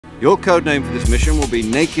Your codename for this mission will be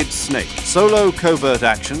Naked Snake. Solo covert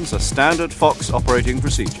actions are standard Fox operating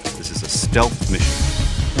procedure. This is a stealth mission.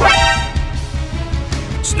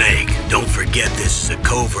 Snake, don't forget this is a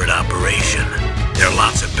covert operation. There are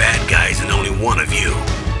lots of bad guys and only one of you.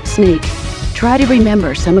 Snake, try to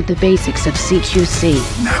remember some of the basics of CQC.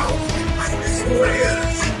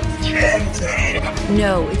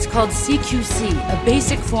 No, it's called CQC, a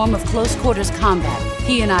basic form of close quarters combat.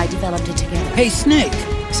 He and I developed it together. Hey, Snake,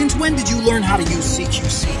 since when did you learn how to use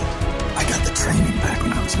CQC? I got the training back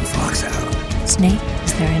when I was in Foxhound. Snake,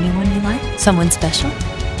 is there anyone you like? Someone special?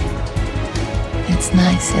 It's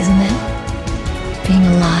nice, isn't it? Being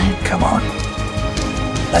alive. Come on.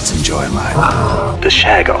 Let's enjoy life. The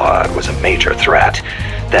shadowy was a major threat.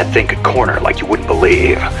 That thing could corner like you wouldn't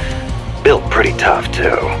believe. Built pretty tough,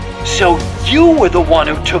 too. So you were the one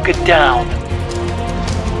who took it down.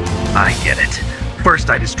 I get it. First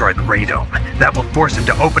I destroy the radome. That will force him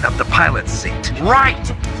to open up the pilot's seat. Right!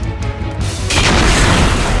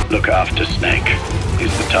 Look after Snake.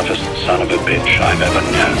 He's the toughest son of a bitch I've ever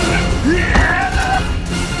known.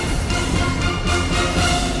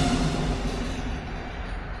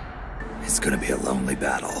 It's gonna be a lonely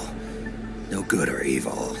battle. No good or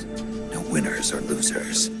evil. No winners or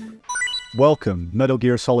losers. Welcome, Metal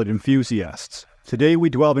Gear Solid enthusiasts. Today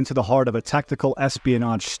we delve into the heart of a tactical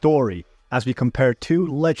espionage story as we compare two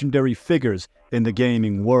legendary figures in the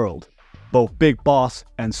gaming world, both Big Boss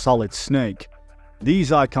and Solid Snake.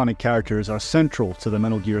 These iconic characters are central to the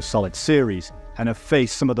Metal Gear Solid series and have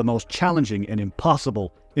faced some of the most challenging and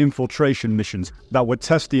impossible infiltration missions that would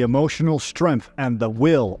test the emotional strength and the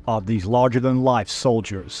will of these larger-than-life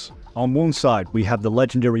soldiers. On one side, we have the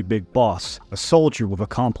legendary Big Boss, a soldier with a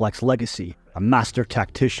complex legacy, a master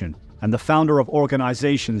tactician, and the founder of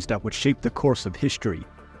organizations that would shape the course of history.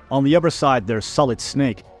 On the other side, there's Solid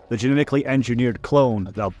Snake, the genetically engineered clone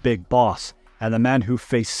of Big Boss, and the man who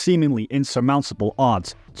faced seemingly insurmountable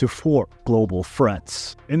odds to thwart global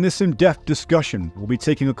threats. In this in-depth discussion, we'll be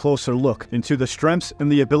taking a closer look into the strengths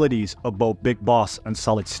and the abilities of both Big Boss and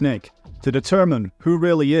Solid Snake, to determine who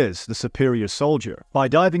really is the superior soldier, by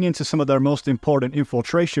diving into some of their most important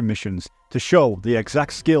infiltration missions to show the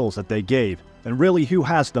exact skills that they gave, and really who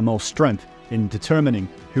has the most strength in determining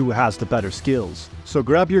who has the better skills. So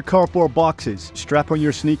grab your cardboard boxes, strap on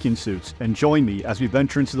your sneaking suits, and join me as we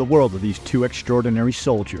venture into the world of these two extraordinary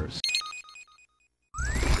soldiers.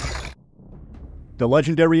 The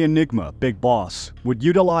legendary enigma, Big Boss, would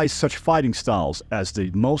utilize such fighting styles as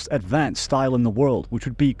the most advanced style in the world, which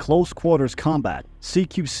would be close quarters combat,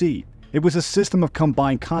 CQC. It was a system of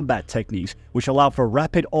combined combat techniques which allowed for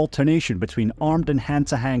rapid alternation between armed and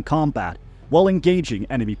hand-to-hand combat while engaging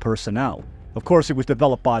enemy personnel. Of course, it was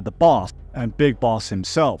developed by the boss and Big Boss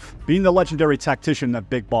himself. Being the legendary tactician that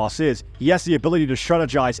Big Boss is, he has the ability to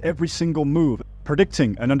strategize every single move,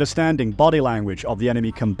 predicting and understanding body language of the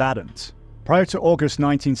enemy combatants. Prior to August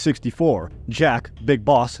 1964, Jack, Big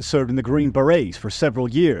Boss, served in the Green Berets for several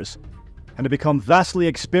years, and had become vastly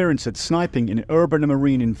experienced at sniping in urban and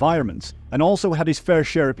marine environments, and also had his fair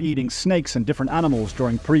share of eating snakes and different animals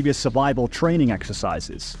during previous survival training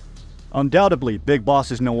exercises. Undoubtedly, Big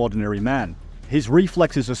Boss is no ordinary man. His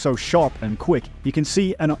reflexes are so sharp and quick, he can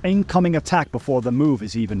see an incoming attack before the move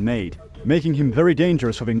is even made, making him very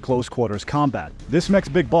dangerous within close quarters combat. This makes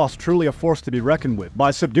Big Boss truly a force to be reckoned with,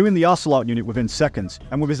 by subduing the Ocelot unit within seconds,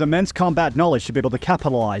 and with his immense combat knowledge to be able to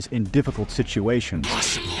capitalize in difficult situations.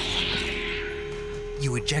 Possible.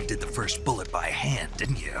 You ejected the first bullet by hand,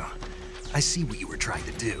 didn't you? I see what you were trying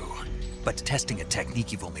to do. But testing a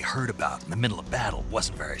technique you've only heard about in the middle of battle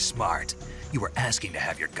wasn't very smart. You were asking to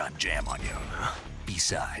have your gun jam on you.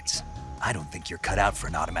 Besides, I don't think you're cut out for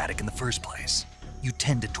an automatic in the first place. You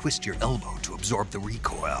tend to twist your elbow to absorb the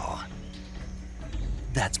recoil.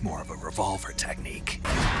 That's more of a revolver technique.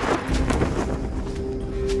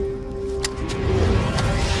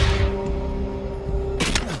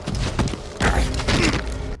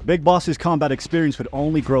 Big Boss's combat experience would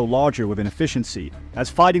only grow larger within efficiency, as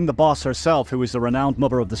fighting the boss herself, who is the renowned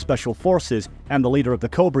mother of the Special Forces and the leader of the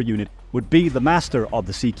Cobra unit, would be the master of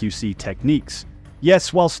the CQC techniques.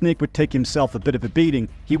 Yes, while Snake would take himself a bit of a beating,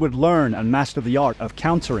 he would learn and master the art of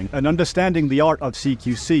countering and understanding the art of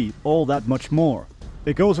CQC all that much more.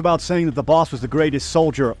 It goes without saying that the boss was the greatest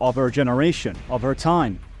soldier of her generation, of her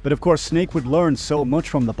time. But of course, Snake would learn so much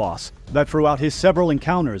from the boss that throughout his several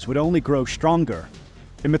encounters would only grow stronger.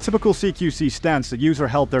 In the typical CQC stance, the user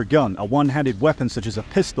held their gun, a one-handed weapon such as a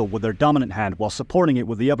pistol, with their dominant hand while supporting it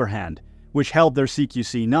with the other hand, which held their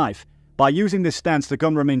CQC knife. By using this stance, the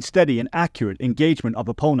gun remains steady and accurate engagement of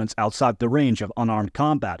opponents outside the range of unarmed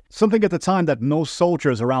combat, something at the time that most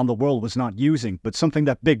soldiers around the world was not using, but something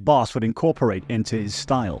that Big Boss would incorporate into his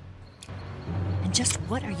style. And just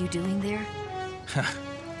what are you doing there?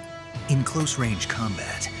 In close-range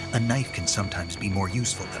combat, a knife can sometimes be more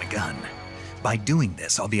useful than a gun. By doing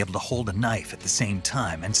this, I'll be able to hold a knife at the same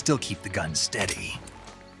time and still keep the gun steady.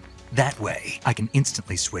 That way, I can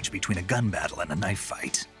instantly switch between a gun battle and a knife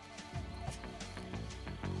fight.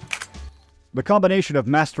 The combination of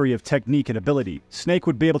mastery of technique and ability, Snake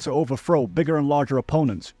would be able to overthrow bigger and larger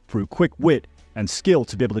opponents through quick wit and skill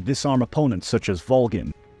to be able to disarm opponents such as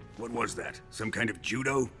Volgin. What was that? Some kind of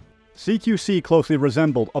judo? CQC closely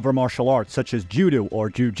resembled other martial arts such as judo or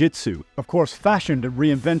jujitsu, of course fashioned and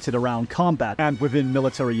reinvented around combat and within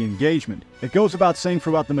military engagement. It goes about saying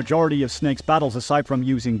throughout the majority of Snake's battles, aside from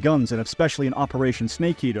using guns and especially in Operation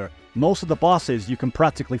Snake Eater, most of the bosses you can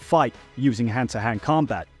practically fight using hand-to-hand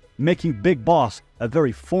combat, making Big Boss a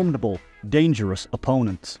very formidable, dangerous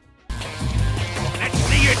opponent. Let's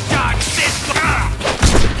see you dodge this!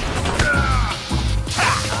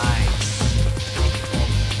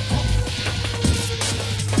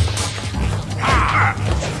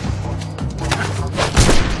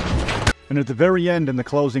 And at the very end, in the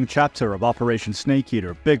closing chapter of Operation Snake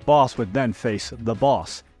Eater, Big Boss would then face the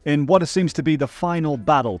boss, in what seems to be the final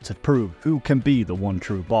battle to prove who can be the one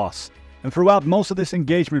true boss. And throughout most of this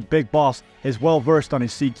engagement, Big Boss is well versed on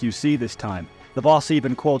his CQC this time. The boss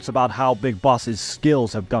even quotes about how Big Boss's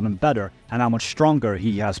skills have gotten better and how much stronger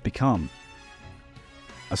he has become.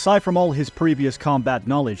 Aside from all his previous combat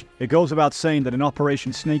knowledge, it goes about saying that in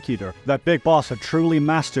Operation Snake Eater, that Big Boss had truly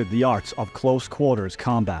mastered the arts of close quarters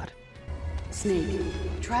combat. Snake,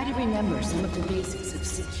 try to remember some of the basics of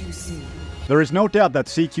CQC. There is no doubt that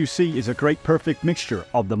CQC is a great perfect mixture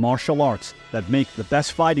of the martial arts that make the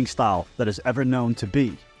best fighting style that is ever known to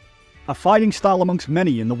be. A fighting style amongst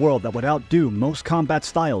many in the world that would outdo most combat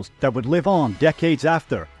styles, that would live on decades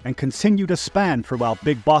after and continue to span throughout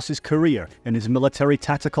Big Boss's career in his military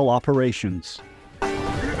tactical operations.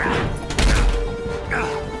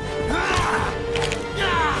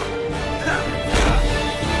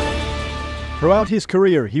 Throughout his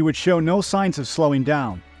career, he would show no signs of slowing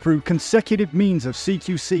down, through consecutive means of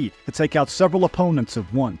CQC to take out several opponents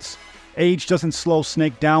at once. Age doesn't slow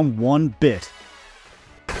Snake down one bit.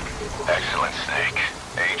 Excellent, Snake.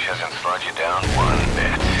 Age hasn't slowed you down one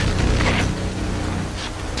bit.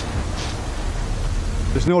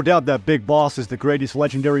 There's no doubt that Big Boss is the greatest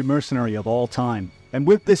legendary mercenary of all time. And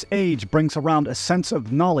with this age brings around a sense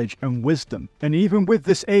of knowledge and wisdom. And even with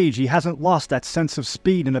this age, he hasn't lost that sense of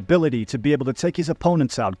speed and ability to be able to take his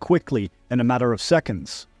opponents out quickly in a matter of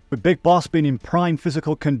seconds. With Big Boss being in prime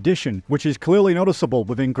physical condition, which is clearly noticeable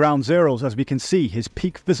within Ground Zeroes, as we can see his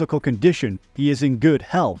peak physical condition, he is in good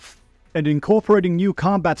health. And incorporating new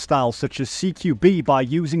combat styles such as CQB by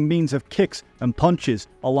using means of kicks and punches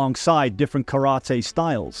alongside different karate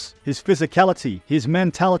styles. His physicality, his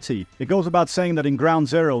mentality, it goes about saying that in Ground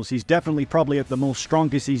Zeroes he's definitely probably at the most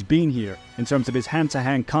strongest he's been here in terms of his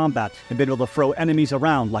hand-to-hand combat and being able to throw enemies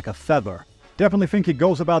around like a feather. Definitely think it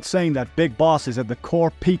goes about saying that Big Boss is at the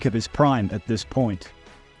core peak of his prime at this point.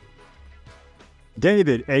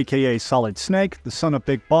 David, aka Solid Snake, the son of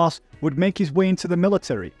Big Boss, would make his way into the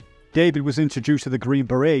military. David was introduced to the Green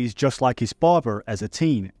Berets just like his father as a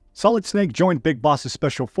teen. Solid Snake joined Big Boss's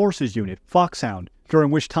Special Forces unit, Foxhound, during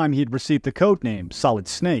which time he had received the codename Solid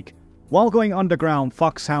Snake. While going underground,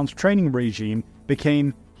 Foxhound's training regime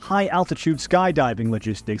became high-altitude skydiving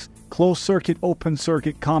logistics, closed-circuit,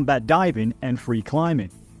 open-circuit combat diving, and free climbing.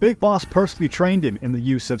 Big Boss personally trained him in the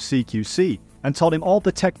use of CQC, and taught him all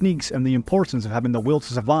the techniques and the importance of having the will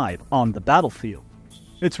to survive on the battlefield.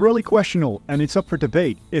 It's really questionable, and it's up for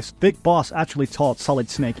debate, if Big Boss actually taught Solid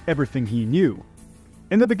Snake everything he knew.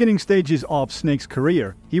 In the beginning stages of Snake's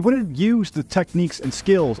career, he wouldn't use the techniques and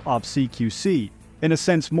skills of CQC, in a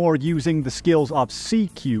sense more using the skills of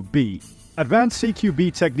CQB. Advanced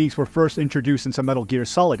CQB techniques were first introduced into Metal Gear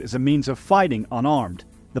Solid as a means of fighting unarmed.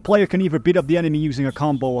 The player can either beat up the enemy using a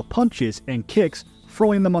combo of punches and kicks,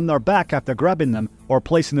 throwing them on their back after grabbing them, or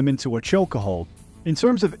placing them into a chokehold. In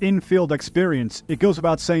terms of in-field experience, it goes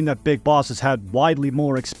about saying that Big Boss has had widely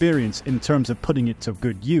more experience in terms of putting it to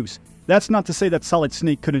good use. That's not to say that Solid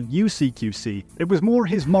Snake couldn't use CQC, it was more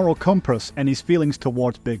his moral compass and his feelings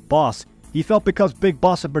towards Big Boss. He felt because Big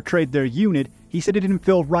Boss had betrayed their unit, he said it didn't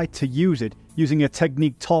feel right to use it, using a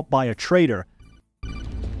technique taught by a traitor.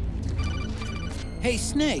 Hey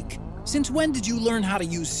Snake, since when did you learn how to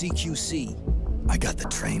use CQC? I got the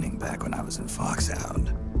training back when I was in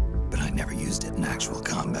Foxhound, but I never used it in actual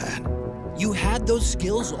combat. You had those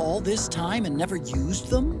skills all this time and never used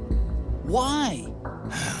them? Why?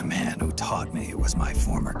 The man who taught me was my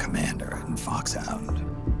former commander in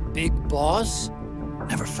Foxhound. Big Boss?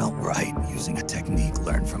 Never felt right using a technique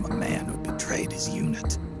learned from a man who betrayed his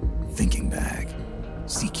unit. Thinking back,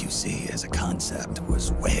 CQC as a concept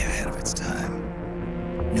was way ahead of its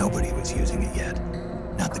time. Nobody was using it yet.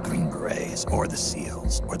 Not the Green Berets, or the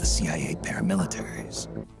SEALs, or the CIA paramilitaries.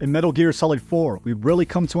 In Metal Gear Solid 4, we've really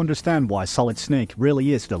come to understand why Solid Snake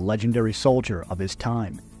really is the legendary soldier of his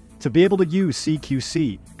time. To be able to use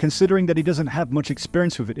CQC, considering that he doesn't have much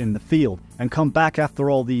experience with it in the field, and come back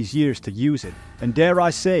after all these years to use it, and dare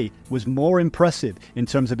I say, was more impressive in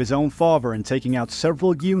terms of his own father in taking out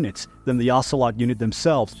several units than the Ocelot unit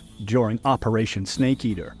themselves during Operation Snake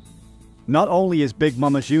Eater. Not only is Big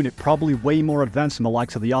Mama's unit probably way more advanced than the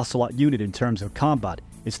likes of the Ocelot unit in terms of combat,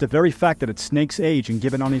 it's the very fact that at Snake's age and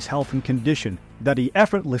given on his health and condition, that he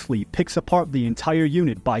effortlessly picks apart the entire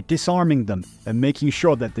unit by disarming them and making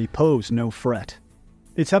sure that they pose no threat.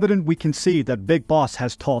 It's evident we can see that Big Boss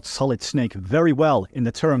has taught Solid Snake very well in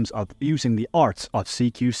the terms of using the arts of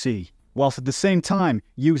CQC, whilst at the same time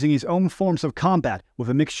using his own forms of combat with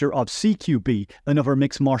a mixture of CQB and other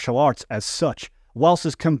mixed martial arts as such, whilst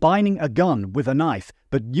as combining a gun with a knife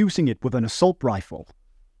but using it with an assault rifle.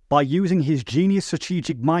 By using his genius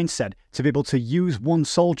strategic mindset to be able to use one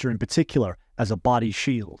soldier in particular as a body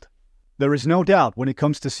shield. There is no doubt when it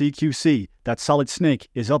comes to CQC that Solid Snake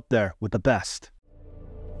is up there with the best.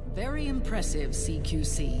 Very impressive,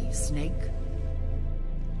 CQC, Snake.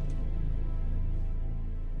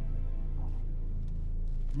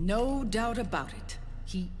 No doubt about it.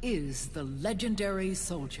 He is the legendary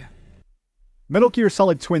soldier. Metal Gear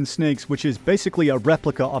Solid Twin Snakes, which is basically a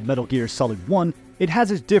replica of Metal Gear Solid 1, it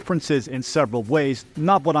has its differences in several ways,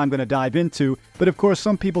 not what I'm going to dive into, but of course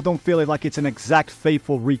some people don't feel it like it's an exact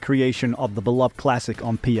faithful recreation of the beloved classic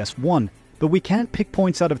on PS1. But we can't pick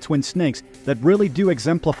points out of Twin Snakes that really do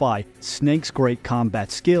exemplify Snake's great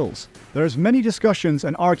combat skills. There's many discussions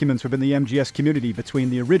and arguments within the MGS community between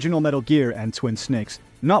the original Metal Gear and Twin Snakes,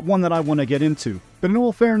 not one that I want to get into, but in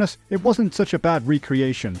all fairness, it wasn't such a bad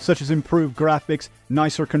recreation, such as improved graphics,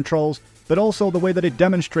 nicer controls, but also the way that it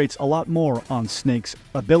demonstrates a lot more on Snake's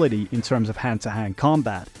ability in terms of hand-to-hand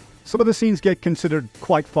combat. Some of the scenes get considered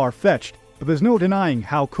quite far-fetched, but there's no denying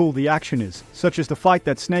how cool the action is, such as the fight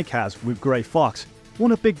that Snake has with Grey Fox,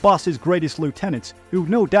 one of Big Boss's greatest lieutenants, who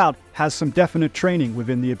no doubt has some definite training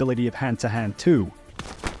within the ability of hand-to-hand too.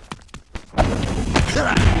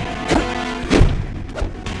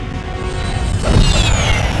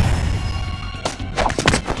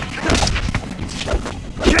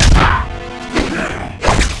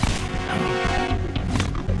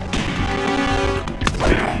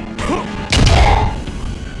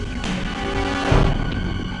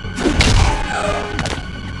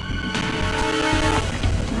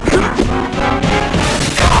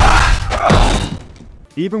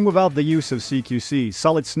 Even without the use of CQC,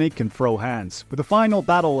 Solid Snake can throw hands. With the final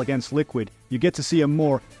battle against Liquid, you get to see a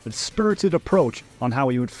more spirited approach on how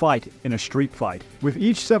he would fight in a street fight. With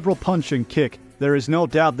each several punch and kick, there is no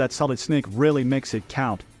doubt that Solid Snake really makes it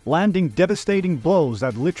count, landing devastating blows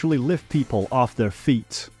that literally lift people off their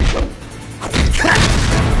feet.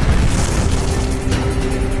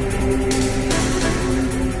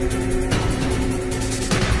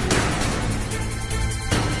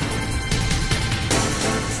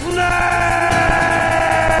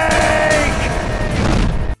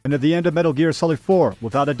 And at the end of Metal Gear Solid 4,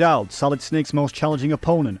 without a doubt, Solid Snake's most challenging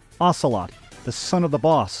opponent, Ocelot, the son of the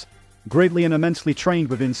boss, greatly and immensely trained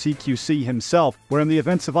within CQC himself, where in the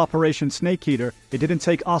events of Operation Snake Eater, it didn't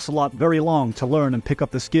take Ocelot very long to learn and pick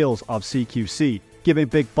up the skills of CQC, giving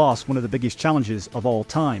Big Boss one of the biggest challenges of all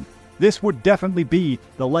time. This would definitely be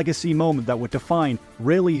the legacy moment that would define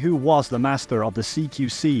really who was the master of the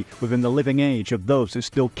CQC within the living age of those who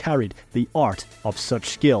still carried the art of such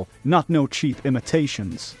skill, not no cheap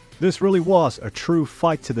imitations. This really was a true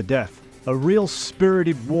fight to the death, a real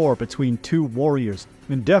spirited war between two warriors,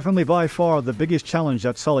 and definitely by far the biggest challenge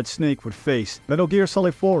that Solid Snake would face. Metal Gear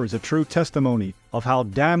Solid 4 is a true testimony of how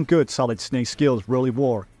damn good Solid Snake's skills really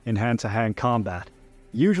were in hand-to-hand combat.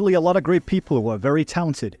 Usually a lot of great people who are very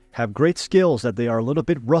talented have great skills that they are a little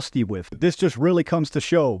bit rusty with. This just really comes to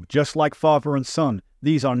show, just like father and son,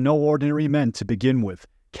 these are no ordinary men to begin with,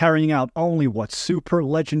 carrying out only what super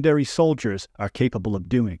legendary soldiers are capable of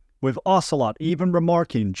doing. With Ocelot even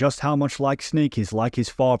remarking just how much like Snake is like his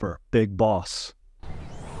father, Big Boss.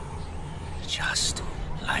 Just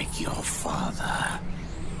like your father.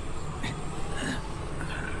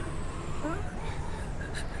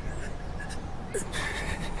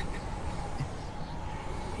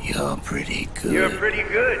 You're pretty good. You're pretty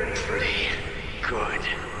good. Pretty good.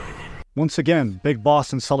 Once again, Big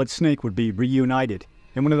Boss and Solid Snake would be reunited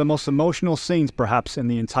in one of the most emotional scenes perhaps in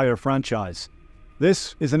the entire franchise.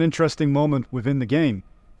 This is an interesting moment within the game,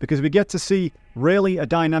 because we get to see really a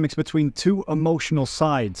dynamics between two emotional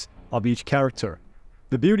sides of each character.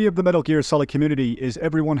 The beauty of the Metal Gear Solid community is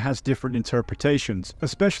everyone has different interpretations,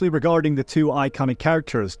 especially regarding the two iconic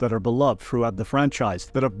characters that are beloved throughout the franchise,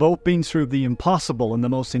 that have both been through the impossible and the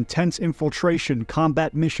most intense infiltration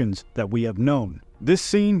combat missions that we have known. This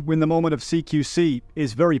scene, in the moment of CQC,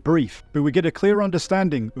 is very brief, but we get a clear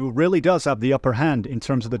understanding who really does have the upper hand in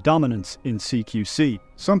terms of the dominance in CQC.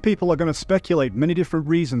 Some people are going to speculate many different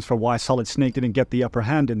reasons for why Solid Snake didn't get the upper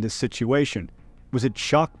hand in this situation. Was it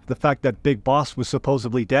shock, the fact that Big Boss was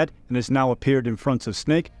supposedly dead and has now appeared in front of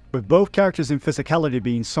Snake? With both characters in physicality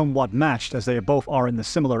being somewhat matched as they both are in the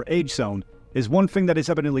similar age zone, is one thing that is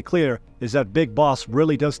evidently clear is that Big Boss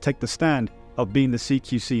really does take the stand of being the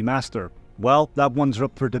CQC master. Well, that one's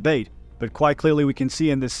up for debate, but quite clearly we can see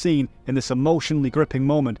in this scene, in this emotionally gripping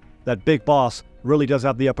moment, that Big Boss really does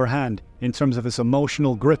have the upper hand in terms of this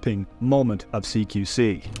emotional gripping moment of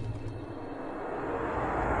CQC.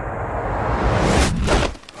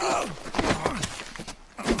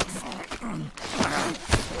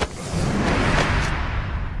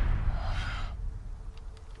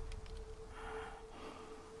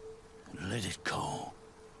 Let it go,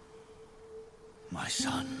 my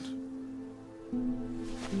son.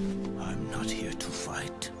 I'm not here to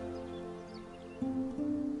fight.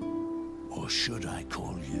 Or should I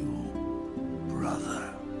call you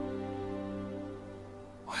brother?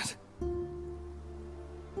 What?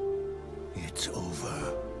 It's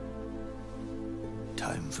over.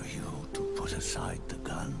 Time for you to put aside the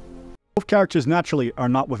gun. Both characters naturally are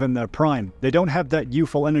not within their prime. They don't have that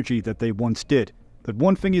youthful energy that they once did. But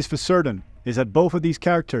one thing is for certain, is that both of these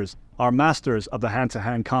characters are masters of the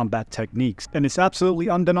hand-to-hand combat techniques. And it's absolutely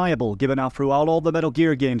undeniable, given how throughout all the Metal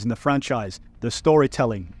Gear games in the franchise, the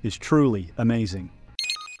storytelling is truly amazing.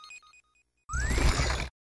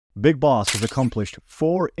 Big Boss has accomplished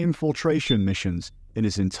 4 infiltration missions in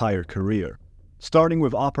his entire career. Starting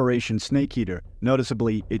with Operation Snake Eater,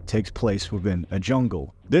 noticeably it takes place within a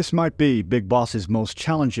jungle. This might be Big Boss's most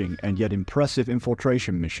challenging and yet impressive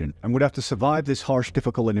infiltration mission, and would have to survive this harsh,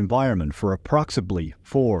 difficult environment for approximately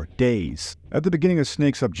 4 days. At the beginning of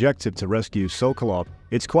Snake's objective to rescue Sokolov,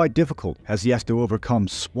 it's quite difficult as he has to overcome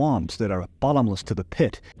swamps that are bottomless to the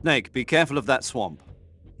pit. Snake, be careful of that swamp.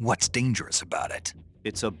 What's dangerous about it?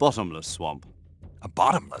 It's a bottomless swamp. A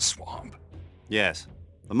bottomless swamp? Yes.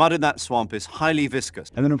 The mud in that swamp is highly viscous.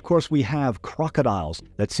 And then of course we have crocodiles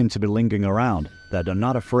that seem to be lingering around, that are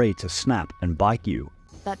not afraid to snap and bite you.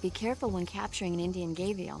 But be careful when capturing an Indian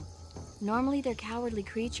gavial. Normally they're cowardly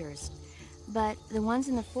creatures, but the ones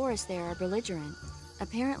in the forest there are belligerent.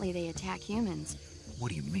 Apparently they attack humans.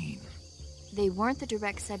 What do you mean? They weren't the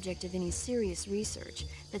direct subject of any serious research,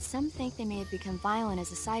 but some think they may have become violent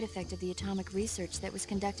as a side effect of the atomic research that was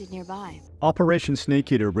conducted nearby. Operation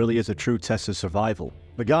Snake Eater really is a true test of survival.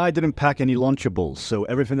 The guy didn't pack any Lunchables, so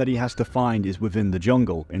everything that he has to find is within the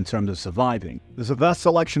jungle in terms of surviving. There's a vast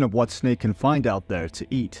selection of what Snake can find out there to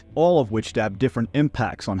eat, all of which have different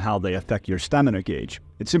impacts on how they affect your stamina gauge.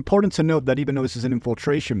 It's important to note that even though this is an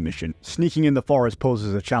infiltration mission, sneaking in the forest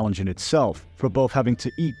poses a challenge in itself, for both having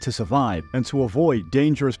to eat to survive and to avoid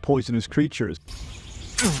dangerous poisonous creatures.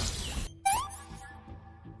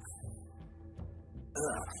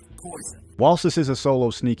 Whilst this is a solo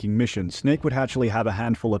sneaking mission, Snake would actually have a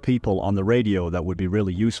handful of people on the radio that would be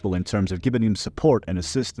really useful in terms of giving him support and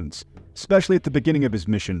assistance. Especially at the beginning of his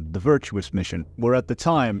mission, the Virtuous mission, where at the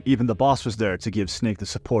time, even the boss was there to give Snake the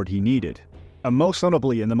support he needed. And most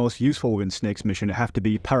notably and the most useful within Snake's mission have to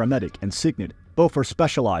be Paramedic and Signet. Both are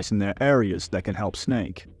specialized in their areas that can help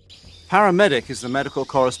Snake. Paramedic is the medical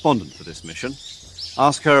correspondent for this mission.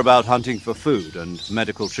 Ask her about hunting for food and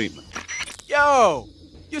medical treatment. Yo!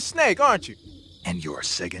 You're Snake, aren't you? And you're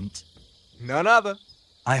Sigint? None other.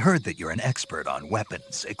 I heard that you're an expert on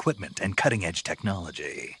weapons, equipment, and cutting-edge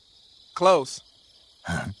technology. Close.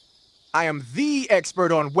 Huh? I am the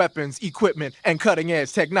expert on weapons, equipment, and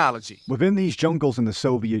cutting-edge technology. Within these jungles in the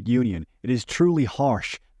Soviet Union, it is truly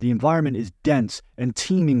harsh. The environment is dense and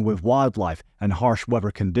teeming with wildlife and harsh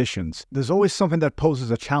weather conditions. There's always something that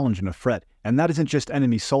poses a challenge and a threat, and that isn't just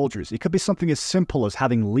enemy soldiers. It could be something as simple as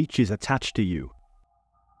having leeches attached to you.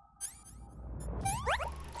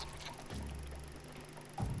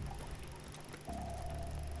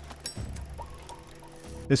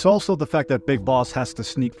 It's also the fact that Big Boss has to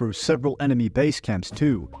sneak through several enemy base camps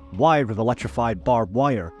too, wired with electrified barbed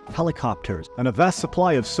wire, helicopters, and a vast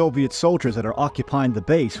supply of Soviet soldiers that are occupying the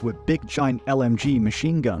base with big giant LMG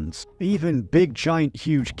machine guns. Even big giant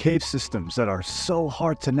huge cave systems that are so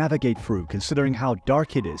hard to navigate through considering how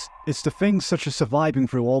dark it is. It's the things such as surviving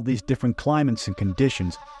through all these different climates and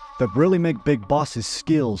conditions that really make Big Boss's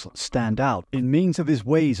skills stand out in means of his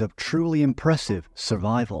ways of truly impressive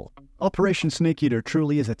survival. Operation Snake Eater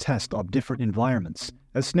truly is a test of different environments,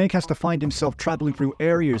 as Snake has to find himself traveling through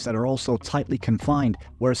areas that are also tightly confined,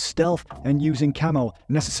 where stealth and using camo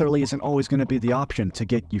necessarily isn't always going to be the option to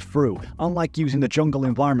get you through, unlike using the jungle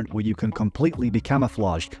environment where you can completely be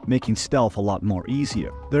camouflaged, making stealth a lot more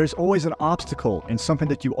easier. There's always an obstacle and something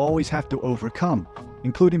that you always have to overcome,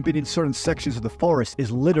 including being in certain sections of the forest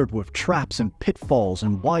is littered with traps and pitfalls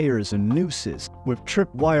and wires and nooses, with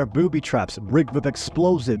tripwire booby traps rigged with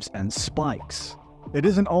explosives and spikes. It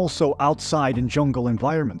isn't also outside in jungle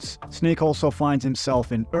environments. Snake also finds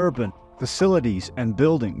himself in urban facilities and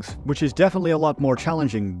buildings, which is definitely a lot more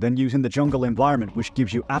challenging than using the jungle environment, which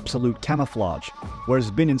gives you absolute camouflage,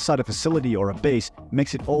 whereas being inside a facility or a base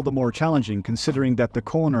makes it all the more challenging considering that the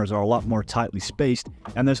corners are a lot more tightly spaced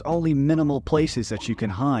and there's only minimal places that you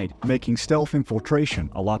can hide, making stealth infiltration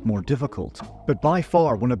a lot more difficult. But by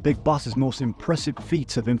far one of Big Boss's most impressive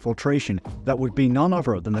feats of infiltration that would be none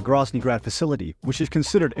other than the Groznygrad facility, which is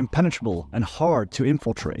considered impenetrable and hard to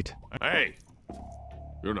infiltrate. Hey!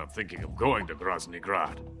 You're not thinking of going to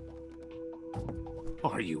Groznygrad.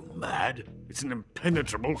 Are you mad? It's an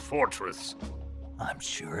impenetrable fortress. I'm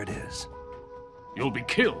sure it is. You'll be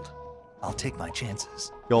killed. I'll take my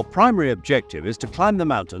chances. Your primary objective is to climb the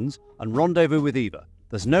mountains and rendezvous with Eva.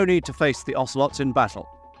 There's no need to face the Ocelots in battle.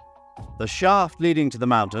 The shaft leading to the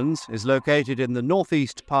mountains is located in the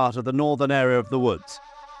northeast part of the northern area of the woods.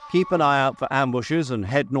 Keep an eye out for ambushes and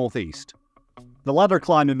head northeast. The ladder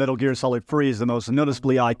climb in Metal Gear Solid 3 is the most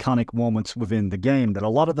noticeably iconic moments within the game that a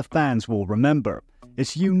lot of the fans will remember.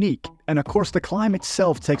 It's unique, and of course the climb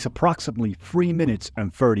itself takes approximately 3 minutes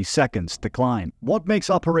and 30 seconds to climb. What makes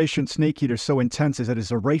Operation Snake Eater so intense is that it's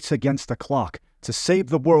a race against the clock to save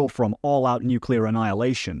the world from all-out nuclear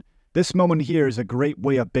annihilation. This moment here is a great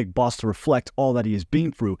way of Big Boss to reflect all that he has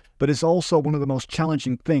been through, but it's also one of the most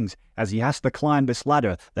challenging things as he has to climb this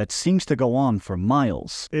ladder that seems to go on for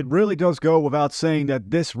miles. It really does go without saying that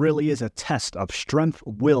this really is a test of strength,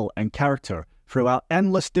 will, and character throughout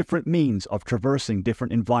endless different means of traversing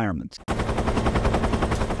different environments.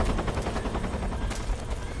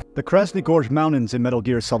 The Krasny Gorge Mountains in Metal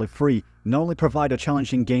Gear Solid 3 not only provide a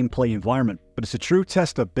challenging gameplay environment, but it's a true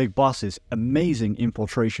test of Big Boss's amazing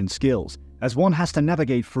infiltration skills, as one has to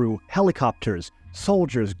navigate through helicopters,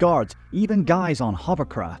 soldiers, guards, even guys on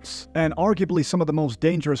hovercrafts, and arguably some of the most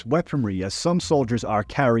dangerous weaponry, as some soldiers are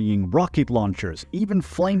carrying rocket launchers, even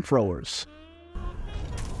flamethrowers.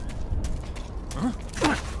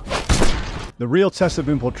 The real test of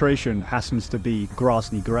infiltration happens to be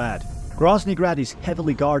Groznygrad. Groznygrad is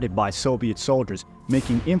heavily guarded by Soviet soldiers,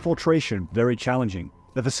 making infiltration very challenging.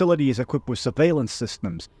 The facility is equipped with surveillance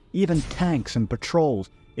systems, even tanks and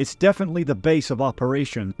patrols. It's definitely the base of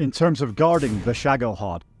operation in terms of guarding the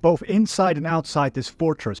Shagohod. Both inside and outside this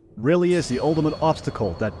fortress really is the ultimate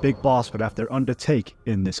obstacle that Big Boss would have to undertake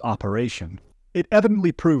in this operation. It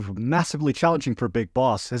evidently proved massively challenging for Big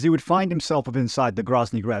Boss, as he would find himself inside the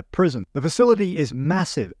Groznygrad prison. The facility is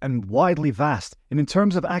massive and widely vast, and in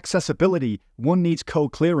terms of accessibility, one needs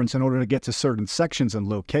code clearance in order to get to certain sections and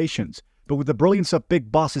locations. But with the brilliance of Big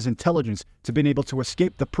Boss's intelligence to being able to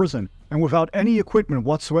escape the prison, and without any equipment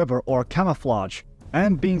whatsoever or camouflage,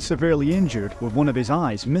 and being severely injured with one of his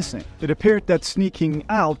eyes missing, it appeared that sneaking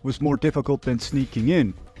out was more difficult than sneaking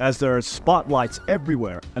in, as there are spotlights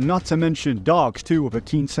everywhere, and not to mention dogs too with a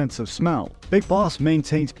keen sense of smell. Big Boss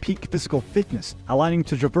maintains peak physical fitness, allowing him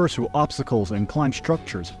to traverse through obstacles and climb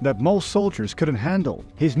structures that most soldiers couldn't handle.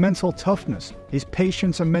 His mental toughness, his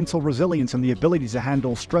patience and mental resilience, and the ability to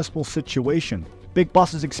handle stressful situations, Big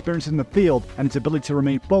Boss's experience in the field, and his ability to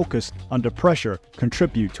remain focused under pressure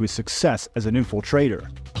contribute to his success as an infiltrator.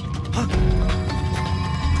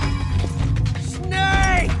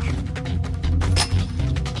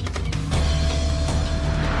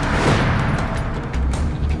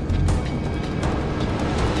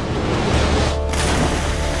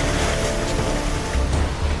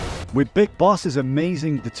 With Big Boss's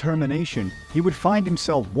amazing determination, he would find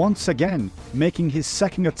himself once again making his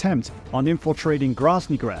second attempt on infiltrating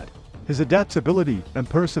Groznygrad. His adaptability and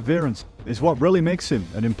perseverance is what really makes him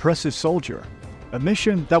an impressive soldier. A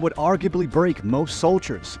mission that would arguably break most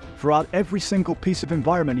soldiers throughout every single piece of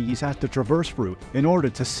environment he's had to traverse through in order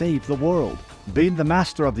to save the world, being the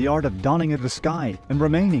master of the art of donning a disguise and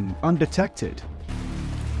remaining undetected.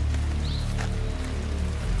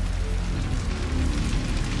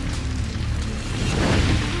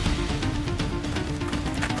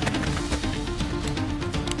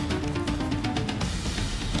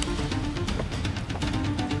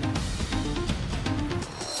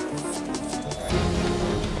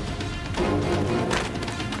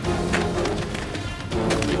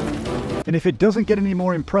 And if it doesn't get any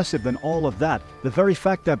more impressive than all of that, the very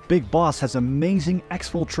fact that Big Boss has amazing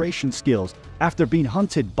exfiltration skills after being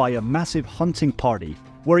hunted by a massive hunting party,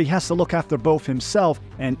 where he has to look after both himself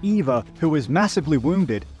and Eva, who is massively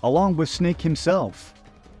wounded, along with Snake himself.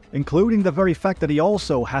 Including the very fact that he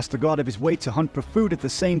also has to go out of his way to hunt for food at the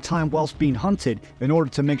same time whilst being hunted in order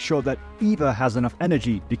to make sure that Eva has enough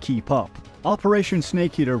energy to keep up. Operation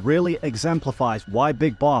Snake Eater really exemplifies why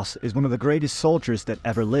Big Boss is one of the greatest soldiers that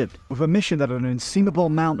ever lived, with a mission that had an inseemable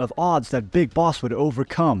amount of odds that Big Boss would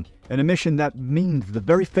overcome, and a mission that means the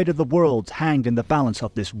very fate of the world hanged in the balance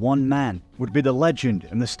of this one man, would be the legend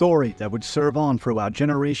and the story that would serve on throughout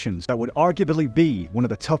generations, that would arguably be one of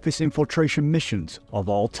the toughest infiltration missions of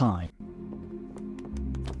all time.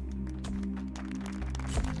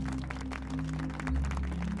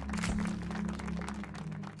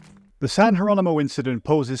 The San Geronimo incident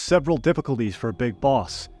poses several difficulties for Big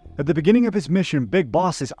Boss. At the beginning of his mission, Big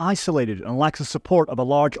Boss is isolated and lacks the support of a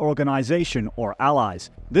large organization or allies.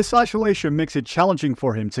 This isolation makes it challenging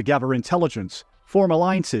for him to gather intelligence, form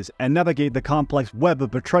alliances, and navigate the complex web of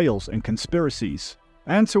betrayals and conspiracies.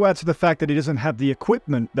 And to add to the fact that he doesn't have the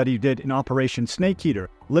equipment that he did in Operation Snake Eater,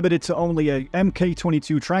 limited to only a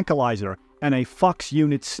MK-22 tranquilizer and a Fox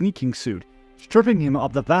unit sneaking suit, stripping him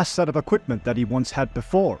of the vast set of equipment that he once had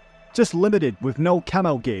before. Just limited with no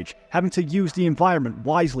camo gauge, having to use the environment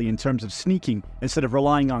wisely in terms of sneaking instead of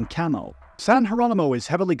relying on camo. San Geronimo is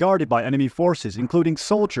heavily guarded by enemy forces, including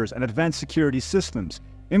soldiers and advanced security systems.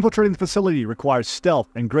 Infiltrating the facility requires stealth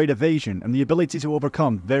and great evasion and the ability to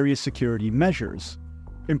overcome various security measures.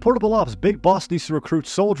 In Portable Ops, Big Boss needs to recruit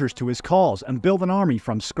soldiers to his cause and build an army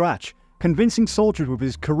from scratch, convincing soldiers with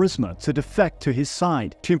his charisma to defect to his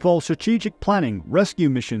side, which involves strategic planning, rescue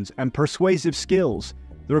missions, and persuasive skills.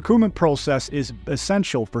 The recruitment process is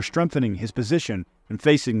essential for strengthening his position and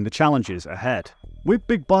facing the challenges ahead. With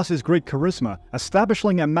Big Boss's great charisma,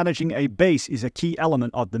 establishing and managing a base is a key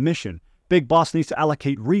element of the mission. Big Boss needs to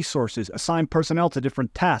allocate resources, assign personnel to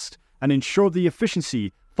different tasks, and ensure the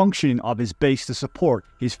efficiency functioning of his base to support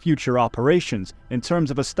his future operations in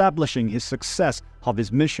terms of establishing his success of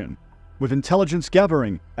his mission. With intelligence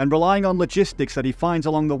gathering and relying on logistics that he finds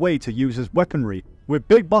along the way to use as weaponry, with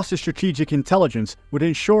Big Boss's strategic intelligence would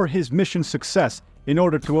ensure his mission success in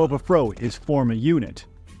order to overthrow his former unit.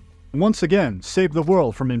 And once again, save the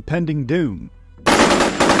world from impending doom.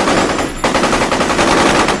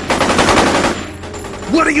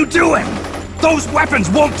 What are you doing? Those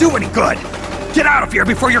weapons won't do any good! Get out of here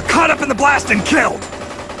before you're caught up in the blast and killed!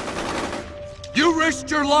 You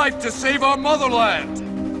risked your life to save our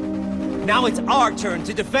motherland! Now it's our turn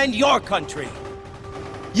to defend your country.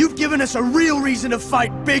 You've given us a real reason to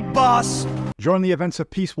fight, Big Boss! During the events of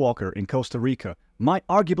Peace Walker in Costa Rica might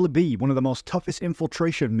arguably be one of the most toughest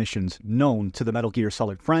infiltration missions known to the Metal Gear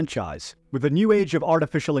Solid franchise. With the new age of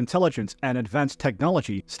artificial intelligence and advanced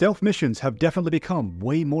technology, stealth missions have definitely become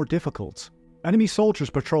way more difficult. Enemy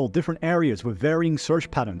soldiers patrol different areas with varying search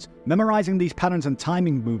patterns. Memorizing these patterns and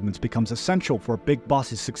timing movements becomes essential for Big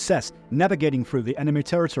Boss's success navigating through the enemy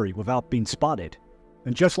territory without being spotted.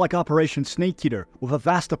 And just like Operation Snake Eater, with a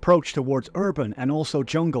vast approach towards urban and also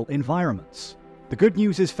jungle environments. The good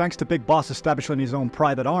news is, thanks to Big Boss establishing his own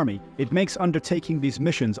private army, it makes undertaking these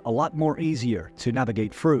missions a lot more easier to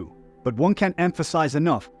navigate through. But one can't emphasize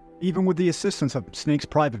enough, even with the assistance of Snake's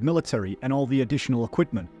private military and all the additional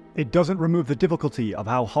equipment, it doesn't remove the difficulty of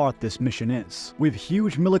how hard this mission is. With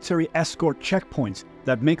huge military escort checkpoints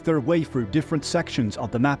that make their way through different sections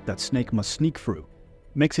of the map that Snake must sneak through.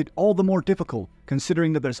 Makes it all the more difficult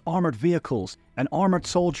considering that there's armored vehicles and armored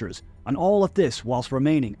soldiers, and all of this whilst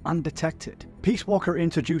remaining undetected. Peace Walker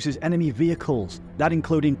introduces enemy vehicles, that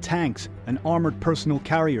including tanks and armored personal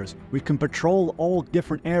carriers, which can patrol all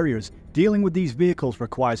different areas. Dealing with these vehicles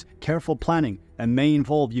requires careful planning and may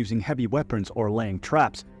involve using heavy weapons or laying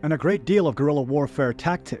traps, and a great deal of guerrilla warfare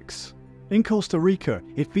tactics. In Costa Rica,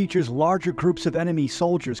 it features larger groups of enemy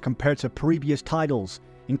soldiers compared to previous titles,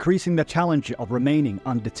 increasing the challenge of remaining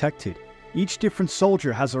undetected. Each different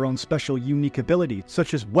soldier has their own special unique ability,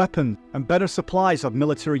 such as weapons and better supplies of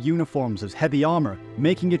military uniforms as heavy armor,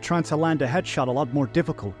 making it trying to land a headshot a lot more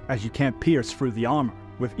difficult as you can't pierce through the armor.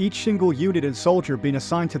 With each single unit and soldier being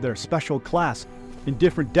assigned to their special class in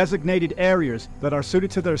different designated areas that are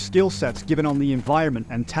suited to their skill sets given on the environment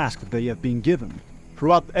and task that they have been given.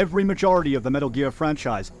 Throughout every majority of the Metal Gear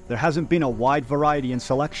franchise, there hasn't been a wide variety and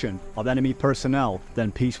selection of enemy personnel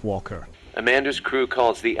than Peace Walker. Amanda's crew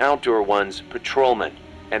calls the outdoor ones patrolmen,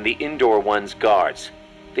 and the indoor ones guards.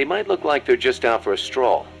 They might look like they're just out for a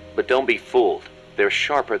stroll, but don't be fooled. They're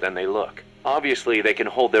sharper than they look. Obviously, they can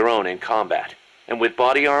hold their own in combat. And with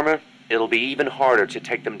body armor, it'll be even harder to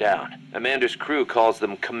take them down. Amanda's crew calls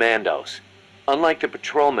them commandos. Unlike the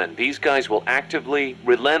patrolmen, these guys will actively,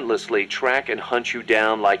 relentlessly track and hunt you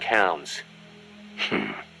down like hounds.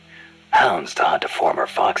 Hounds to hunt a former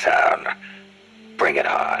foxhound. Bring it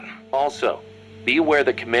on. Also, be aware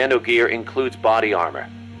that commando gear includes body armor,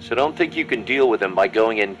 so don't think you can deal with them by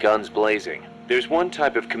going in guns blazing. There's one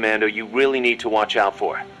type of commando you really need to watch out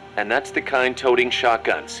for, and that's the kind toting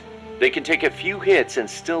shotguns. They can take a few hits and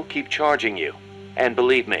still keep charging you. And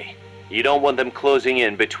believe me, you don't want them closing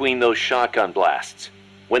in between those shotgun blasts.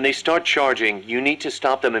 When they start charging, you need to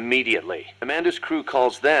stop them immediately. Amanda's crew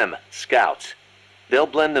calls them scouts. They'll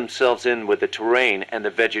blend themselves in with the terrain and the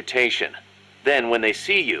vegetation. Then when they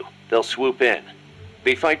see you, they'll swoop in.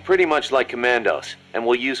 They fight pretty much like commandos, and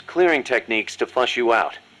will use clearing techniques to flush you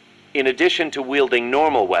out. In addition to wielding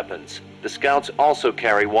normal weapons, the scouts also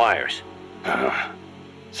carry wires.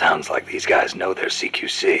 Sounds like these guys know their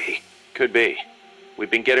CQC. Could be.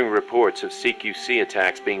 We've been getting reports of CQC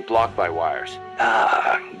attacks being blocked by wires.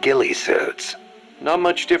 Ghillie suits. Not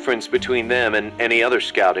much difference between them and any other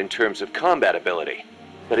scout in terms of combat ability,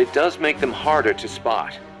 but it does make them harder to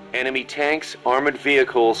spot. Enemy tanks, armored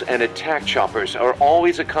vehicles, and attack choppers are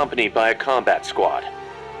always accompanied by a combat squad.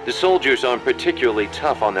 The soldiers aren't particularly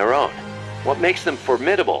tough on their own. What makes them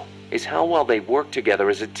formidable is how well they work together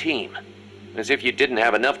as a team. As if you didn't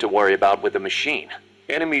have enough to worry about with the machine.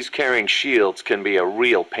 Enemies carrying shields can be a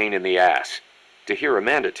real pain in the ass. To hear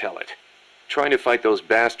Amanda tell it. Trying to fight those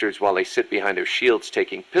bastards while they sit behind their shields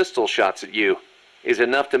taking pistol shots at you is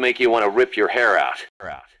enough to make you want to rip your hair out.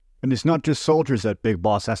 And it's not just soldiers that Big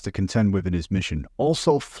Boss has to contend with in his mission,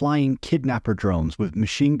 also flying kidnapper drones with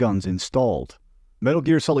machine guns installed. Metal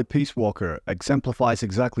Gear Solid Peace Walker exemplifies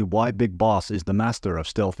exactly why Big Boss is the master of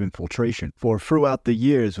stealth infiltration, for throughout the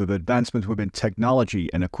years with advancements within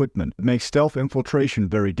technology and equipment, it makes stealth infiltration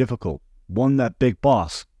very difficult, one that Big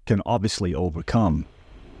Boss can obviously overcome.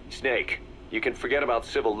 Snake, you can forget about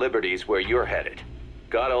civil liberties where you're headed.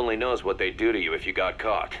 God only knows what they'd do to you if you got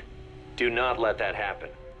caught. Do not let that happen.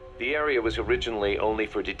 The area was originally only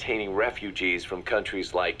for detaining refugees from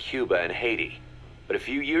countries like Cuba and Haiti. But a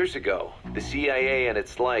few years ago, the CIA and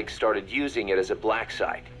its like started using it as a black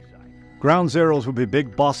site. Ground Zeroes will be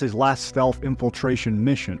Big Boss's last stealth infiltration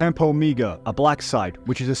mission. Camp Omega, a black site,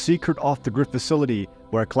 which is a secret off-the-grid facility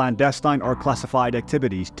where clandestine or classified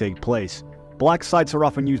activities take place. Black sites are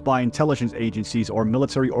often used by intelligence agencies or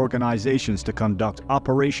military organizations to conduct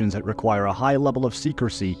operations that require a high level of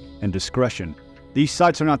secrecy and discretion. These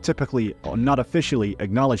sites are not typically or not officially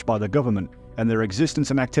acknowledged by the government, and their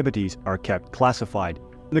existence and activities are kept classified.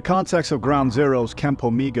 In the context of Ground Zeroes, Camp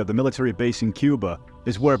Omega, the military base in Cuba,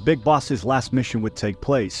 is where Big Boss's last mission would take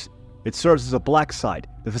place. It serves as a black site.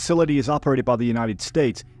 The facility is operated by the United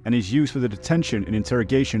States and is used for the detention and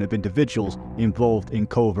interrogation of individuals involved in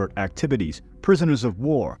covert activities, prisoners of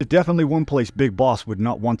war. It's definitely one place Big Boss would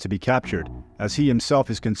not want to be captured, as he himself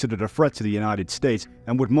is considered a threat to the United States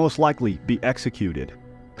and would most likely be executed.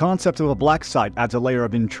 The concept of a black site adds a layer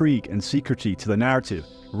of intrigue and secrecy to the narrative,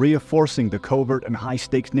 reinforcing the covert and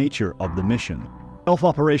high-stakes nature of the mission. Stealth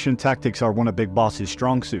operation tactics are one of Big Boss's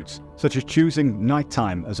strong suits, such as choosing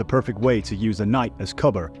nighttime as a perfect way to use the night as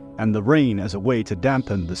cover, and the rain as a way to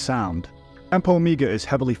dampen the sound. Camp Omega is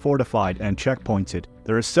heavily fortified and checkpointed.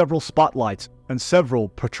 There are several spotlights and several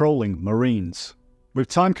patrolling Marines. With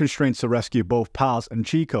time constraints to rescue both Paz and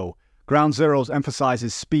Chico, Ground Zeroes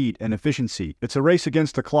emphasizes speed and efficiency. It's a race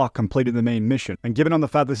against the clock completing the main mission, and given on the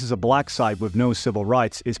fact this is a black site with no civil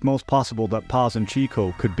rights, it's most possible that Paz and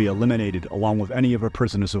Chico could be eliminated along with any of her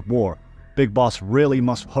prisoners of war. Big Boss really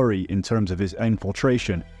must hurry in terms of his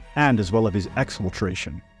infiltration, and as well as his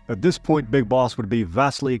exfiltration. At this point, Big Boss would be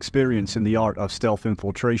vastly experienced in the art of stealth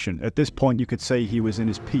infiltration. At this point, you could say he was in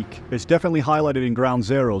his peak. It's definitely highlighted in Ground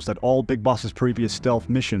Zeroes that all Big Boss's previous stealth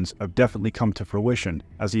missions have definitely come to fruition,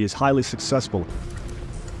 as he is highly successful.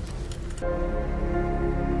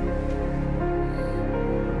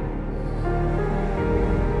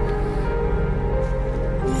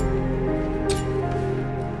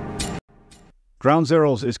 Ground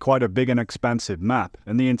Zeroes is quite a big and expansive map,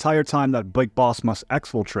 and the entire time that Big Boss must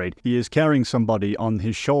exfiltrate, he is carrying somebody on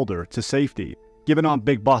his shoulder to safety. Given on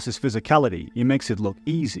Big Boss's physicality, he makes it look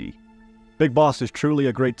easy. Big Boss is truly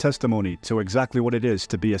a great testimony to exactly what it is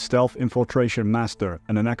to be a stealth infiltration master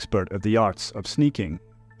and an expert at the arts of sneaking.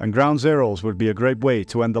 And Ground Zeroes would be a great way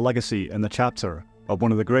to end the legacy and the chapter of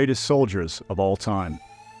one of the greatest soldiers of all time.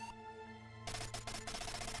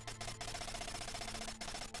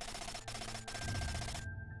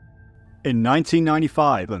 In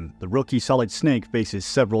 1995, the rookie Solid Snake faces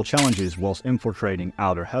several challenges whilst infiltrating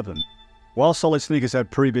Outer Heaven. While Solid Snake has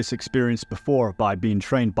had previous experience before by being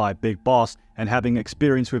trained by Big Boss and having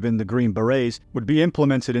experience within the Green Berets, would be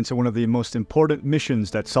implemented into one of the most important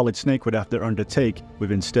missions that Solid Snake would have to undertake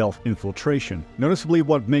within stealth infiltration. Noticeably,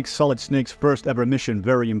 what makes Solid Snake's first ever mission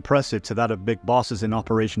very impressive to that of Big Boss's in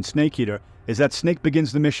Operation Snake Eater is that Snake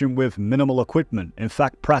begins the mission with minimal equipment, in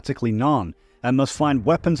fact practically none, and must find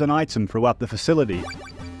weapons and items throughout the facility.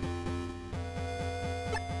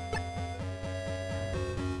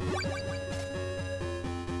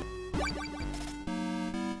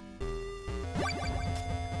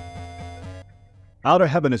 Outer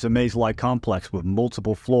Heaven is a maze-like complex with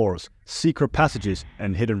multiple floors, secret passages,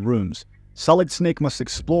 and hidden rooms. Solid Snake must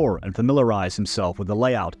explore and familiarize himself with the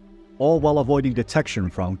layout, all while avoiding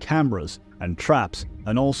detection from cameras and traps,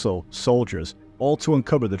 and also soldiers, all to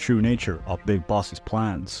uncover the true nature of Big Boss's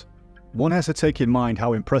plans. One has to take in mind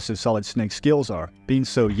how impressive Solid Snake's skills are, being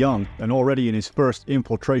so young and already in his first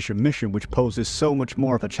infiltration mission, which poses so much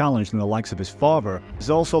more of a challenge than the likes of his father, is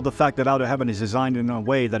also the fact that Outer Heaven is designed in a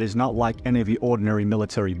way that is not like any of the ordinary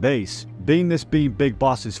military base. Being Big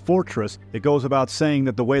Boss's fortress, it goes about saying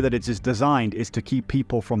that the way that it is designed is to keep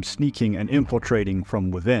people from sneaking and infiltrating from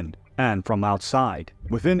within and from outside.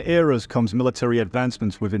 Within eras comes military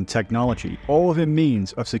advancements within technology, all within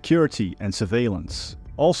means of security and surveillance,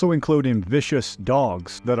 also including vicious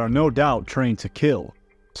dogs that are no doubt trained to kill.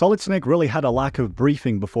 Solid Snake really had a lack of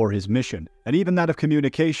briefing before his mission, and even that of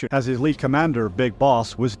communication, as his lead commander, Big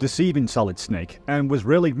Boss, was deceiving Solid Snake and was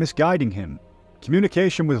really misguiding him.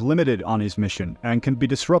 Communication was limited on his mission and can be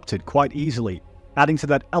disrupted quite easily, adding to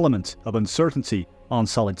that element of uncertainty on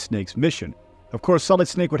Solid Snake's mission. Of course, Solid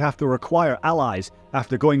Snake would have to require allies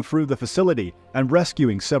after going through the facility and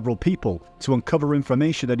rescuing several people to uncover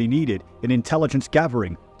information that he needed in intelligence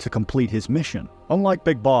gathering to complete his mission. Unlike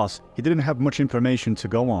Big Boss, he didn't have much information to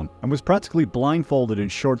go on and was practically blindfolded and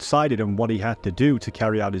short-sighted on what he had to do to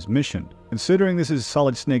carry out his mission. Considering this is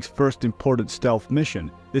Solid Snake's first important stealth mission,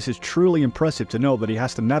 this is truly impressive to know that he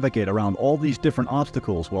has to navigate around all these different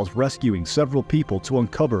obstacles whilst rescuing several people to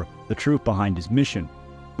uncover the truth behind his mission,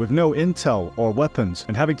 with no intel or weapons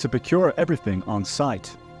and having to procure everything on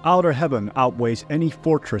site. Outer Heaven outweighs any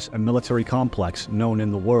fortress and military complex known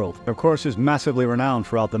in the world. Of course, is massively renowned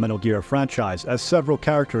throughout the Metal Gear franchise, as several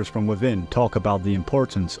characters from within talk about the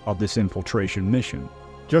importance of this infiltration mission.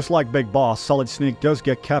 Just like Big Boss, Solid Snake does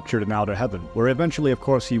get captured in Outer Heaven, where eventually of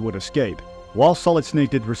course he would escape. While Solid Snake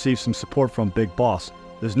did receive some support from Big Boss,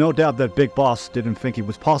 there's no doubt that Big Boss didn't think it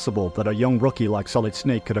was possible that a young rookie like Solid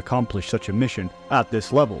Snake could accomplish such a mission at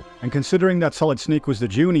this level. And considering that Solid Snake was the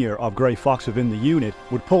junior of Grey Fox within the unit,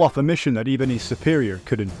 would pull off a mission that even his superior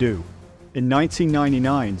couldn't do. In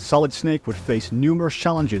 1999, Solid Snake would face numerous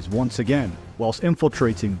challenges once again, whilst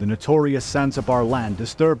infiltrating the notorious Zanzibar land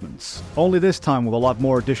disturbance. Only this time with a lot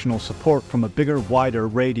more additional support from a bigger, wider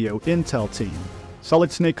radio intel team.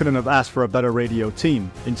 Solid Snake couldn't have asked for a better radio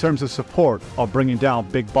team in terms of support of bringing down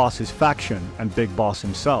Big Boss's faction and Big Boss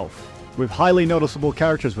himself, with highly noticeable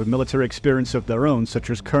characters with military experience of their own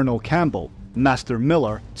such as Colonel Campbell, Master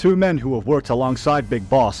Miller, two men who have worked alongside Big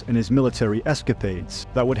Boss in his military escapades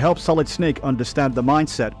that would help Solid Snake understand the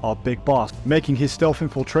mindset of Big Boss, making his stealth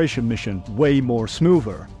infiltration mission way more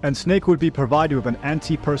smoother. And Snake would be provided with an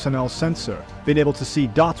anti-personnel sensor, being able to see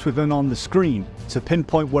dots within on the screen to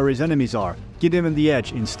pinpoint where his enemies are, give him the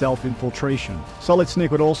edge in stealth infiltration. Solid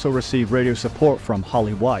Snake would also receive radio support from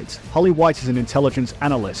Holly White. Holly White is an intelligence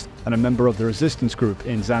analyst and a member of the resistance group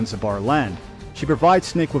in Zanzibar land. She provides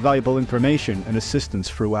Snake with valuable information and assistance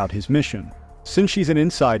throughout his mission. Since she's an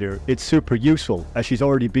insider, it's super useful as she's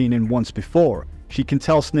already been in once before. She can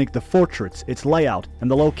tell Snake the fortress, its layout, and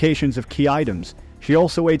the locations of key items. She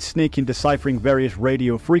also aids Snake in deciphering various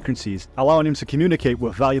radio frequencies, allowing him to communicate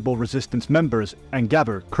with valuable resistance members and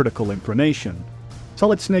gather critical information.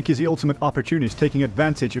 Solid Snake is the ultimate opportunist, taking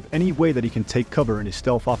advantage of any way that he can take cover in his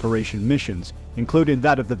stealth operation missions, including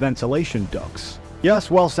that of the ventilation ducts.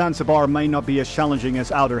 Yes, while Zanzibar may not be as challenging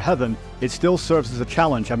as Outer Heaven, it still serves as a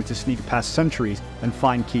challenge having to sneak past sentries and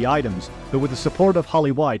find key items, but with the support of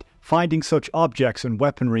Holly White, Finding such objects and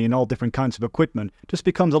weaponry and all different kinds of equipment just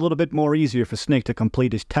becomes a little bit more easier for Snake to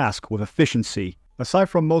complete his task with efficiency. Aside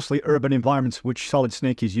from mostly urban environments which Solid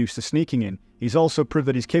Snake is used to sneaking in, he's also proved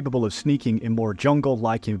that he's capable of sneaking in more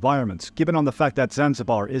jungle-like environments, given on the fact that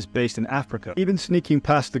Zanzibar is based in Africa. Even sneaking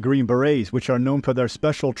past the Green Berets, which are known for their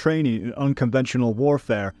special training in unconventional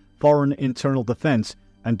warfare, foreign internal defense,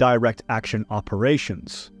 and direct action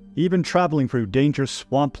operations. Even traveling through dangerous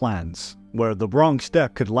swamplands, where the wrong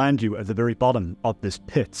step could land you at the very bottom of this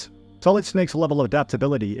pit. Solid Snake's level of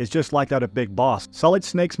adaptability is just like that of Big Boss. Solid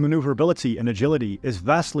Snake's maneuverability and agility is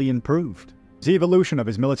vastly improved. The evolution of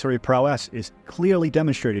his military prowess is clearly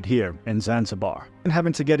demonstrated here in Zanzibar. And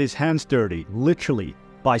having to get his hands dirty, literally,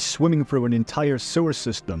 by swimming through an entire sewer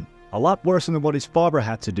system, a lot worse than what his father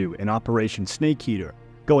had to do in Operation Snake Eater,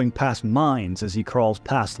 going past mines as he crawls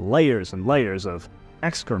past layers and layers of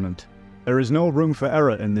excrement. There is no room for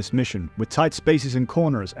error in this mission, with tight spaces and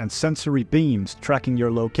corners and sensory beams tracking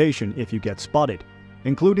your location if you get spotted,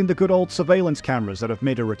 including the good old surveillance cameras that have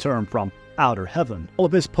made a return from outer heaven. All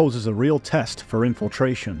of this poses a real test for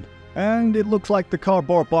infiltration. And it looks like the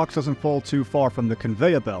cardboard box doesn't fall too far from the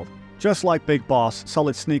conveyor belt. Just like Big Boss,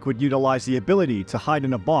 Solid Snake would utilize the ability to hide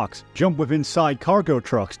in a box, jump with inside cargo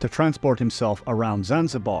trucks to transport himself around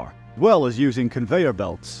Zanzibar, as well as using conveyor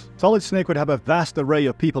belts. Solid Snake would have a vast array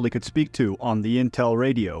of people he could speak to on the Intel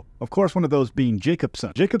radio, of course one of those being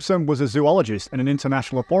Jacobson. Jacobson was a zoologist and an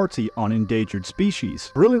international authority on endangered species.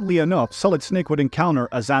 Brilliantly enough, Solid Snake would encounter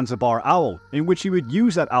a Zanzibar owl, in which he would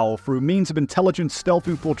use that owl through means of intelligent stealth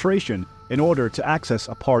infiltration in order to access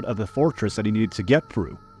a part of the fortress that he needed to get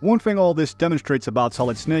through. One thing all this demonstrates about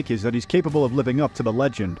Solid Snake is that he's capable of living up to the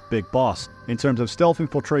legend, Big Boss, in terms of stealth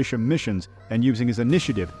infiltration missions and using his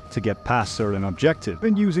initiative to get past certain objectives,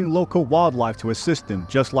 and using local wildlife to assist him,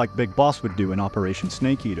 just like Big Boss would do in Operation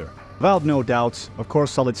Snake Eater. Without no doubts, of course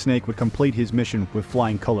Solid Snake would complete his mission with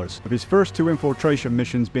flying colors, with his first 2 infiltration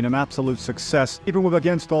missions being an absolute success. Even with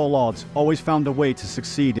against all odds, always found a way to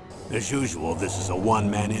succeed. As usual, this is a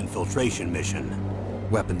one-man infiltration mission.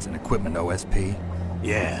 Weapons and equipment OSP?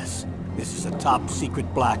 Yes, this is a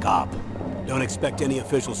top-secret black op. Don't expect any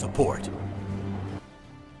official support.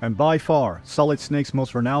 And by far, Solid Snake's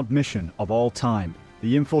most renowned mission of all time,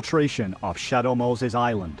 the infiltration of Shadow Moses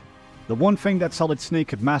Island. The one thing that Solid Snake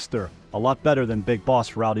could master a lot better than Big Boss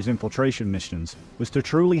throughout his infiltration missions was to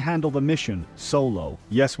truly handle the mission solo.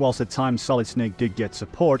 Yes, whilst at times Solid Snake did get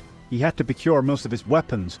support, he had to procure most of his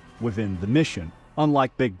weapons within the mission.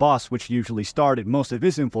 Unlike Big Boss, which usually started most of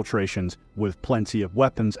his infiltrations with plenty of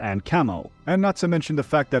weapons and camo. And not to mention the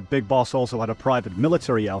fact that Big Boss also had a private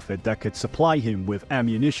military outfit that could supply him with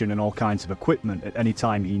ammunition and all kinds of equipment at any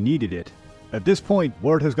time he needed it. At this point,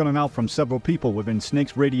 word has gone out from several people within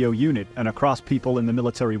Snake's radio unit and across people in the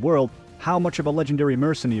military world how much of a legendary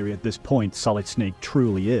mercenary at this point Solid Snake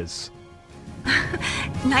truly is.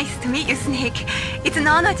 Nice to meet you, Snake. It's an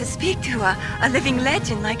honor to speak to a living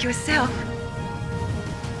legend like yourself.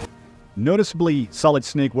 Noticeably, Solid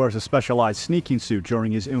Snake wears a specialized sneaking suit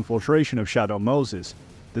during his infiltration of Shadow Moses.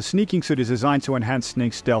 The sneaking suit is designed to enhance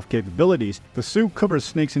Snake's stealth capabilities. The suit covers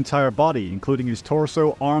Snake's entire body, including his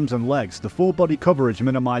torso, arms, and legs. The full body coverage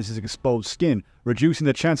minimizes exposed skin, reducing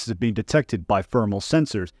the chances of being detected by thermal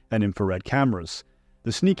sensors and infrared cameras.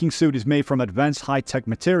 The sneaking suit is made from advanced high-tech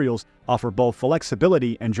materials, offer both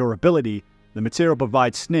flexibility and durability. The material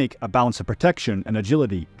provides Snake a balance of protection and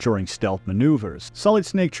agility during stealth maneuvers. Solid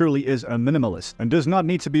Snake truly is a minimalist and does not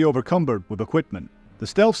need to be overcumbered with equipment. The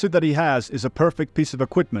stealth suit that he has is a perfect piece of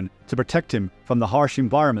equipment to protect him from the harsh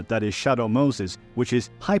environment that is Shadow Moses, which is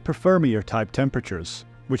hyperthermia type temperatures,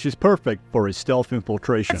 which is perfect for his stealth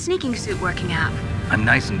infiltration. What's sneaking suit working out? I'm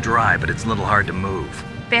nice and dry, but it's a little hard to move.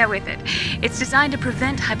 Bear with it. It's designed to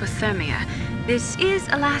prevent hypothermia. This is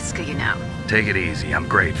Alaska, you know. Take it easy, I'm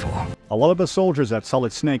grateful. A lot of the soldiers that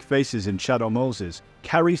Solid Snake faces in Shadow Moses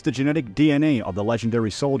carries the genetic DNA of the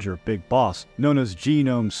legendary soldier Big Boss, known as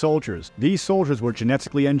genome soldiers. These soldiers were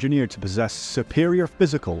genetically engineered to possess superior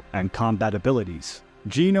physical and combat abilities.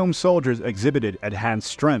 Genome soldiers exhibited enhanced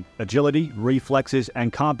strength, agility, reflexes,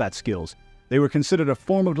 and combat skills. They were considered a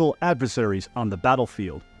formidable adversaries on the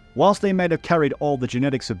battlefield. Whilst they might have carried all the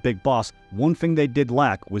genetics of Big Boss, one thing they did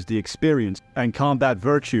lack was the experience and combat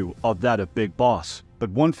virtue of that of Big Boss. But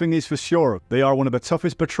one thing is for sure, they are one of the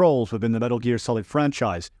toughest patrols within the Metal Gear Solid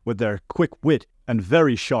franchise, with their quick wit and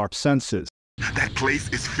very sharp senses. That place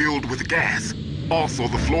is filled with gas. Also,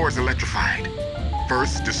 the floor is electrified.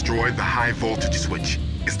 First, destroy the high voltage switch.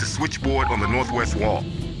 It's the switchboard on the northwest wall.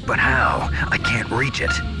 But how? I can't reach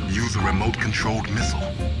it. Use a remote-controlled missile.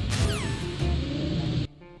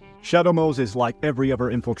 Shadow Moses, like every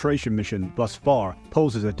other infiltration mission thus far,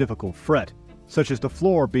 poses a difficult threat, such as the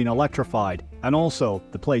floor being electrified, and also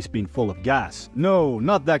the place being full of gas. No,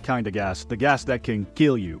 not that kind of gas, the gas that can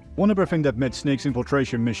kill you. One other thing that made Snake's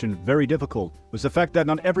infiltration mission very difficult was the fact that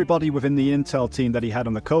not everybody within the intel team that he had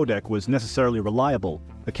on the codec was necessarily reliable.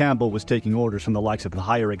 The Campbell was taking orders from the likes of the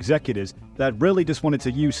higher executives that really just wanted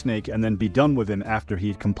to use Snake and then be done with him after he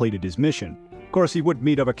had completed his mission. Of course, he would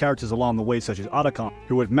meet other characters along the way such as Otacon,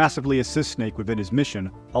 who would massively assist Snake within his mission,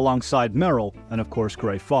 alongside Merrill and of course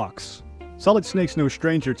Gray Fox. Solid Snake's no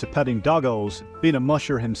stranger to petting doggos. Being a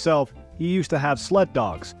musher himself, he used to have sled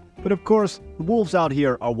dogs. But of course, the wolves out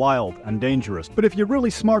here are wild and dangerous. But if you're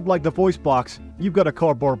really smart like the voice box, you've got a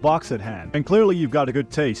cardboard box at hand. And clearly you've got a good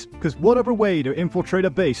taste, because what other way to infiltrate a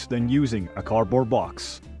base than using a cardboard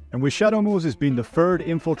box? And with Shadow Moses being the third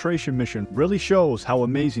infiltration mission really shows how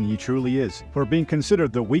amazing he truly is, for being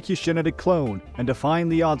considered the weakest genetic clone and defying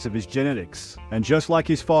the odds of his genetics. And just like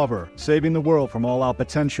his father, saving the world from all-out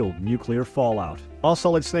potential nuclear fallout. While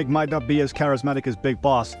Solid Snake might not be as charismatic as Big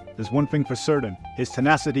Boss, there's one thing for certain: his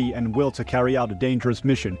tenacity and will to carry out a dangerous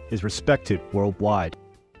mission is respected worldwide.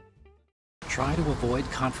 Try to avoid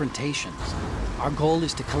confrontations. Our goal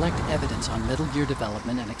is to collect evidence on Metal Gear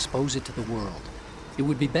development and expose it to the world. It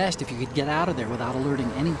would be best if you could get out of there without alerting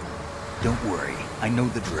anyone. Don't worry, I know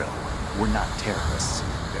the drill. We're not terrorists.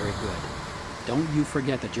 Very good. Don't you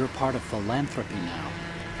forget that you're part of Philanthropy now,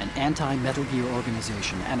 an anti-Metal Gear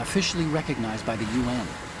organization and officially recognized by the UN.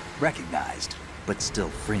 Recognized, but still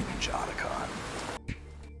fringe, Otacon.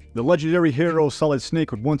 The legendary hero Solid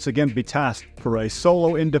Snake would once again be tasked for a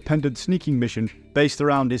solo independent sneaking mission based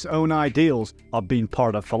around his own ideals of being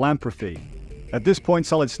part of Philanthropy. At this point,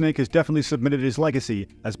 Solid Snake has definitely submitted his legacy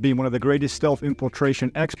as being one of the greatest stealth infiltration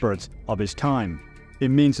experts of his time,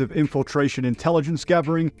 in means of infiltration intelligence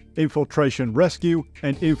gathering, infiltration rescue,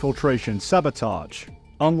 and infiltration sabotage.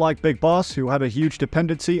 Unlike Big Boss, who had a huge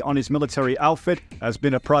dependency on his military outfit, as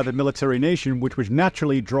being a private military nation which would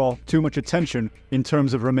naturally draw too much attention in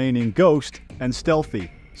terms of remaining ghost and stealthy.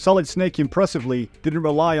 Solid Snake impressively didn't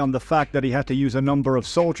rely on the fact that he had to use a number of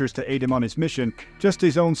soldiers to aid him on his mission, just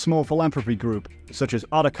his own small philanthropy group, such as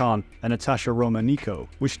Otacon and Natasha Romanico,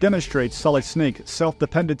 which demonstrates Solid Snake's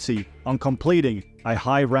self-dependency on completing a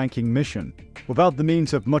high-ranking mission, without the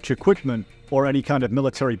means of much equipment or any kind of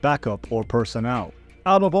military backup or personnel.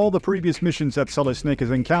 Out of all the previous missions that Solid Snake has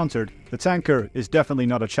encountered, the tanker is definitely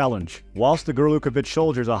not a challenge. Whilst the Gorlukovich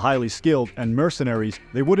soldiers are highly skilled and mercenaries,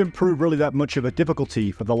 they wouldn't prove really that much of a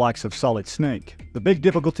difficulty for the likes of Solid Snake. The big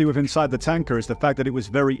difficulty with inside the tanker is the fact that it was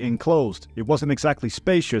very enclosed. It wasn't exactly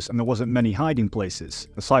spacious and there wasn't many hiding places,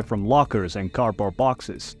 aside from lockers and cardboard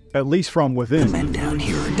boxes. At least from within. The men down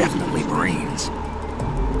here are definitely Marines.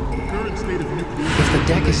 If the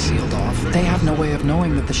deck is sealed off, they have no way of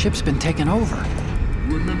knowing that the ship's been taken over.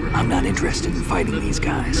 I'm not interested in fighting these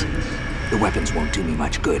guys. The weapons won't do me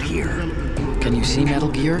much good here. Can you see Metal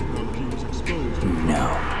Gear? No.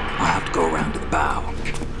 I'll have to go around to the bow.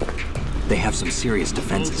 They have some serious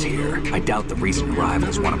defenses here. I doubt the recent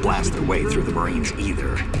arrivals want to blast their way through the Marines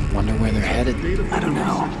either. Wonder where they're headed? I don't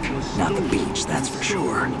know. Not the beach, that's for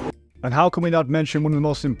sure. And how can we not mention one of the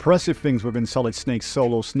most impressive things within Solid Snake's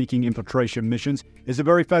solo sneaking infiltration missions is the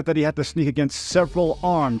very fact that he had to sneak against several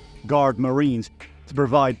armed guard Marines to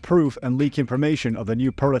provide proof and leak information of the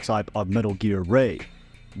new prototype of Metal Gear Ray,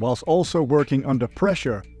 whilst also working under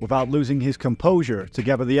pressure without losing his composure to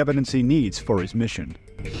gather the evidence he needs for his mission.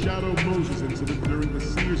 Shadow Moses incident during the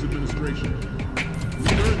Sears administration. The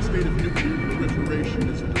current state of nuclear proliferation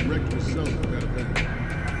is a direct result of that event.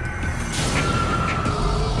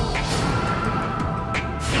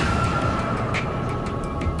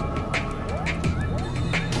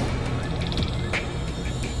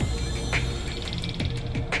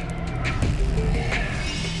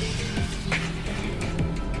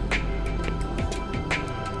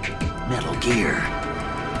 Metal Gear.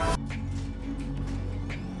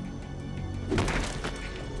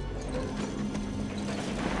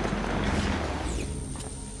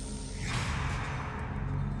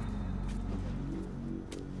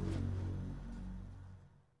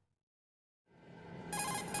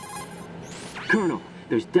 Colonel,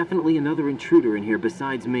 there's definitely another intruder in here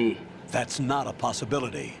besides me. That's not a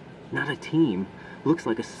possibility. Not a team. Looks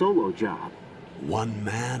like a solo job. One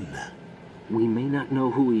man. We may not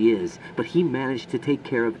know who he is, but he managed to take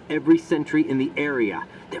care of every sentry in the area.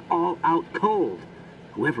 They're all out cold.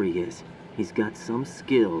 Whoever he is, he's got some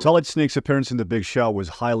skills. Solid Snake's appearance in the Big Shell was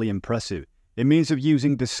highly impressive. It means of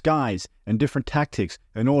using disguise and different tactics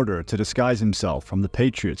in order to disguise himself from the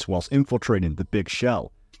Patriots whilst infiltrating the Big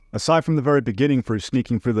Shell. Aside from the very beginning through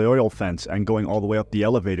sneaking through the oil fence and going all the way up the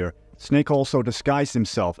elevator, Snake also disguised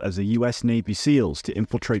himself as a US Navy SEALs to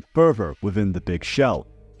infiltrate further within the big shell.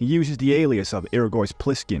 He uses the alias of Irgois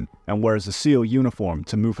Pliskin and wears a SEAL uniform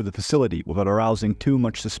to move through the facility without arousing too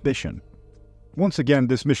much suspicion. Once again,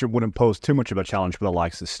 this mission wouldn't pose too much of a challenge for the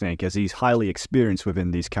likes of Snake, as he's highly experienced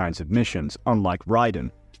within these kinds of missions, unlike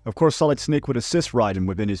Raiden. Of course, Solid Snake would assist Raiden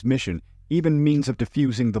within his mission, even means of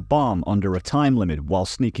defusing the bomb under a time limit while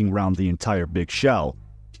sneaking around the entire big shell.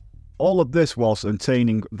 All of this whilst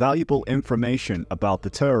obtaining valuable information about the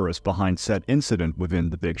terrorists behind said incident within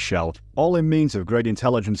the big shell, all in means of great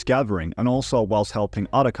intelligence gathering, and also whilst helping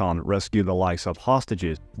Otacon rescue the likes of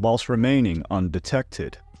hostages whilst remaining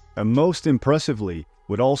undetected. And most impressively,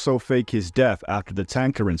 would also fake his death after the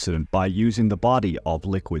tanker incident by using the body of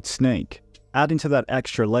Liquid Snake, adding to that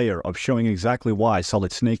extra layer of showing exactly why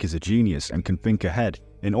Solid Snake is a genius and can think ahead.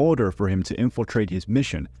 In order for him to infiltrate his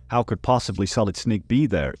mission, how could possibly Solid Snake be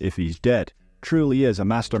there if he's dead? Truly is a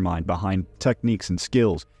mastermind behind techniques and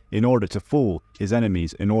skills in order to fool his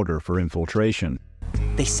enemies in order for infiltration.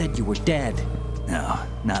 They said you were dead. No,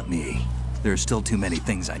 not me. There are still too many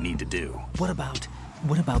things I need to do. What about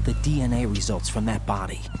the DNA results from that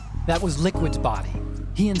body? That was Liquid's body.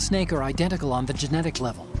 He and Snake are identical on the genetic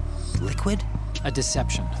level. Liquid? A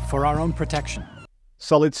deception, for our own protection.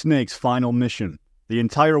 Solid Snake's final mission. The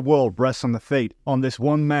entire world rests on the fate on this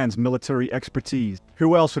one man's military expertise.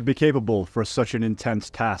 Who else would be capable for such an intense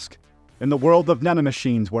task? In the world of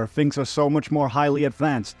nanomachines, where things are so much more highly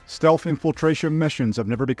advanced, stealth infiltration missions have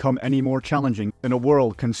never become any more challenging in a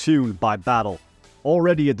world consumed by battle.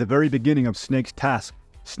 Already at the very beginning of Snake's task,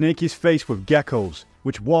 Snake is faced with geckos,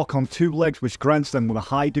 which walk on two legs, which grants them with a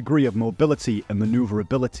high degree of mobility and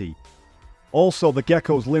maneuverability. Also, the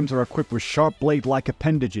gecko's limbs are equipped with sharp blade-like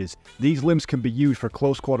appendages. These limbs can be used for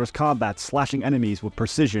close-quarters combat, slashing enemies with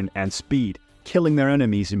precision and speed, killing their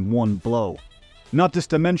enemies in one blow. Not just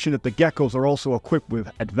to mention that the geckos are also equipped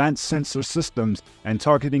with advanced sensor systems and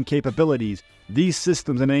targeting capabilities. These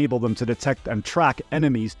systems enable them to detect and track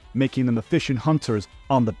enemies, making them efficient hunters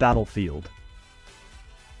on the battlefield.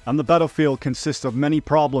 And the battlefield consists of many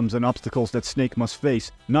problems and obstacles that Snake must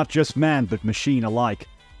face, not just man but machine alike.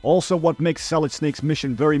 Also, what makes Solid Snake's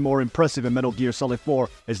mission very more impressive in Metal Gear Solid 4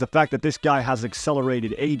 is the fact that this guy has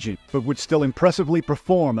accelerated aging, but would still impressively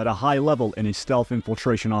perform at a high level in his stealth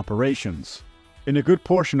infiltration operations. In a good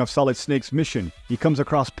portion of Solid Snake's mission, he comes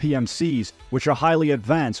across PMCs, which are highly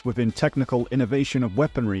advanced within technical innovation of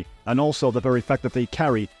weaponry, and also the very fact that they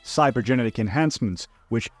carry cybergenetic enhancements,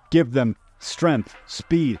 which give them strength,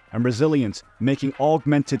 speed, and resilience, making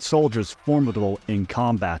augmented soldiers formidable in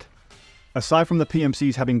combat. Aside from the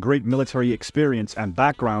PMCs having great military experience and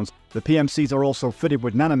backgrounds, the PMCs are also fitted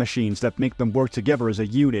with nanomachines that make them work together as a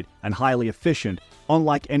unit and highly efficient,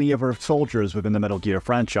 unlike any other soldiers within the Metal Gear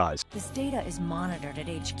franchise. This data is monitored at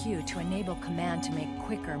HQ to enable command to make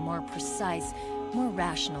quicker, more precise, more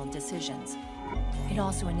rational decisions. It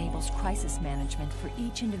also enables crisis management for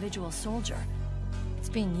each individual soldier. It's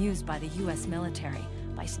being used by the US military,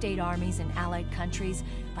 by state armies in allied countries,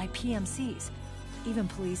 by PMCs. Even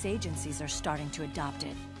police agencies are starting to adopt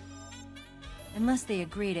it. Unless they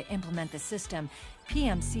agree to implement the system,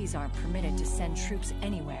 PMCs aren't permitted to send troops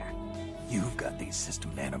anywhere. You've got these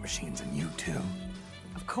system nanomachines in you too.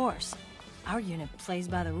 Of course. Our unit plays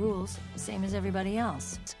by the rules, same as everybody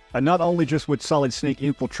else. And not only just would Solid Snake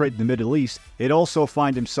infiltrate the Middle East, it'd also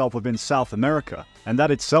find himself within South America, and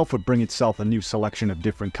that itself would bring itself a new selection of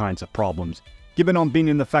different kinds of problems. Given on being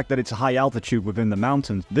in the fact that it's a high altitude within the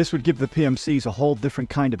mountains, this would give the PMCs a whole different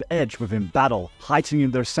kind of edge within battle, heightening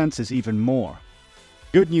their senses even more.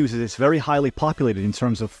 Good news is it's very highly populated in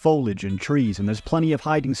terms of foliage and trees, and there's plenty of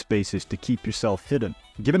hiding spaces to keep yourself hidden.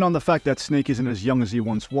 Given on the fact that Snake isn't as young as he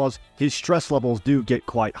once was, his stress levels do get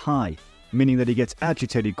quite high, meaning that he gets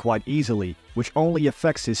agitated quite easily, which only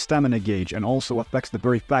affects his stamina gauge and also affects the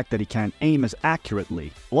very fact that he can't aim as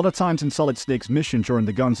accurately. A lot of times in Solid Snake's mission during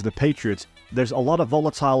the Guns of the Patriots, there's a lot of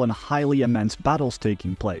volatile and highly immense battles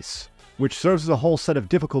taking place, which serves as a whole set of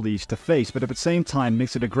difficulties to face, but at the same time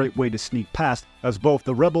makes it a great way to sneak past, as both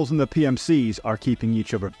the rebels and the PMCs are keeping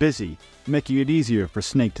each other busy, making it easier for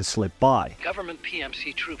Snake to slip by. Government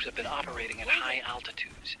PMC troops have been operating at high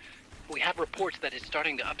altitudes. We have reports that it's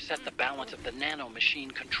starting to upset the balance of the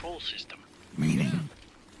nanomachine control system. Meaning?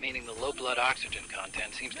 Meaning the low blood oxygen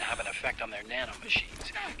content seems to have an effect on their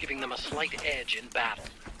nanomachines, giving them a slight edge in battle.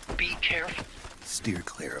 Be careful. Steer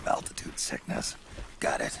clear of altitude sickness.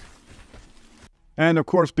 Got it. And of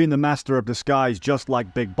course, being the master of disguise just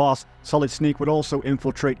like Big Boss, Solid Snake would also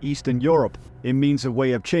infiltrate Eastern Europe in means a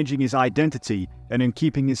way of changing his identity and in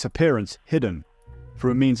keeping his appearance hidden.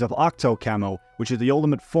 through means of octo camo, which is the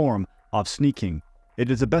ultimate form of sneaking. It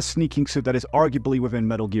is the best sneaking suit that is arguably within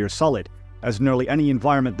Metal Gear Solid, as nearly any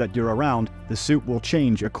environment that you're around, the suit will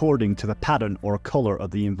change according to the pattern or color of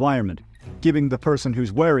the environment, giving the person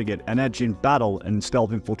who's wearing it an edge in battle and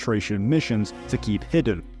stealth infiltration missions to keep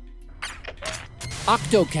hidden.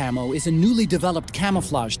 Octo Camo is a newly developed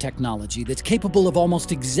camouflage technology that's capable of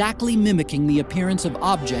almost exactly mimicking the appearance of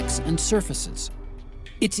objects and surfaces.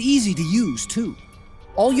 It's easy to use, too.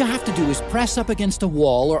 All you have to do is press up against a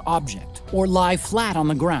wall or object, or lie flat on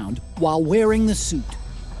the ground while wearing the suit.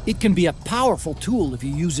 It can be a powerful tool if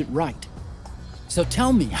you use it right. So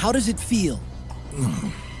tell me, how does it feel?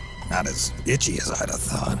 Not as itchy as I'd have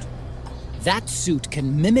thought. That suit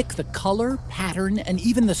can mimic the color, pattern, and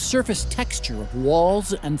even the surface texture of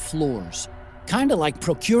walls and floors. Kinda like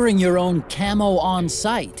procuring your own camo on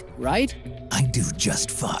site, right? I do just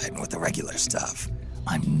fine with the regular stuff.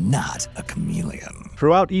 I'm not a chameleon.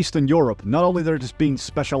 Throughout Eastern Europe, not only there just being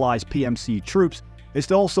specialized PMC troops,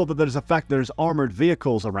 it's also that there's the fact there's armored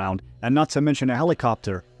vehicles around, and not to mention a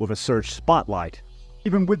helicopter with a search spotlight.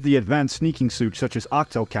 Even with the advanced sneaking suits such as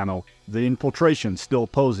Octo Camo, the infiltration still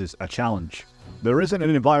poses a challenge. There isn't an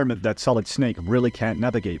environment that Solid Snake really can't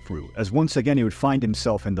navigate through, as once again he would find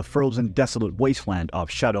himself in the frozen desolate wasteland of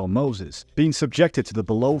Shadow Moses, being subjected to the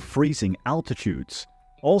below freezing altitudes.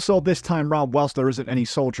 Also this time round, whilst there isn't any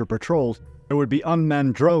soldier patrols, there would be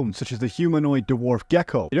unmanned drones such as the humanoid dwarf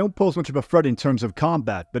gecko. They don't pose much of a threat in terms of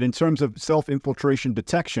combat, but in terms of self-infiltration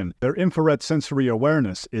detection, their infrared sensory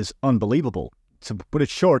awareness is unbelievable. To put it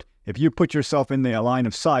short, if you put yourself in their line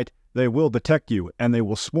of sight, they will detect you, and they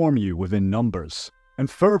will swarm you within numbers. And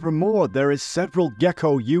furthermore, there is several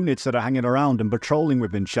gecko units that are hanging around and patrolling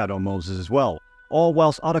within Shadow Moses as well. All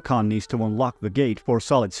whilst Otacon needs to unlock the gate for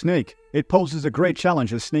Solid Snake. It poses a great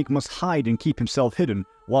challenge as Snake must hide and keep himself hidden,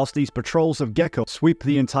 whilst these patrols of gecko sweep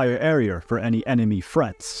the entire area for any enemy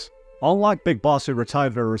threats. Unlike Big Boss, who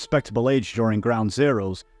retired at a respectable age during Ground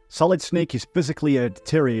Zeroes, Solid Snake is physically a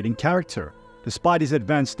deteriorating character. Despite his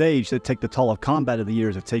advanced age that take the toll of combat of the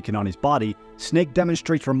years have taken on his body, Snake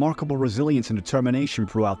demonstrates remarkable resilience and determination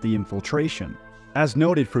throughout the infiltration. As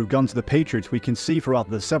noted through Guns of the Patriots, we can see throughout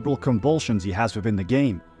the several convulsions he has within the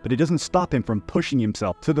game, but it doesn't stop him from pushing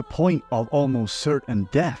himself to the point of almost certain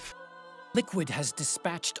death. Liquid has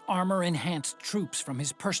dispatched armor-enhanced troops from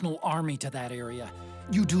his personal army to that area.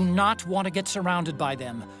 You do not want to get surrounded by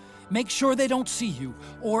them. Make sure they don't see you,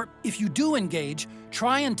 or if you do engage,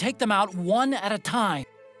 try and take them out one at a time.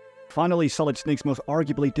 Finally, Solid Snake's most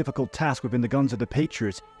arguably difficult task within the Guns of the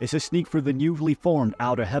Patriots is to sneak through the newly formed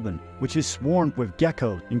Outer Heaven, which is swarmed with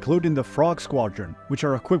geckos, including the Frog Squadron, which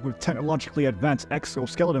are equipped with technologically advanced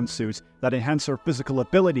exoskeleton suits that enhance their physical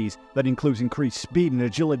abilities, that includes increased speed and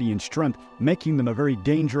agility and strength, making them a very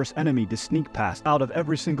dangerous enemy to sneak past out of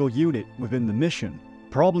every single unit within the mission.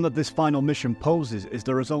 Problem that this final mission poses is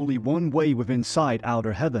there is only one way within inside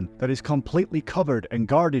Outer Heaven that is completely covered and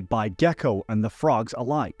guarded by gecko and the frogs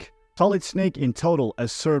alike. Solid Snake in total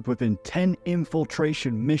has served within 10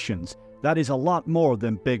 infiltration missions. That is a lot more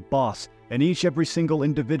than Big Boss, and every single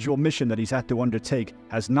individual mission that he's had to undertake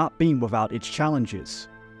has not been without its challenges.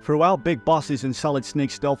 Throughout Big Boss's and Solid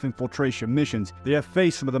Snake's stealth infiltration missions, they have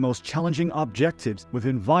faced some of the most challenging objectives with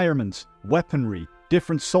environments, weaponry,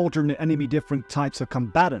 different soldier and enemy different types of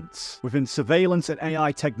combatants, within surveillance and AI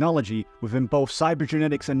technology, within both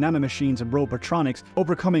cybergenetics and nanomachines and robotronics.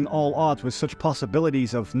 Overcoming all odds with such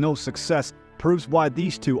possibilities of no success proves why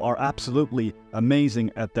these two are absolutely amazing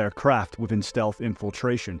at their craft within stealth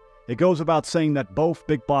infiltration. It goes without saying that both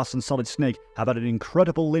Big Boss and Solid Snake have had an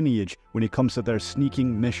incredible lineage when it comes to their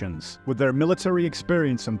sneaking missions. With their military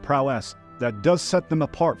experience and prowess, that does set them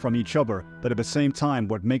apart from each other, but at the same time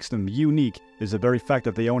what makes them unique is the very fact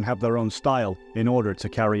that they don't have their own style in order to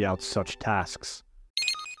carry out such tasks.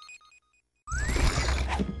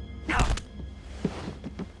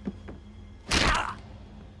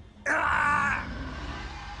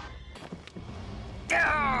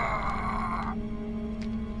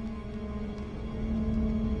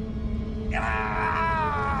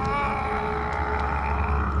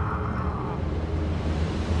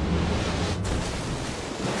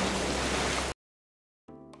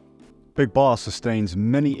 Big Boss sustains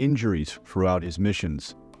many injuries throughout his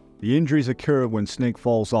missions. The injuries occur when Snake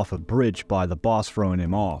falls off a bridge by the boss throwing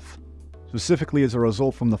him off. Specifically as a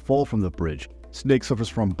result from the fall from the bridge, Snake suffers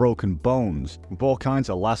from broken bones, with all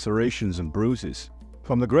kinds of lacerations and bruises.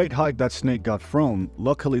 From the great height that Snake got thrown,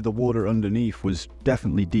 luckily the water underneath was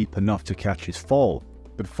definitely deep enough to catch his fall.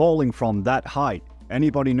 But falling from that height,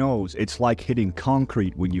 anybody knows it's like hitting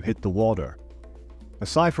concrete when you hit the water.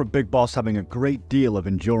 Aside from Big Boss having a great deal of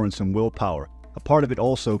endurance and willpower, a part of it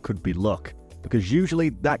also could be luck, because usually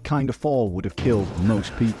that kind of fall would have killed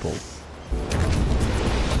most people.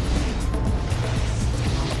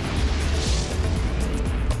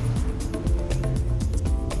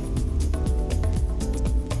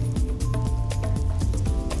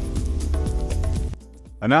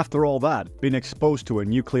 And after all that, being exposed to a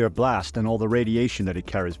nuclear blast and all the radiation that it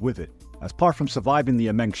carries with it, apart from surviving the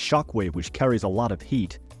immense shockwave which carries a lot of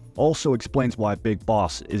heat, also explains why Big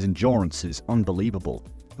Boss's endurance is unbelievable.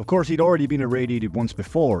 Of course, he'd already been irradiated once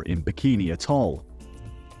before in Bikini Atoll.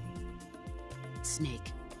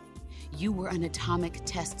 Snake, you were an atomic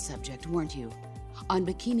test subject, weren't you? On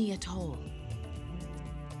Bikini Atoll.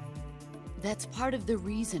 That's part of the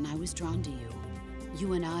reason I was drawn to you.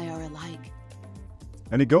 You and I are alike.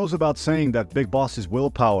 And it goes about saying that Big Boss's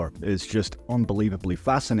willpower is just unbelievably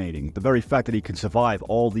fascinating. The very fact that he can survive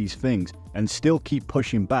all these things and still keep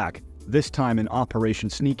pushing back, this time in Operation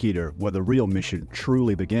Sneak Eater, where the real mission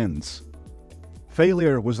truly begins.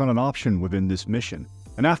 Failure was not an option within this mission,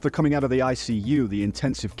 and after coming out of the ICU, the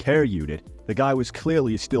intensive care unit, the guy was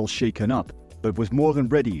clearly still shaken up, but was more than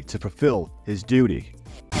ready to fulfill his duty.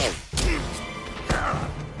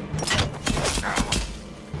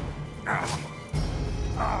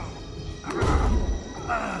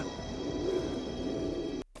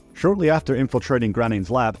 Shortly after infiltrating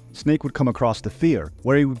Granin's lab, Snake would come across the fear,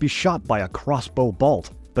 where he would be shot by a crossbow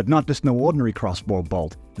bolt, but not just no ordinary crossbow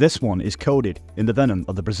bolt. This one is coated in the venom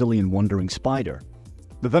of the Brazilian wandering spider.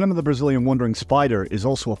 The venom of the Brazilian wandering spider is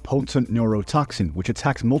also a potent neurotoxin which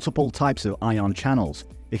attacks multiple types of ion channels.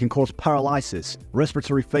 It can cause paralysis,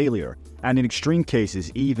 respiratory failure, and in extreme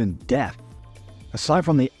cases, even death. Aside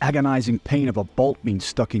from the agonizing pain of a bolt being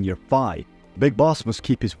stuck in your thigh, Big Boss must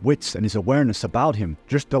keep his wits and his awareness about him,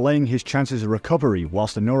 just delaying his chances of recovery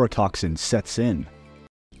whilst the neurotoxin sets in.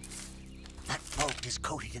 That bolt is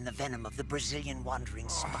coated in the venom of the Brazilian wandering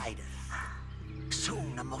spider.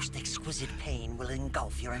 Soon a most exquisite pain will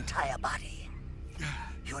engulf your entire body.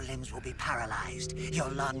 Your limbs will be paralyzed, your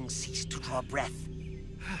lungs cease to draw breath.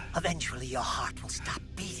 Eventually your heart will stop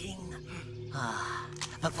beating. Ah,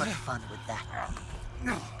 but what fun would that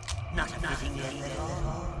be? Not a fitting end at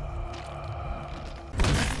all.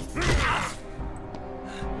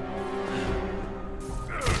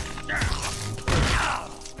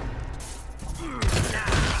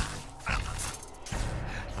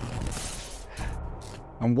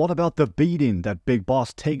 And what about the beating that Big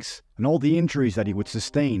Boss takes and all the injuries that he would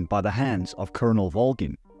sustain by the hands of Colonel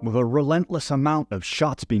Volgin, with a relentless amount of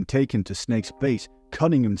shots being taken to Snake's face,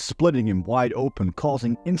 cutting him, splitting him wide open,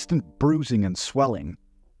 causing instant bruising and swelling.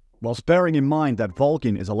 Whilst bearing in mind that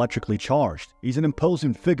Volgin is electrically charged, he's an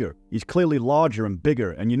imposing figure. He's clearly larger and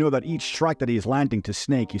bigger, and you know that each strike that he is landing to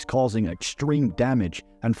Snake is causing extreme damage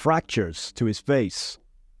and fractures to his face.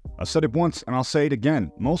 I said it once and I'll say it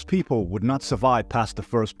again, most people would not survive past the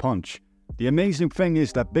first punch. The amazing thing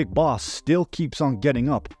is that Big Boss still keeps on getting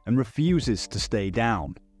up and refuses to stay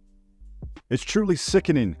down. It's truly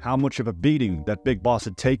sickening how much of a beating that Big Boss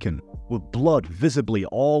had taken, with blood visibly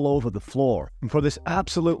all over the floor, and for this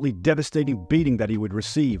absolutely devastating beating that he would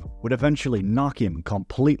receive would eventually knock him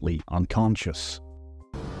completely unconscious.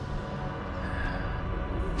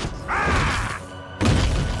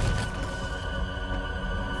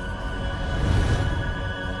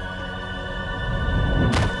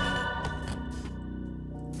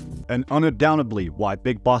 And undoubtedly why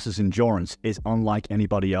Big Boss's endurance is unlike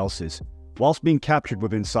anybody else's. Whilst being captured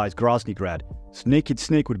within inside Groznygrad, Naked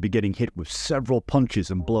Snake would be getting hit with several punches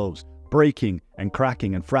and blows, breaking and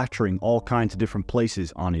cracking and fracturing all kinds of different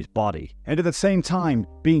places on his body. And at the same time,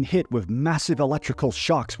 being hit with massive electrical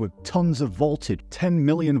shocks with tons of voltage, 10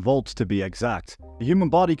 million volts to be exact. The human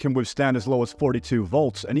body can withstand as low as 42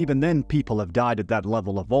 volts, and even then people have died at that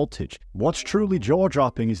level of voltage. What's truly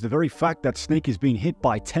jaw-dropping is the very fact that Snake is being hit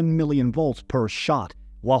by 10 million volts per shot,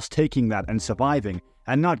 whilst taking that and surviving,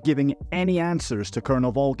 and not giving any answers to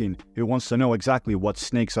Colonel Volgin, who wants to know exactly what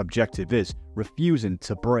Snake's objective is, refusing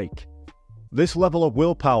to break. This level of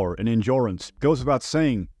willpower and endurance goes without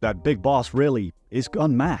saying that Big Boss really is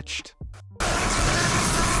unmatched.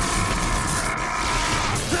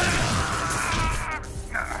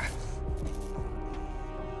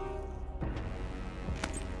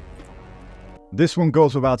 This one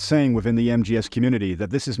goes without saying within the MGS community that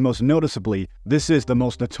this is the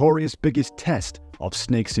most notorious biggest test of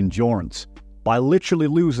Snake's endurance. By literally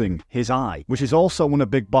losing his eye, which is also one of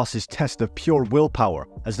Big Boss's tests of pure willpower,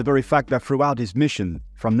 as the very fact that throughout his mission,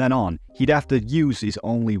 from then on, he'd have to use his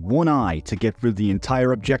only one eye to get through the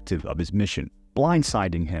entire objective of his mission,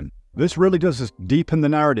 blindsiding him. This really does deepen the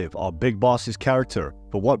narrative of Big Boss's character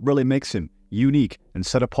for what really makes him unique and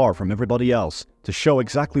set apart from everybody else, to show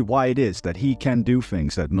exactly why it is that he can do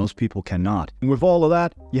things that most people cannot. And with all of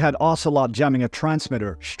that, you had Ocelot jamming a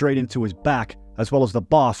transmitter straight into his back, as well as the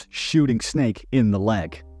boss shooting Snake in the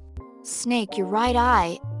leg. Snake, your right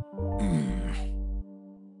eye.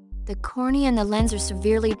 The cornea and the lens are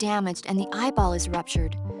severely damaged and the eyeball is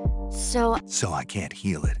ruptured. So I can't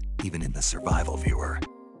heal it, even in the survival viewer.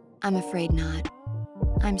 I'm afraid not.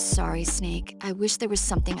 I'm sorry, Snake. I wish there was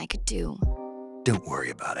something I could do. Don't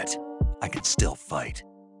worry about it. I can still fight.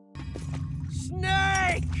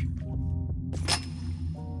 Snake!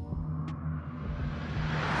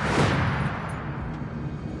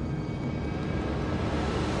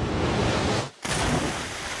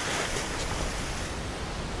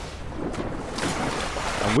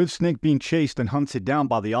 And with Snake being chased and hunted down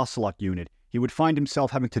by the Ocelot unit, he would find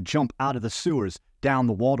himself having to jump out of the sewers down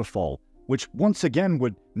the waterfall, which once again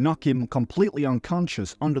would knock him completely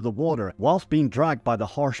unconscious under the water whilst being dragged by the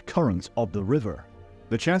harsh currents of the river.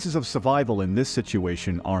 The chances of survival in this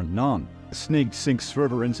situation are none. Snake sinks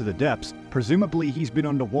further into the depths. Presumably he's been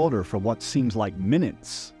underwater for what seems like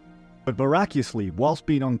minutes. But miraculously, whilst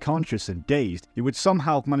being unconscious and dazed, he would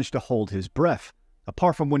somehow manage to hold his breath.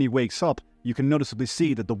 Apart from when he wakes up, you can noticeably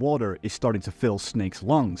see that the water is starting to fill Snake's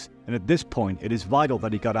lungs, and at this point it is vital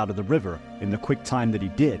that he got out of the river in the quick time that he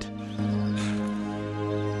did.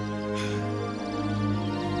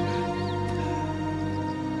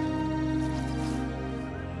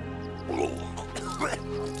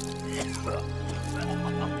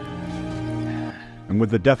 And with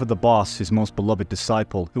the death of the boss, his most beloved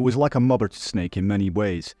disciple, who was like a mother to Snake in many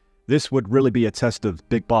ways, this would really be a test of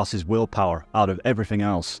Big Boss's willpower out of everything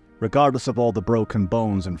else. Regardless of all the broken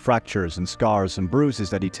bones and fractures and scars and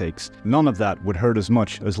bruises that he takes, none of that would hurt as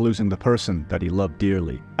much as losing the person that he loved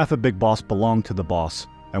dearly. Half of Big Boss belonged to the boss,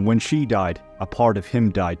 and when she died, a part of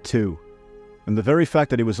him died too. And the very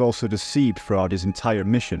fact that he was also deceived throughout his entire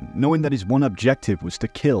mission, knowing that his one objective was to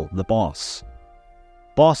kill the boss.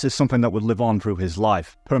 Boss is something that would live on through his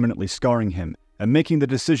life, permanently scarring him, and making the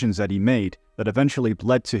decisions that he made that eventually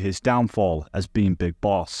led to his downfall as being Big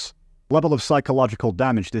Boss. The level of psychological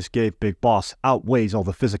damage this gave Big Boss outweighs all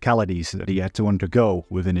the physicalities that he had to undergo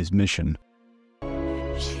within his mission.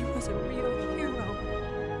 She was a real hero.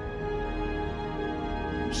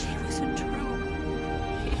 She was a true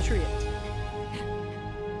patriot.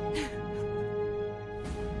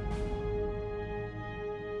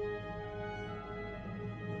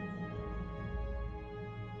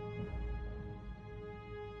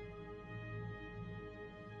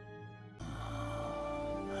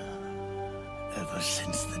 Ever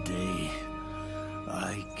since the day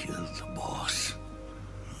I killed the boss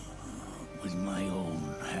with my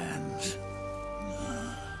own hands,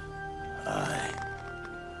 I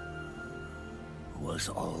was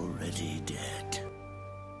already dead.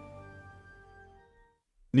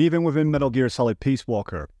 And even within Metal Gear Solid Peace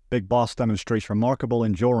Walker, Big Boss demonstrates remarkable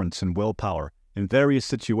endurance and willpower in various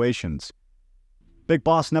situations. Big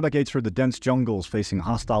Boss navigates through the dense jungles facing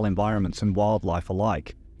hostile environments and wildlife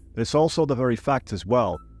alike. But it's also the very fact as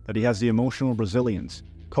well that he has the emotional resilience,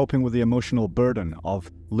 coping with the emotional burden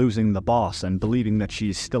of losing the boss and believing that she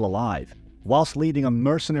is still alive, whilst leading a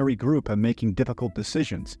mercenary group and making difficult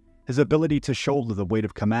decisions. His ability to shoulder the weight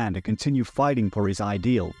of command and continue fighting for his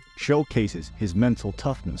ideal showcases his mental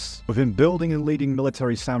toughness. Within building and leading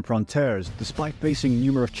military sans frontières, despite facing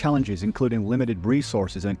numerous challenges including limited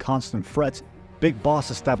resources and constant threats, Big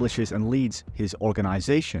Boss establishes and leads his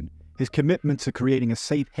organization. His commitment to creating a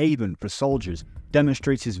safe haven for soldiers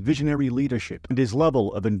demonstrates his visionary leadership and his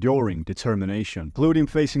level of enduring determination, including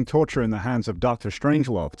facing torture in the hands of Dr.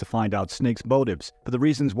 Strangelove to find out Snake's motives for the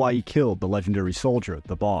reasons why he killed the legendary soldier,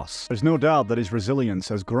 the boss. There's no doubt that his resilience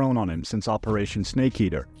has grown on him since Operation Snake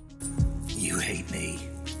Eater. You hate me?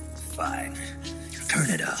 Fine. Turn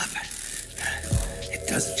it off. It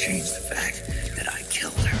doesn't change the fact that I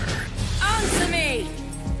killed her. Answer me!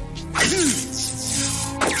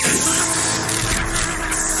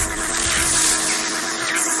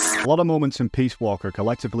 A lot of moments in Peace Walker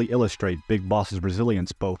collectively illustrate Big Boss's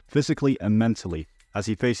resilience both physically and mentally, as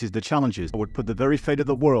he faces the challenges that would put the very fate of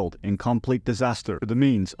the world in complete disaster through the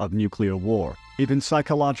means of nuclear war. Even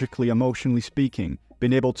psychologically, emotionally speaking,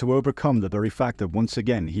 being able to overcome the very fact that once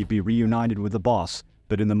again he'd be reunited with the boss,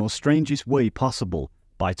 but in the most strangest way possible,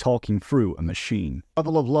 by talking through a machine. The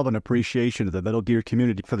level of love and appreciation of the Metal Gear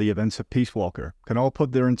community for the events of Peace Walker can all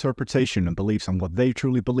put their interpretation and beliefs on what they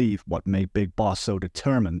truly believe what made Big Boss so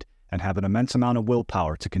determined and have an immense amount of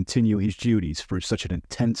willpower to continue his duties through such an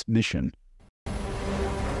intense mission.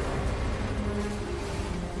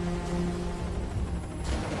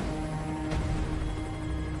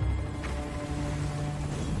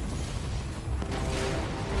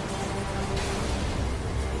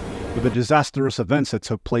 With the disastrous events that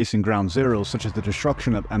took place in Ground Zero, such as the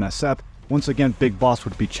destruction of MSF, once again Big Boss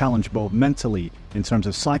would be challenged both mentally, in terms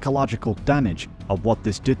of psychological damage of what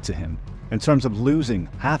this did to him, in terms of losing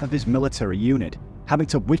half of his military unit, having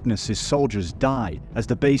to witness his soldiers die as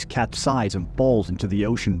the base capsizes and falls into the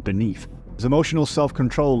ocean beneath. His emotional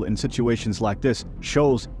self-control in situations like this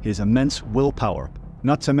shows his immense willpower,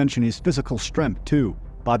 not to mention his physical strength too,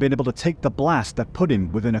 by being able to take the blast that put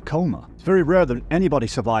him within a coma. It's very rare that anybody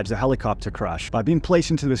survives a helicopter crash by being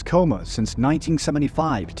placed into this coma since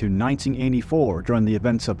 1975 to 1984 during the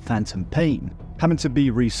events of Phantom Pain, having to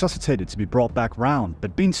be resuscitated to be brought back round,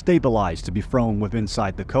 but being stabilized to be thrown within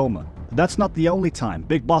inside the coma. But that's not the only time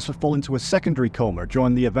Big Boss would fall into a secondary coma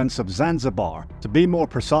during the events of Zanzibar. To be more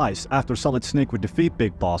precise, after Solid Snake would defeat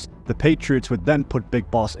Big Boss, the Patriots would then put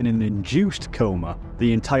Big Boss in an induced coma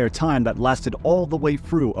the entire time that lasted all the way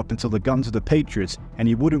through up until the guns of the Patriots, and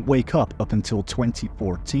he wouldn't wake up until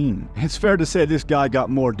 2014. It's fair to say this guy got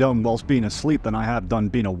more done whilst being asleep than I have done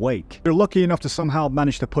being awake. You're lucky enough to somehow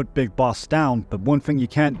manage to put Big Boss down, but one thing you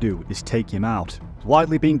can't do is take him out. It's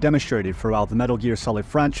widely being demonstrated throughout the Metal Gear Solid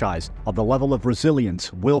franchise of the level of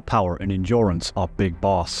resilience, willpower, and endurance of Big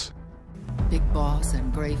Boss. Big Boss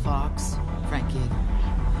and Gray Fox, Frank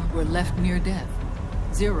Yeager, were left near death.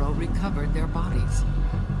 Zero recovered their bodies.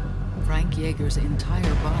 Frank Yeager's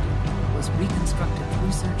entire body was reconstructed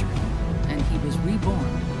through surgery, and he was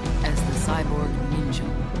reborn as the cyborg ninja.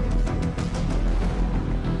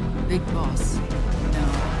 Big Boss, now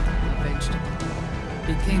a vegetable,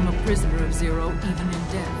 became a prisoner of Zero even in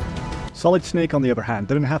death. Solid Snake, on the other hand,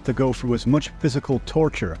 didn't have to go through as much physical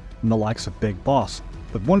torture from the likes of Big Boss,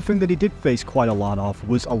 but one thing that he did face quite a lot of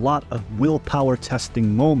was a lot of willpower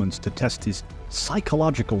testing moments to test his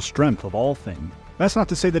psychological strength of all things. That's not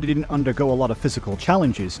to say that he didn't undergo a lot of physical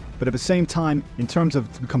challenges, but at the same time, in terms of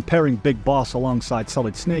comparing Big Boss alongside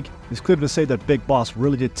Solid Snake, it's clear to say that Big Boss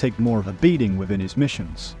really did take more of a beating within his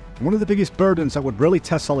missions. One of the biggest burdens that would really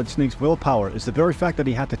test Solid Snake's willpower is the very fact that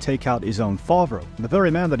he had to take out his own father, the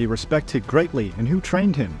very man that he respected greatly and who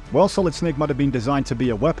trained him. While Solid Snake might have been designed to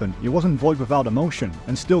be a weapon, he wasn't void without emotion,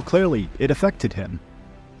 and still clearly, it affected him.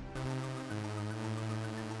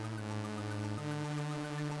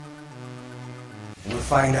 We'll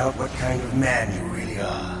find out what kind of man you really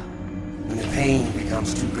are, when the pain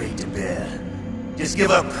becomes too great to bear. Just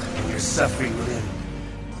give up, and your suffering will end.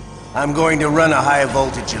 I'm going to run a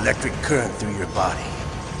high-voltage electric current through your body.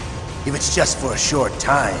 If it's just for a short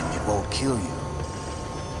time, it won't kill you.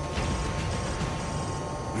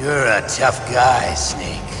 You're a tough guy,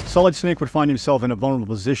 Snake. Solid Snake would find himself in a vulnerable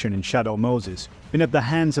position in Shadow Moses, being at the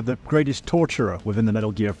hands of the greatest torturer within the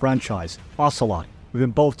Metal Gear franchise, Ocelot,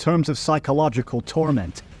 within both terms of psychological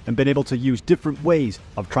torment and been able to use different ways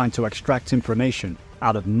of trying to extract information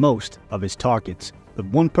out of most of his targets. But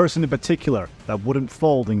one person in particular that wouldn't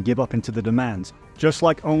fold and give up into the demands, just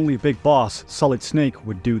like only Big Boss, Solid Snake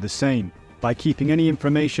would do the same, by keeping any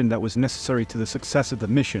information that was necessary to the success of the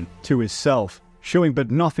mission to himself, showing but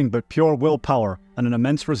nothing but pure willpower and an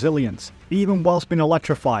immense resilience, even whilst being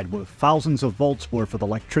electrified with thousands of volts worth of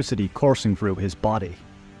electricity coursing through his body.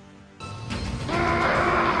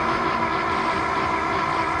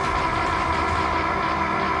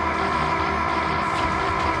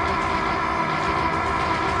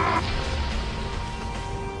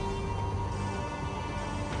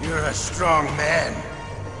 You're a strong man.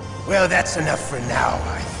 Well, that's enough for now,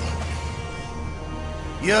 I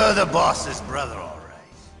think. You're the boss's brother, all right.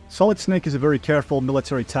 Solid Snake is a very careful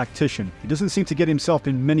military tactician. He doesn't seem to get himself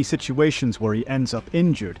in many situations where he ends up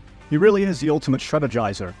injured. He really is the ultimate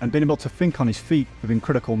strategizer, and being able to think on his feet within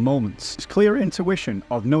critical moments. His clear intuition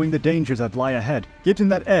of knowing the dangers that lie ahead gives him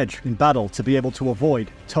that edge in battle to be able to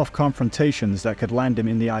avoid tough confrontations that could land him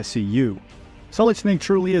in the ICU. Solid Snake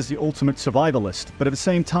truly is the ultimate survivalist, but at the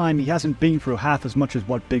same time he hasn't been through half as much as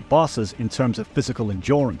what Big Boss is in terms of physical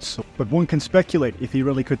endurance, but one can speculate if he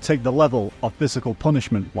really could take the level of physical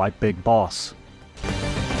punishment like Big Boss.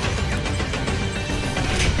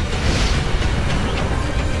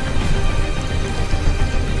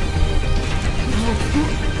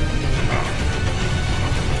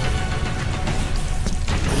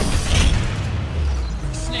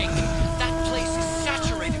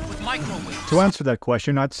 To answer that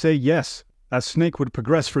question, I'd say yes. As Snake would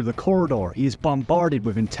progress through the corridor, he is bombarded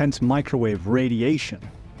with intense microwave radiation.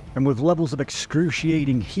 And with levels of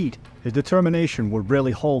excruciating heat, his determination would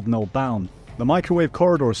really hold no bound. The microwave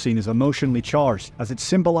corridor scene is emotionally charged, as it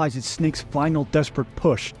symbolizes Snake's final desperate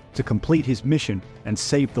push to complete his mission and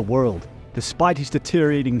save the world, despite his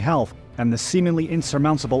deteriorating health and the seemingly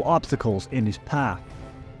insurmountable obstacles in his path.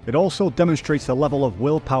 It also demonstrates the level of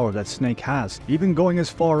willpower that Snake has, even going as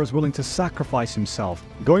far as willing to sacrifice himself.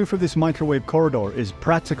 Going through this microwave corridor is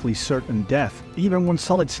practically certain death. Even when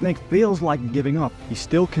Solid Snake feels like giving up, he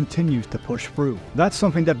still continues to push through. That's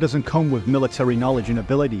something that doesn't come with military knowledge and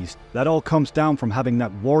abilities. That all comes down from having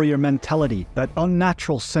that warrior mentality, that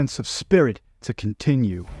unnatural sense of spirit to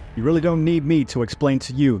continue. You really don't need me to explain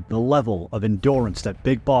to you the level of endurance that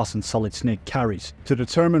Big Boss and Solid Snake carries. To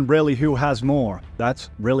determine really who has more, that's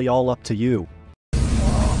really all up to you.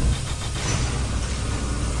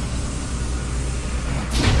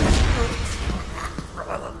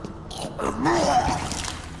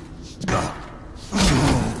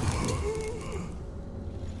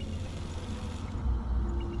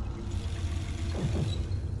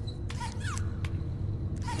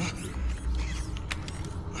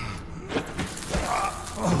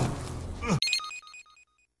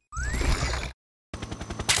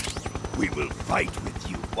 We will fight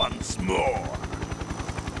with you once more.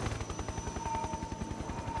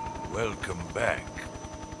 Welcome back,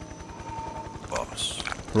 boss.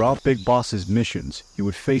 Throughout Big Boss's missions, he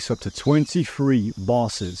would face up to 23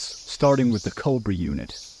 bosses, starting with the Cobra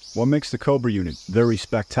unit. What makes the Cobra unit very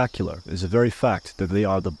spectacular is the very fact that they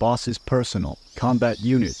are the boss's personal combat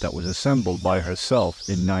unit that was assembled by herself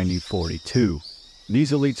in 1942.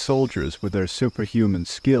 These elite soldiers, with their superhuman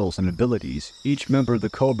skills and abilities, each member of the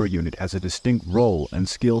Cobra unit has a distinct role and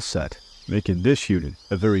skill set, making this unit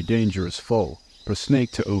a very dangerous foe for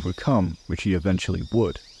Snake to overcome, which he eventually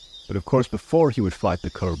would. But of course, before he would fight the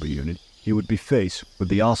Cobra unit, he would be faced with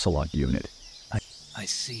the Ocelot unit. I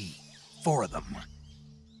see. 4 of them.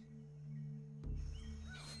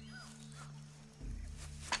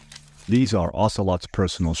 These are Ocelot's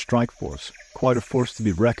personal strike force, quite a force to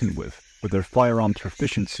be reckoned with. With their firearm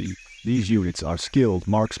proficiency, these units are skilled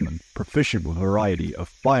marksmen, proficient with a variety of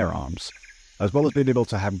firearms, as well as being able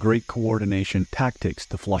to have great coordination tactics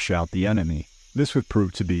to flush out the enemy. This would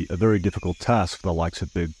prove to be a very difficult task for the likes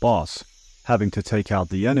of Big Boss, having to take out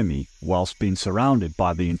the enemy whilst being surrounded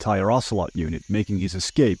by the entire Ocelot unit, making his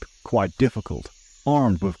escape quite difficult.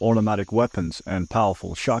 Armed with automatic weapons and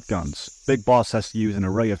powerful shotguns, Big Boss has to use an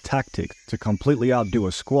array of tactics to completely outdo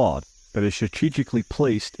a squad that is strategically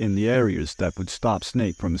placed in the areas that would stop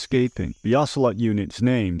Snake from escaping. The Ocelot unit's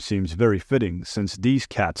name seems very fitting, since these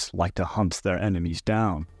cats like to hunt their enemies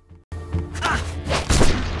down.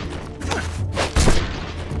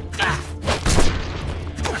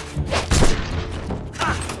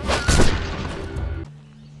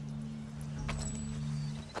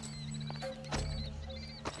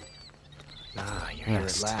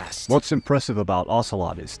 At last. What's impressive about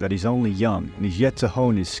Ocelot is that he's only young and he's yet to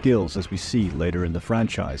hone his skills, as we see later in the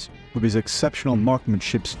franchise. With his exceptional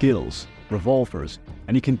marksmanship skills, revolvers,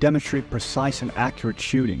 and he can demonstrate precise and accurate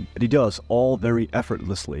shooting, and he does all very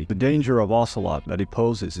effortlessly. The danger of Ocelot that he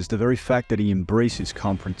poses is the very fact that he embraces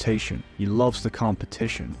confrontation. He loves the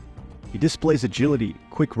competition. He displays agility,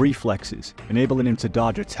 quick reflexes, enabling him to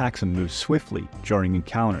dodge attacks and move swiftly during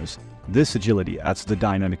encounters. This agility adds to the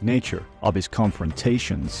dynamic nature of his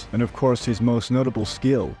confrontations, and of course his most notable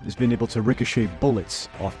skill is being able to ricochet bullets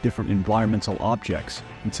off different environmental objects.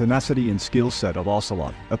 The tenacity and skill set of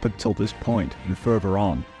Ocelot up until this point and further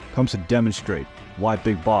on comes to demonstrate why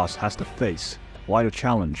Big Boss has to face quite a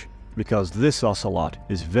challenge, because this Ocelot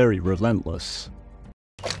is very relentless.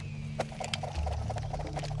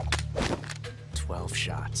 12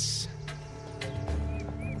 shots.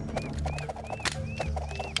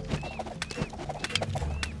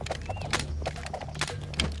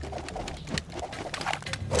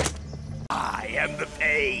 I am the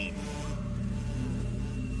pain.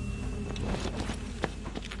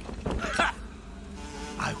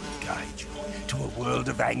 I will guide you to a world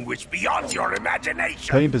of anguish beyond your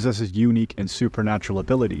imagination. Pain possesses unique and supernatural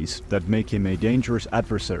abilities that make him a dangerous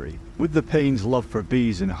adversary. With the Pain's love for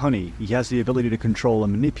bees and honey, he has the ability to control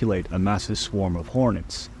and manipulate a massive swarm of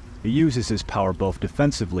hornets. He uses his power both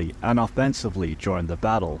defensively and offensively during the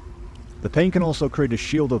battle. The Pain can also create a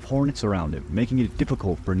shield of hornets around him, making it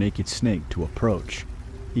difficult for Naked Snake to approach.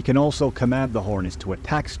 He can also command the hornets to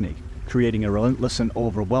attack Snake, creating a relentless and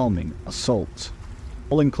overwhelming assault.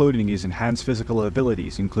 All including his enhanced physical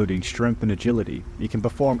abilities, including strength and agility, he can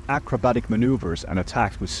perform acrobatic maneuvers and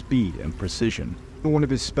attacks with speed and precision. One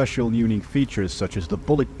of his special unique features, such as the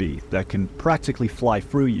Bullet Bee, that can practically fly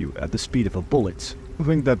through you at the speed of a bullet.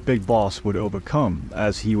 Something that Big Boss would overcome,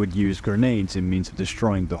 as he would use grenades in means of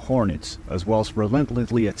destroying the hornets, as well as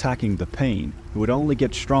relentlessly attacking the Pain, who would only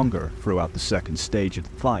get stronger throughout the second stage of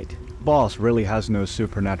the fight. Boss really has no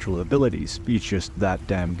supernatural abilities, he's just that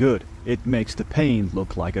damn good. It makes the Pain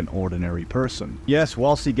look like an ordinary person. Yes,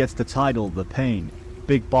 whilst he gets the title The Pain,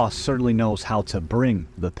 Big Boss certainly knows how to bring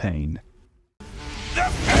the pain.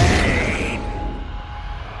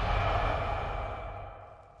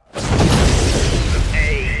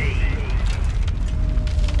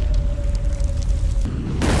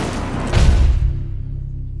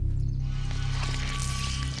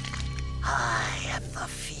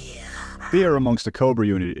 Fear amongst the Cobra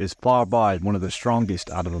unit is far by one of the strongest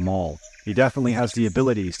out of them all. He definitely has the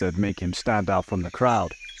abilities that make him stand out from the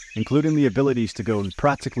crowd, including the abilities to go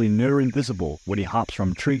practically near invisible when he hops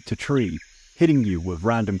from tree to tree, hitting you with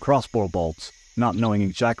random crossbow bolts, not knowing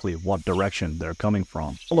exactly what direction they're coming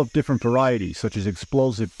from. All of different varieties such as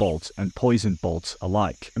explosive bolts and poison bolts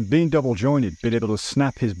alike. And being double jointed, being able to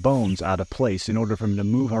snap his bones out of place in order for him to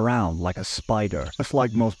move around like a spider. Just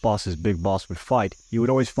like most bosses Big Boss would fight, he would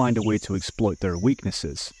always find a way to exploit their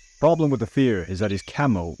weaknesses. Problem with the Fear is that his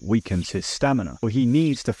camo weakens his stamina, so he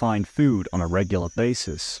needs to find food on a regular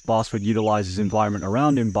basis. Boss would utilize his environment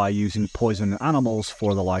around him by using poison animals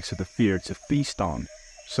for the likes of the Fear to feast on.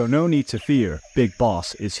 So no need to fear, Big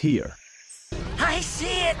Boss is here. I see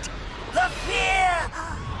it! The Fear!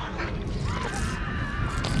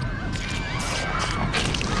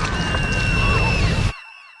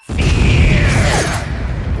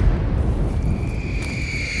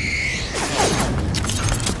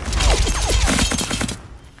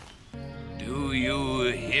 Do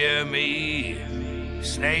you hear me,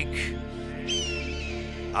 Snake?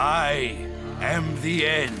 I am the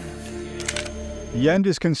end. The End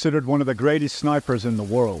is considered one of the greatest snipers in the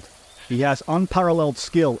world. He has unparalleled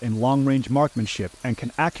skill in long-range marksmanship and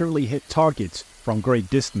can accurately hit targets from great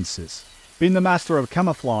distances. Being the master of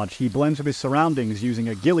camouflage, he blends with his surroundings using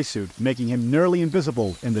a ghillie suit, making him nearly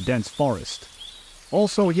invisible in the dense forest.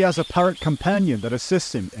 Also, he has a parrot companion that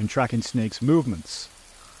assists him in tracking Snake's movements.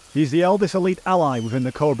 He's the eldest elite ally within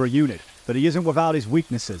the Cobra unit, but he isn't without his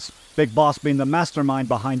weaknesses, Big Boss being the mastermind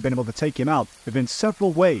behind being able to take him out within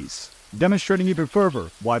several ways, demonstrating even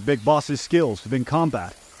further why Big Boss's skills within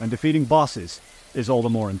combat and defeating bosses is all the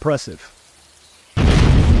more impressive.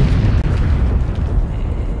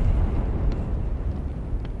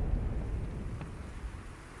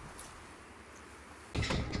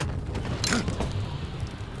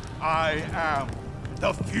 I am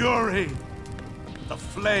the Fury. The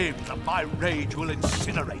flames of my rage will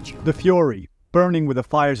incinerate you. The Fury, burning with the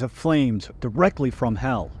fires of flames directly from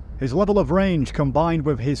hell. His level of range combined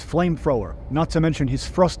with his flamethrower, not to mention his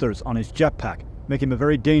thrusters on his jetpack, make him a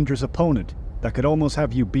very dangerous opponent that could almost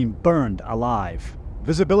have you being burned alive.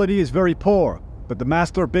 Visibility is very poor, but the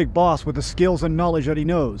master Big Boss, with the skills and knowledge that he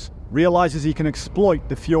knows, realizes he can exploit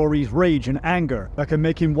the Fury's rage and anger that can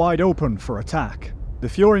make him wide open for attack. The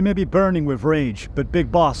Fury may be burning with rage, but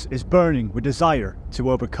Big Boss is burning with desire to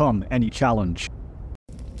overcome any challenge.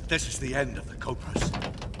 This is the end of the Cobras.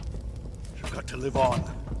 You've got to live on.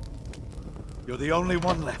 You're the only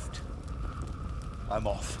one left. I'm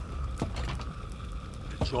off.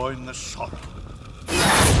 To join the sorrow.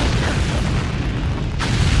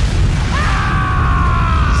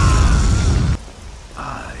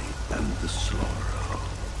 I am the sorrow.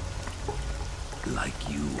 Like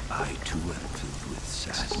you, I too am filled with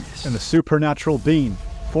sadness. And the supernatural being,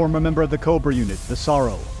 former member of the Cobra unit, the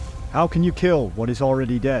Sorrow. How can you kill what is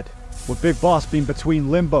already dead? With Big Boss being between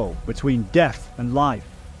limbo, between death and life.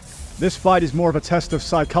 This fight is more of a test of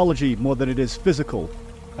psychology more than it is physical,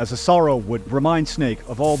 as the Sorrow would remind Snake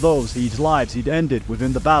of all those whose lives he'd ended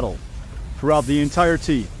within the battle. Throughout the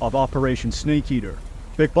entirety of Operation Snake Eater,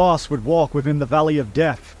 Big Boss would walk within the Valley of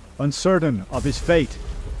Death, uncertain of his fate.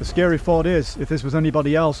 The scary thought is, if this was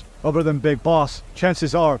anybody else other than Big Boss,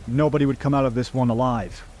 chances are nobody would come out of this one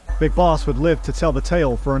alive. Big Boss would live to tell the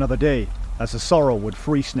tale for another day, as the Sorrow would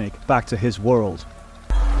free Snake back to his world.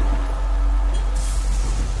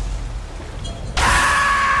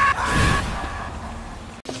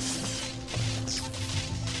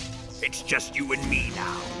 It's just you and me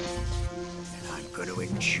now. And I'm going to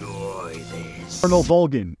enjoy this. Colonel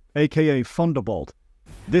Volgin, aka Thunderbolt.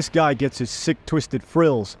 This guy gets his sick, twisted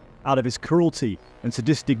thrills out of his cruelty and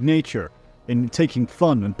sadistic nature in taking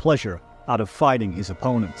fun and pleasure out of fighting his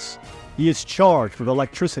opponents. He is charged with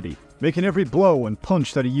electricity, making every blow and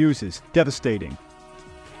punch that he uses devastating.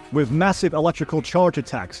 With massive electrical charge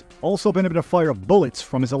attacks, also been able to fire bullets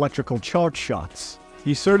from his electrical charge shots.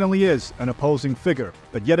 He certainly is an opposing figure,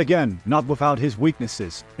 but yet again, not without his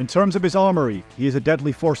weaknesses. In terms of his armory, he is a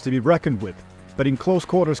deadly force to be reckoned with, but in close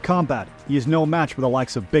quarters combat, he is no match for the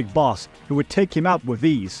likes of Big Boss, who would take him out with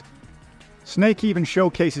ease. Snake even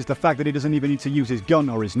showcases the fact that he doesn't even need to use his gun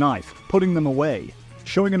or his knife, putting them away,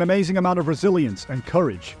 showing an amazing amount of resilience and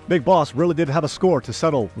courage. Big Boss really did have a score to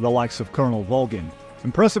settle with the likes of Colonel Volgin.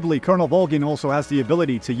 Impressively, Colonel Volgin also has the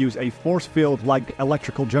ability to use a force field-like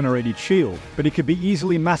electrical generated shield, but he could be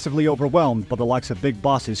easily massively overwhelmed by the likes of Big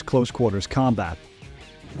Boss's close quarters combat.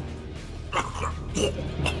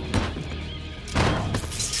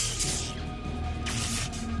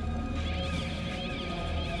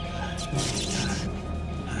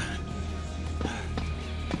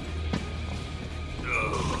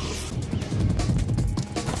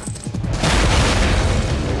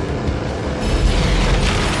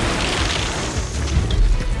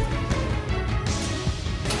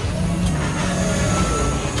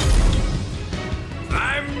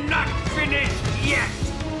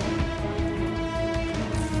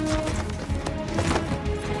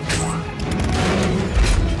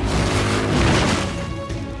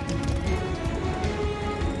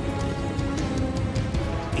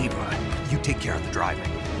 Take care of the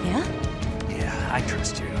driving. Yeah? Yeah, I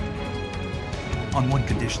trust you. On one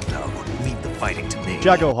condition, though, leave the fighting to me.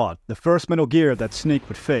 Shadowy, the first Metal Gear that Snake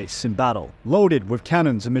would face in battle, loaded with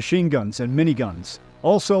cannons and machine guns and miniguns.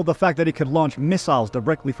 Also, the fact that it could launch missiles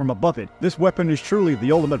directly from above it. This weapon is truly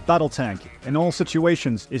the ultimate battle tank. In all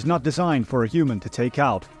situations, is not designed for a human to take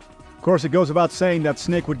out. Of course, it goes without saying that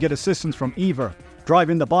Snake would get assistance from Eva,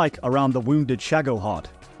 driving the bike around the wounded Shadowy.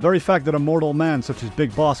 The very fact that a mortal man such as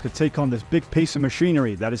Big Boss could take on this big piece of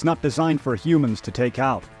machinery that is not designed for humans to take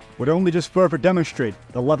out would only just further demonstrate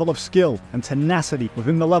the level of skill and tenacity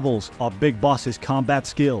within the levels of Big Boss's combat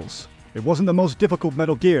skills. It wasn't the most difficult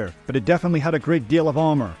Metal Gear, but it definitely had a great deal of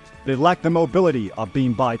armor, but it lacked the mobility of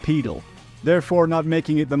being bipedal, therefore not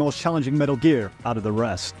making it the most challenging Metal Gear out of the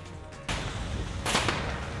rest.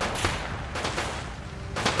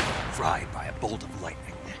 Fried by a bolt of lightning.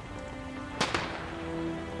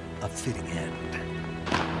 A fitting end.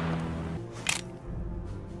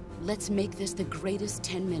 Let's make this the greatest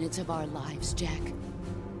 10 minutes of our lives, Jack.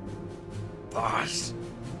 Boss.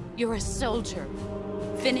 You're a soldier.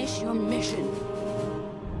 Finish your mission.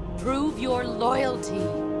 Prove your loyalty.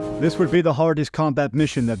 This would be the hardest combat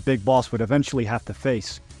mission that Big Boss would eventually have to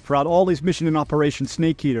face. Throughout all his mission in Operation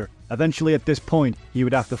Snake Eater, eventually at this point, he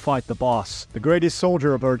would have to fight the boss, the greatest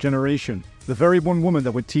soldier of our generation, the very one woman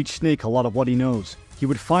that would teach Snake a lot of what he knows. He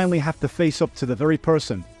would finally have to face up to the very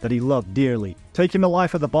person that he loved dearly. Taking the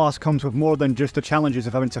life of the boss comes with more than just the challenges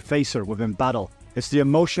of having to face her within battle. It's the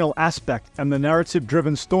emotional aspect and the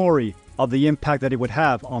narrative-driven story of the impact that it would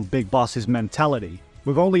have on Big Boss's mentality.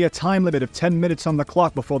 With only a time limit of 10 minutes on the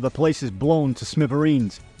clock before the place is blown to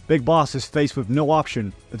smithereens, Big Boss is faced with no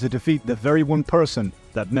option but to defeat the very one person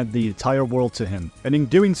that meant the entire world to him. And in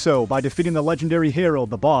doing so, by defeating the legendary hero,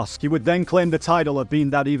 the boss, he would then claim the title of being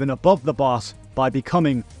that even above the boss by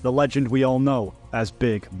becoming the legend we all know as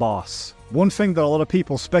Big Boss. One thing that a lot of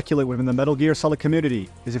people speculate within the Metal Gear Solid community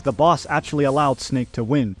is if the boss actually allowed Snake to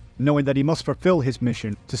win, knowing that he must fulfill his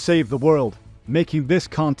mission to save the world, making this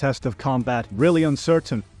contest of combat really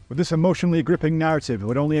uncertain. With this emotionally gripping narrative, it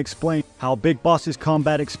would only explain how Big Boss's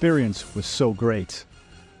combat experience was so great.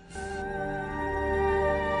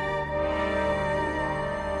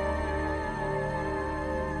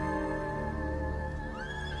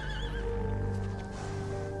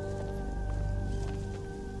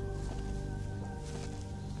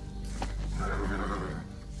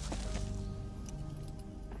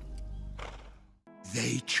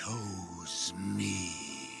 They chose me.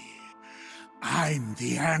 I'm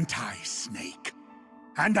the anti-Snake.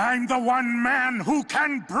 And I'm the one man who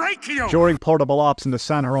can break you! During portable ops in the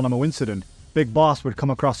San Jeronimo incident, Big Boss would come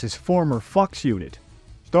across his former Fox unit,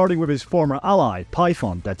 starting with his former ally,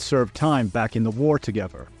 Python, that served time back in the war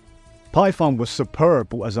together. Python was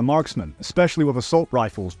superb as a marksman, especially with assault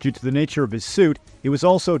rifles. Due to the nature of his suit, it was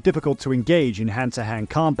also difficult to engage in hand-to-hand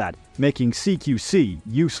combat, making CQC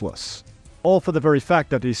useless. All for the very fact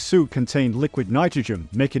that his suit contained liquid nitrogen,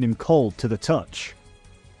 making him cold to the touch.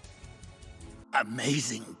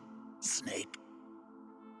 Amazing, Snake.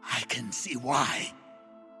 I can see why.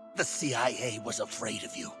 The CIA was afraid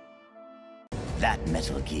of you. That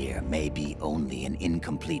Metal Gear may be only an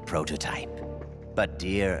incomplete prototype, but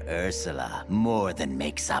dear Ursula more than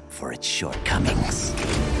makes up for its shortcomings.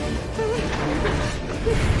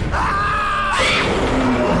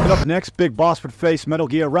 And up next, Big Boss would face Metal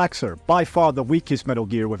Gear Raxer, by far the weakest Metal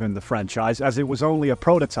Gear within the franchise, as it was only a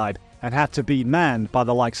prototype and had to be manned by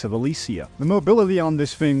the likes of Alicia. The mobility on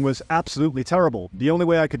this thing was absolutely terrible. The only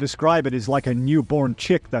way I could describe it is like a newborn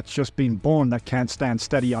chick that's just been born that can't stand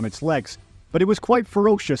steady on its legs. But it was quite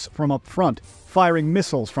ferocious from up front, firing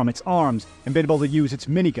missiles from its arms and being able to use its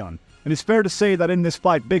minigun. And it's fair to say that in this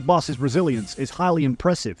fight, Big Boss's resilience is highly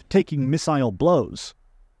impressive, taking missile blows.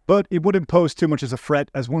 But it wouldn't pose too much as a threat,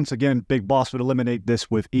 as once again Big Boss would eliminate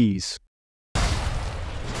this with ease.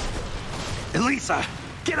 Elisa,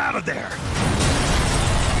 get out of there!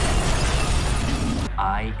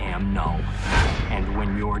 I am null. And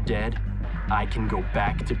when you're dead, I can go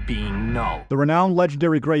back to being null. The renowned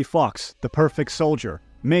legendary Grey Fox, the perfect soldier,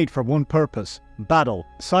 made for one purpose, battle.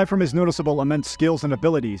 Aside from his noticeable immense skills and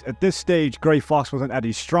abilities, at this stage Grey Fox wasn't at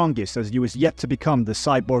his strongest, as he was yet to become the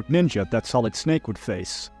cyborg ninja that Solid Snake would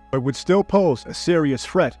face, but would still pose a serious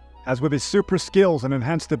threat, as with his super skills and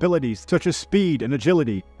enhanced abilities such as speed and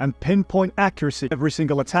agility and pinpoint accuracy every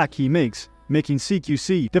single attack he makes, making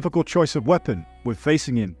CQC difficult choice of weapon with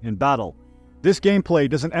facing him in battle. This gameplay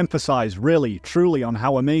doesn't emphasize really, truly on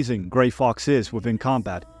how amazing Grey Fox is within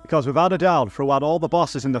combat, because without a doubt, throughout all the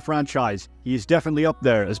bosses in the franchise, he is definitely up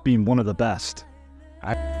there as being one of the best.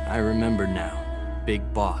 I remember now,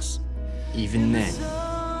 Big Boss. Even then,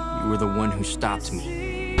 you were the one who stopped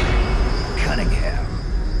me. Cunningham.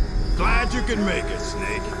 Glad you can make it,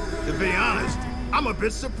 Snake. To be honest, I'm a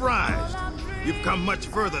bit surprised. You've come much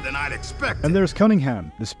further than I'd expected. And there's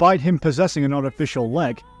Cunningham. Despite him possessing an artificial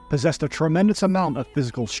leg, possessed a tremendous amount of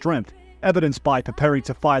physical strength, evidenced by preparing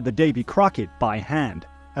to fire the Davy Crockett by hand,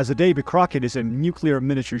 as the Davy Crockett is a nuclear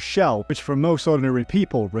miniature shell which for most ordinary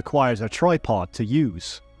people requires a tripod to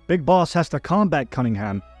use. Big Boss has to combat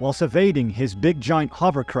Cunningham whilst evading his big giant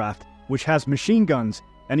hovercraft which has machine guns,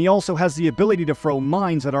 and he also has the ability to throw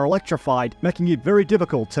mines that are electrified, making it very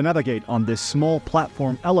difficult to navigate on this small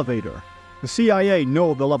platform elevator. The CIA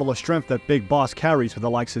know the level of strength that Big Boss carries for the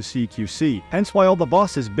likes of CQC, hence why all the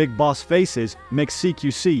bosses Big Boss faces makes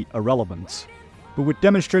CQC irrelevant. But would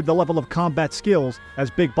demonstrate the level of combat skills as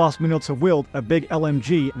Big Boss been able to wield a big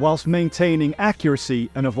LMG whilst maintaining accuracy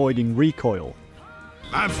and avoiding recoil.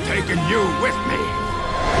 I'm taking you with me!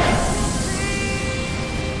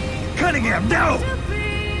 Cunningham, no!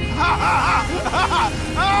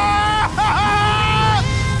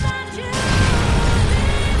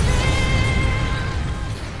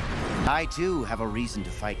 I too have a reason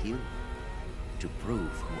to fight you. To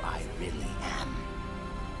prove who I really am.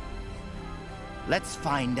 Let's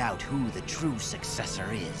find out who the true successor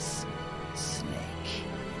is. Snake,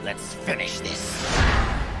 let's finish this.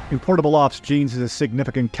 In Portable Ops, Jeans is a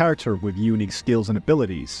significant character with unique skills and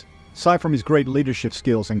abilities. Aside from his great leadership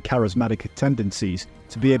skills and charismatic tendencies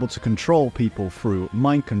to be able to control people through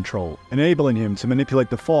mind control, enabling him to manipulate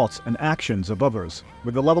the thoughts and actions of others.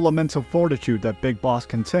 With the level of mental fortitude that Big Boss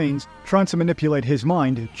contains, trying to manipulate his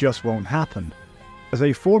mind just won't happen. As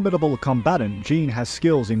a formidable combatant, Jean has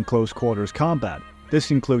skills in close quarters combat. This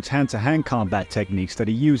includes hand-to-hand combat techniques that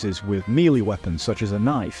he uses with melee weapons such as a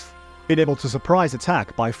knife, being able to surprise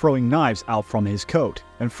attack by throwing knives out from his coat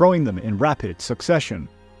and throwing them in rapid succession.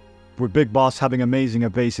 With Big Boss having amazing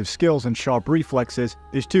evasive skills and sharp reflexes,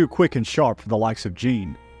 is too quick and sharp for the likes of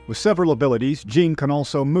Jean. With several abilities, Jean can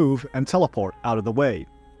also move and teleport out of the way.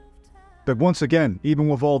 But once again, even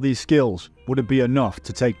with all these skills, would it be enough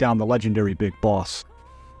to take down the legendary Big Boss?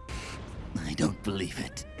 I don't believe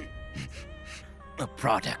it. A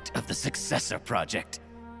product of the Successor Project.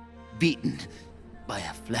 Beaten by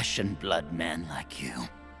a flesh and blood man like you.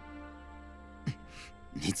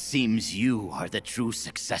 It seems you are the true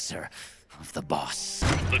successor of the boss.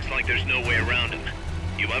 Looks like there's no way around him.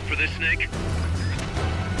 You up for this, Snake?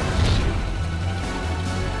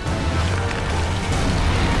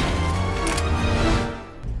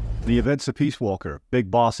 The events of Peace Walker,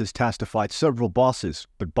 Big Boss is tasked to fight several bosses,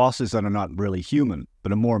 but bosses that are not really human,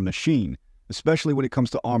 but are more machine, especially when it comes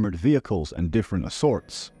to armored vehicles and different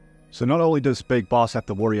assorts. So not only does Big Boss have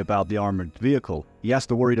to worry about the armored vehicle, he has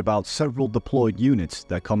to worry about several deployed units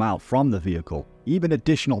that come out from the vehicle, even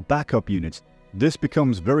additional backup units. This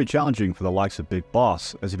becomes very challenging for the likes of Big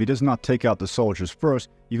Boss, as if he does not take out the soldiers first,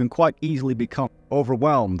 you can quite easily become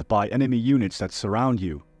overwhelmed by enemy units that surround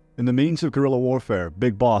you. In the means of guerrilla warfare,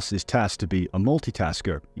 Big Boss is tasked to be a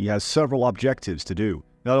multitasker. He has several objectives to do.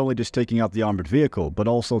 Not only just taking out the armored vehicle, but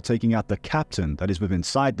also taking out the captain that is within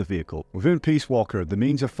inside the vehicle. Within Peace Walker, the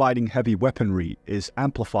means of fighting heavy weaponry is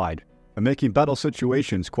amplified, and making battle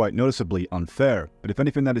situations quite noticeably unfair. But if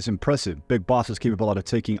anything that is impressive, Big Boss is capable of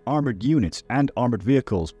taking armored units and armored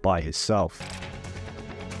vehicles by himself.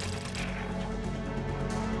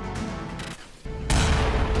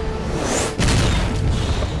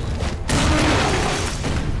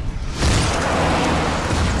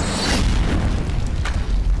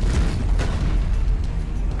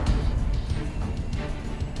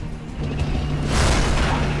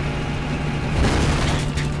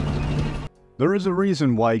 There is a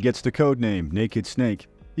reason why he gets the codename Naked Snake.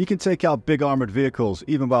 He can take out big armored vehicles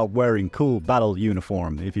even while wearing cool battle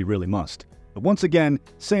uniform if he really must. But once again,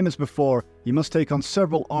 same as before, he must take on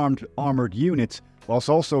several armored units whilst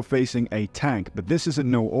also facing a tank, but this isn't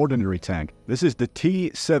no ordinary tank. This is the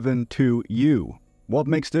T-72U. What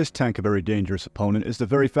makes this tank a very dangerous opponent is the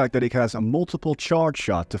very fact that it has a multiple charge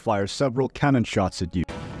shot to fire several cannon shots at you.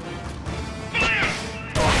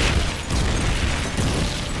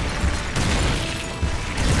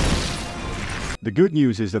 The good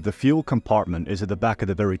news is that the fuel compartment is at the back of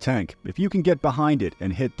the very tank. If you can get behind it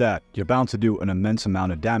and hit that, you're bound to do an immense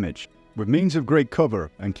amount of damage. With means of great cover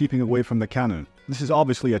and keeping away from the cannon, this is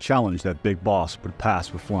obviously a challenge that Big Boss would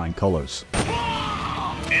pass with flying colors.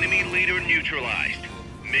 Enemy leader neutralized.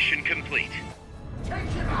 Mission complete. Take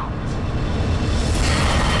him out!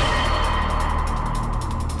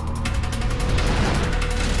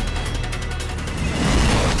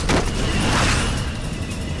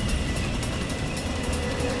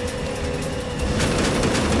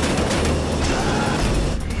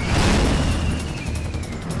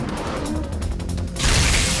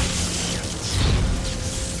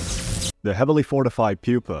 The heavily fortified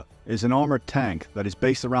Pupa is an armored tank that is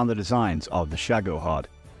based around the designs of the Shagohod.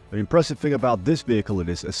 The impressive thing about this vehicle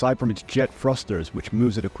is, aside from its jet thrusters which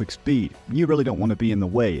moves at a quick speed, you really don't want to be in the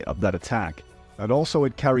way of that attack. And also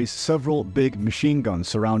it carries several big machine guns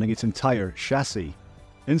surrounding its entire chassis.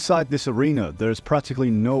 Inside this arena, there is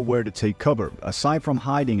practically nowhere to take cover. Aside from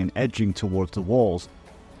hiding and edging towards the walls,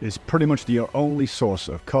 is pretty much the only source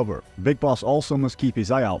of cover. Big Boss also must keep his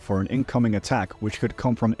eye out for an incoming attack which could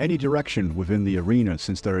come from any direction within the arena,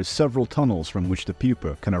 since there is several tunnels from which the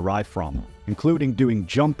Pupa can arrive from, including doing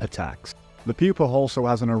jump attacks. The Pupa also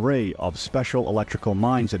has an array of special electrical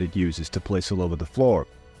mines that it uses to place all over the floor,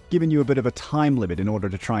 giving you a bit of a time limit in order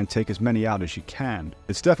to try and take as many out as you can.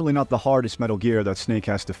 It's definitely not the hardest Metal Gear that Snake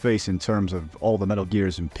has to face in terms of all the Metal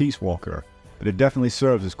Gears in Peace Walker, but it definitely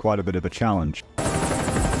serves as quite a bit of a challenge.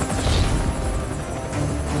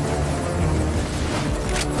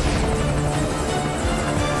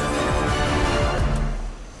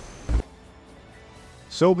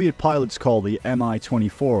 Soviet pilots call the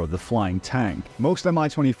Mi-24 the flying tank. Most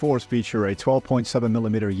Mi-24s feature a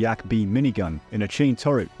 12.7mm Yak-B minigun in a chain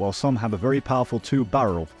turret, while some have a very powerful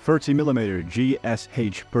 2-barrel 30mm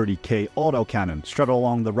GSH-30K autocannon straddled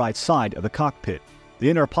along the right side of the cockpit.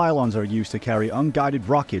 The inner pylons are used to carry unguided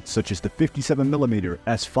rockets such as the 57mm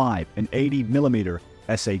S5 and 80mm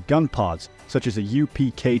SA gun pods, such as a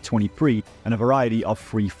UPK-23 and a variety of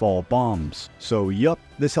free-fall bombs. So yup,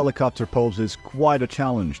 this helicopter poses quite a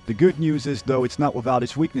challenge. The good news is though, it's not without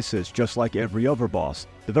its weaknesses, just like every other boss.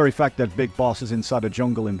 The very fact that Big Boss is inside a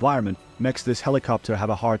jungle environment makes this helicopter have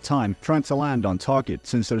a hard time trying to land on target,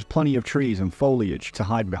 since there's plenty of trees and foliage to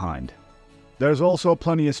hide behind. There's also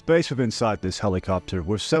plenty of space within inside this helicopter,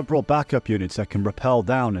 with several backup units that can rappel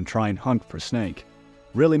down and try and hunt for Snake,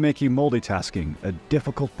 really making multitasking a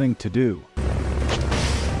difficult thing to do.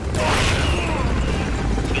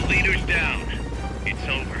 The leader's down. It's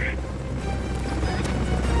over.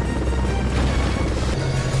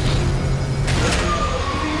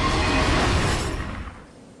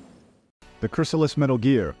 The Chrysalis Metal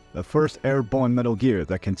Gear, the first airborne Metal Gear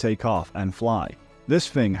that can take off and fly. This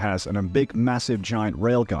thing has a big massive giant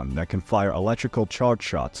railgun that can fire electrical charge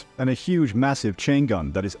shots, and a huge massive chain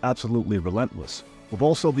gun that is absolutely relentless, with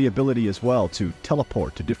also the ability as well to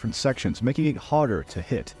teleport to different sections, making it harder to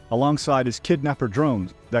hit, alongside his kidnapper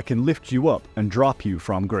drones that can lift you up and drop you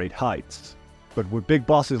from great heights. But with Big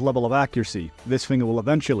Boss's level of accuracy, this thing will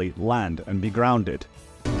eventually land and be grounded.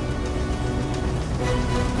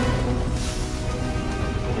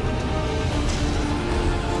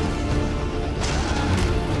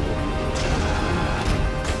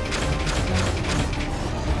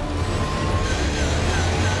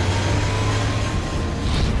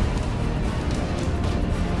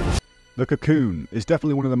 The Cocoon is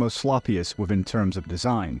definitely one of the most sloppiest within terms of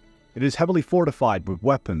design. It is heavily fortified with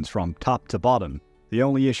weapons from top to bottom. The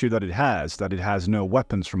only issue that it has no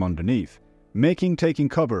weapons from underneath, making taking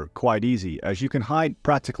cover quite easy, as you can hide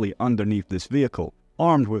practically underneath this vehicle,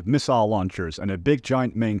 armed with missile launchers and a big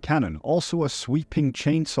giant main cannon, also a sweeping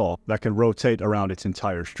chainsaw that can rotate around its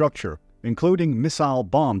entire structure, including missile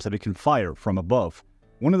bombs that it can fire from above.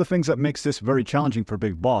 One of the things that makes this very challenging for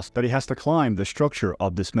Big Boss that he has to climb the structure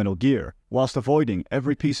of this Metal Gear, whilst avoiding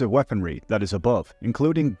every piece of weaponry that is above,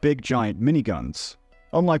 including big giant miniguns.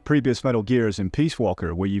 Unlike previous Metal Gears in Peace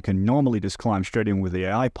Walker, where you can normally just climb straight in with the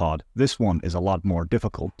AI pod, this one is a lot more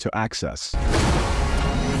difficult to access.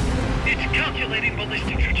 It's calculating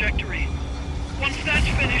ballistic trajectory. Once that's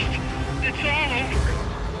finished, it's all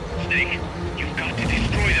over. Snake, you've got to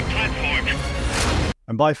destroy the platform.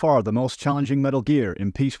 And by far the most challenging Metal Gear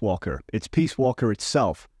in Peace Walker, it's Peace Walker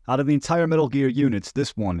itself. Out of the entire Metal Gear units,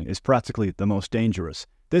 this one is practically the most dangerous.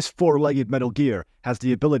 This four-legged Metal Gear has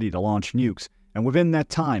the ability to launch nukes, and within that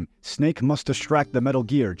time, Snake must distract the Metal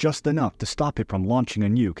Gear just enough to stop it from launching a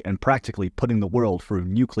nuke and practically putting the world through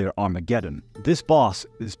nuclear Armageddon. This boss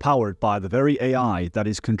is powered by the very AI that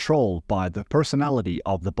is controlled by the personality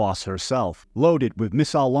of the boss herself, loaded with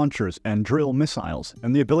missile launchers and drill missiles,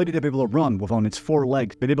 and the ability to be able to run with on its four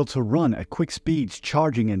legs, being able to run at quick speeds,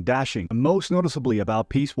 charging and dashing. And most noticeably about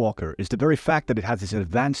Peace Walker is the very fact that it has its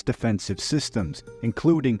advanced defensive systems,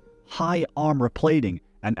 including high armor plating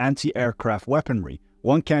and anti-aircraft weaponry.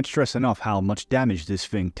 One can't stress enough how much damage this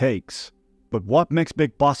thing takes. But what makes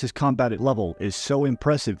Big Boss's combat level is so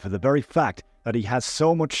impressive for the very fact that he has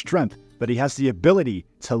so much strength that he has the ability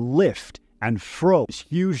to lift and throw this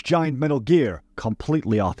huge giant Metal Gear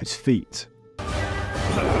completely off his feet.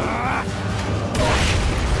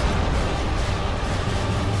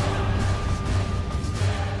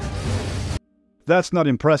 If that's not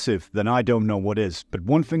impressive, then I don't know what is. But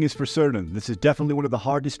one thing is for certain, this is definitely one of the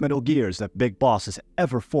hardest Metal Gears that Big Boss has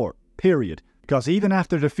ever fought, period. Because even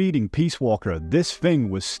after defeating Peace Walker, this thing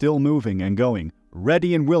was still moving and going,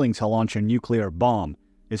 ready and willing to launch a nuclear bomb.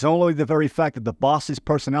 It's only the very fact that the boss's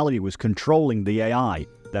personality was controlling the AI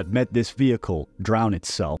that made this vehicle drown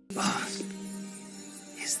itself. Boss,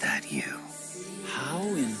 is that you? How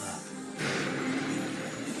in the...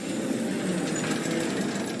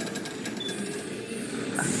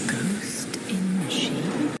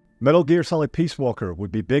 Metal Gear Solid Peace Walker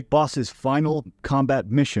would be Big Boss's final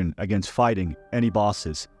combat mission against fighting any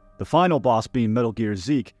bosses. The final boss being Metal Gear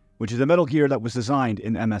Zeke, which is a Metal Gear that was designed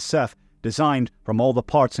in MSF, designed from all the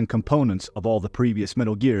parts and components of all the previous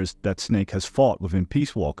Metal Gears that Snake has fought within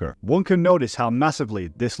Peace Walker. One can notice how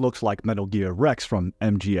massively this looks like Metal Gear Rex from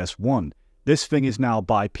MGS1. This thing is now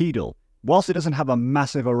bipedal. Whilst it doesn't have a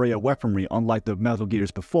massive array of weaponry unlike the Metal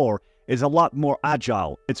Gears before, it's a lot more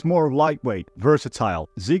agile, it's more lightweight, versatile.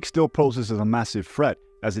 Zeke still poses as a massive threat,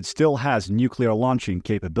 as it still has nuclear launching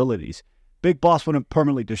capabilities. Big Boss wouldn't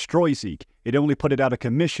permanently destroy Zeke, it only put it out of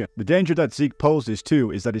commission. The danger that Zeke poses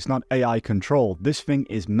too is that it's not AI controlled, this thing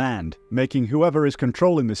is manned, making whoever is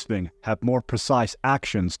controlling this thing have more precise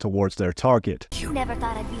actions towards their target. You never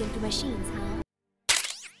thought I'd be into machines, huh?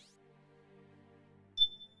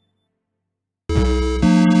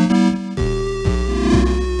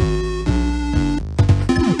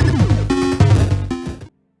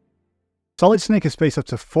 Solid Snake has faced up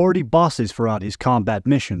to 40 bosses throughout his combat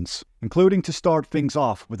missions, including to start things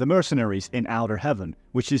off with the mercenaries in Outer Heaven,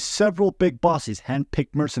 which is several big bosses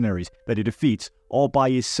hand-picked mercenaries that he defeats all by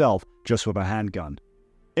himself just with a handgun.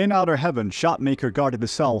 In Outer Heaven, Shotmaker guarded the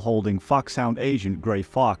cell holding Foxhound agent Grey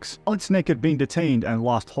Fox. Solid Snake had been detained and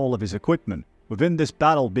lost hold of his equipment. Within this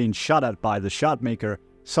battle being shot at by the Shotmaker,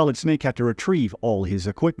 Solid Snake had to retrieve all his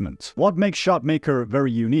equipment. What makes Shotmaker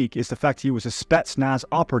very unique is the fact he was a Spetsnaz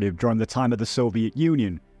operative during the time of the Soviet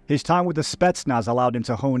Union. His time with the Spetsnaz allowed him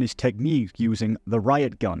to hone his technique using the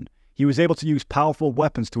riot gun. He was able to use powerful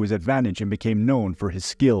weapons to his advantage and became known for his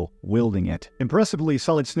skill wielding it. Impressively,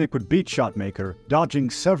 Solid Snake would beat Shotmaker,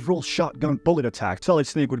 dodging several shotgun bullet attacks. Solid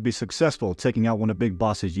Snake would be successful, taking out one of Big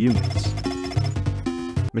Boss's units.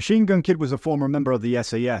 Machine Gun Kid was a former member of the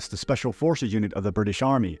SAS, the Special Forces unit of the British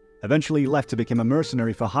Army. Eventually left to become a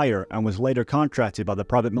mercenary for hire and was later contracted by the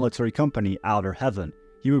private military company Outer Heaven.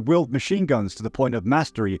 He would wield machine guns to the point of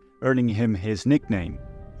mastery, earning him his nickname.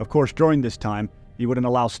 Of course, during this time, he wouldn't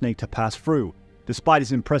allow Snake to pass through. Despite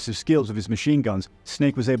his impressive skills with his machine guns,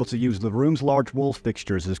 Snake was able to use the room's large wall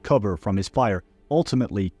fixtures as cover from his fire,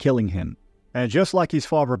 ultimately killing him. And just like his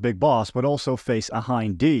father Big Boss would also face a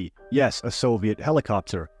Hind D, yes, a Soviet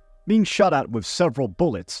helicopter. Being shot at with several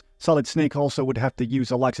bullets, Solid Snake also would have to use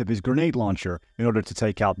the likes of his grenade launcher in order to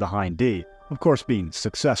take out the Hind D, of course being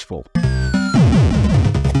successful.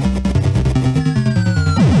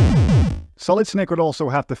 Solid Snake would also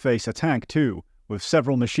have to face a tank too, with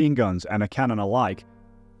several machine guns and a cannon alike.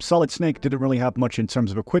 Solid Snake didn't really have much in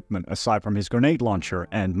terms of equipment aside from his grenade launcher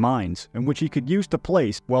and mines, in which he could use to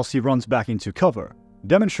place whilst he runs back into cover,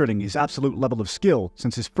 demonstrating his absolute level of skill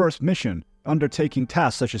since his first mission, undertaking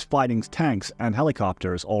tasks such as fighting tanks and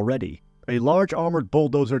helicopters already. A large armored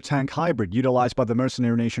bulldozer tank hybrid utilized by the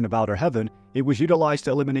mercenary nation of Outer Heaven, it was utilized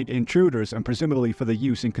to eliminate intruders and presumably for the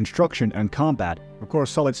use in construction and combat. Of course,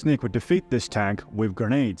 Solid Snake would defeat this tank with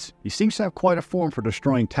grenades. He seems to have quite a form for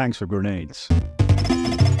destroying tanks with grenades.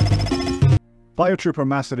 Fire Trooper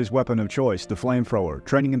mastered his weapon of choice, the flamethrower,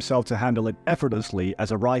 training himself to handle it effortlessly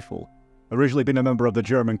as a rifle. Originally being a member of the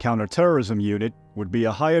German counterterrorism unit, would be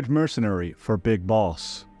a hired mercenary for Big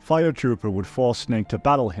Boss. Fire Trooper would force Snake to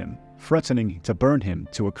battle him, threatening to burn him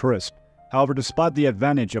to a crisp. However, despite the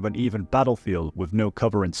advantage of an even battlefield with no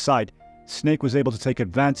cover in sight, Snake was able to take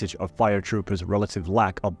advantage of Fire Trooper's relative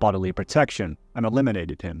lack of bodily protection and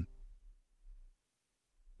eliminated him.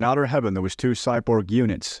 In Outer Heaven, there was 2 cyborg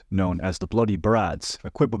units, known as the Bloody Brads,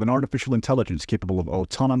 equipped with an artificial intelligence capable of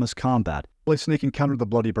autonomous combat. While Snake encountered the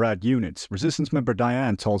Bloody Brad units, Resistance member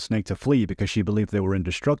Diane told Snake to flee because she believed they were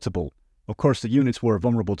indestructible. Of course, the units were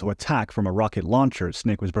vulnerable to attack from a rocket launcher.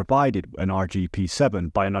 Snake was provided an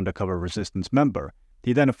RGP-7 by an undercover Resistance member.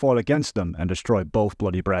 He then fought against them and destroyed both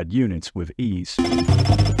Bloody Brad units with ease.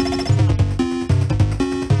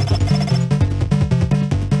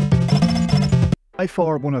 By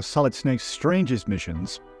far one of Solid Snake's strangest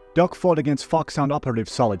missions, Duck fought against Foxhound operative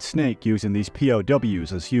Solid Snake using these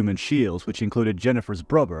POWs as human shields, which included Jennifer's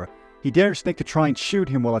brother. He dared Snake to try and shoot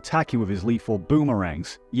him while attacking with his lethal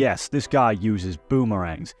boomerangs. Yes, this guy uses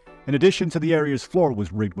boomerangs. In addition to the area's floor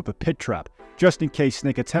was rigged with a pit trap, just in case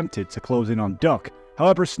Snake attempted to close in on Duck.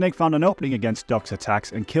 However, Snake found an opening against Duck's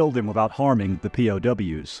attacks and killed him without harming the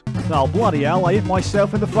POWs. Oh bloody hell, I hit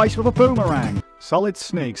myself in the face with a boomerang! Solid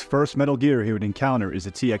Snake's first Metal Gear he would encounter is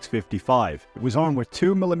a TX-55. It was armed with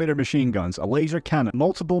 2mm machine guns, a laser cannon,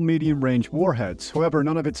 multiple medium-range warheads. However,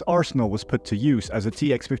 none of its arsenal was put to use as the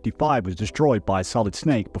TX-55 was destroyed by Solid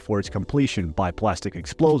Snake before its completion by plastic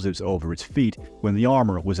explosives over its feet when the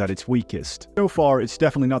armor was at its weakest. So far, it's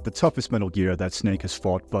definitely not the toughest Metal Gear that Snake has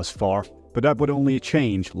fought thus far, but that would only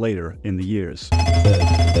change later in the years.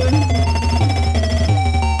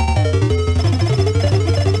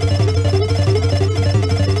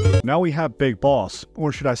 Now we have Big Boss,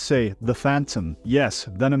 or should I say, the Phantom. Yes,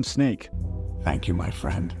 Venom Snake. Thank you, my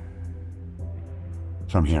friend.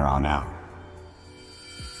 From here on out,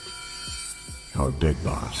 you're Big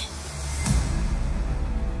Boss.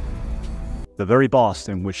 The very boss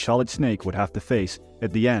in which Solid Snake would have to face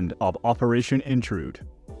at the end of Operation Intrude.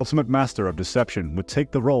 Ultimate Master of Deception would take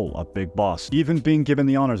the role of Big Boss, even being given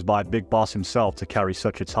the honors by Big Boss himself to carry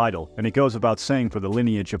such a title, and it goes without saying for the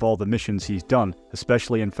lineage of all the missions he's done,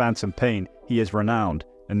 especially in Phantom Pain, he is renowned,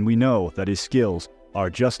 and we know that his skills are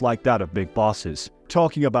just like that of Big Boss's.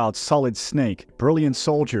 Talking about Solid Snake, brilliant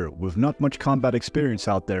soldier with not much combat experience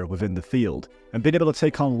out there within the field, and being able to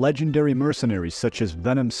take on legendary mercenaries such as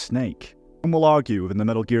Venom Snake. Some will argue within the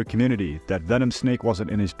Metal Gear community that Venom Snake wasn't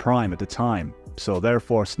in his prime at the time, so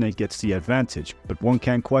therefore Snake gets the advantage, but one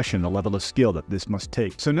can't question the level of skill that this must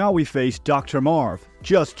take. So now we face Dr. Marv.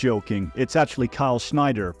 Just joking, it's actually Kyle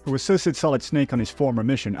Schneider, who assisted Solid Snake on his former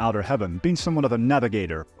mission, Outer Heaven, being somewhat of a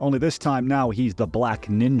navigator, only this time now he's the Black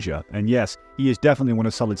Ninja, and yes, he is definitely one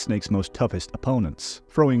of Solid Snake's most toughest opponents,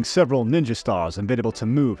 throwing several ninja stars and being able to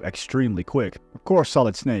move extremely quick. Of course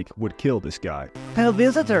Solid Snake would kill this guy. A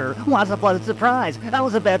visitor! What a pleasant surprise! I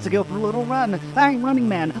was about to go for a little run. I'm Running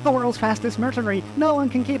Man, the world's fastest mercenary. No one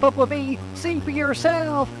can keep up with me. See for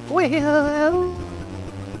yourself. Well...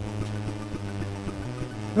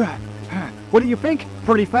 What do you think?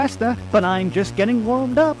 Pretty fast, but I'm just getting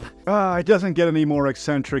warmed up. It doesn't get any more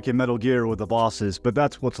eccentric in Metal Gear with the bosses, but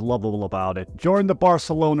that's what's lovable about it. During the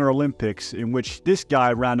Barcelona Olympics, in which this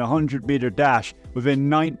guy ran a 100-meter dash within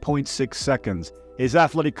 9.6 seconds, his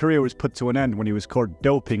athletic career was put to an end when he was caught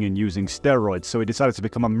doping and using steroids, so he decided to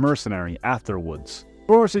become a mercenary afterwards. Of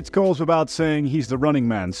course, it goes without saying he's the running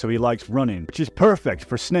man, so he likes running, which is perfect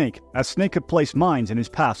for Snake, as Snake could place mines in his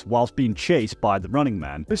path whilst being chased by the running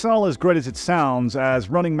man. This is all as great as it sounds, as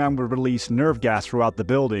Running Man would release nerve gas throughout the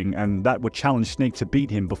building, and that would challenge Snake to beat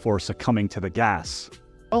him before succumbing to the gas.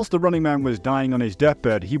 Whilst the running man was dying on his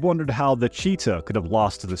deathbed, he wondered how the cheetah could have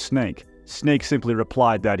lost to the Snake. Snake simply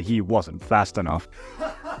replied that he wasn't fast enough.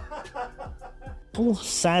 Oh,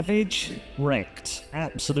 savage, wrecked,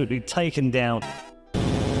 absolutely taken down.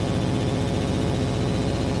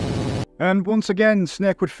 And once again,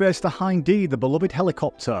 Snake would face the Hind D, the beloved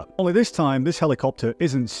helicopter. Only this time, this helicopter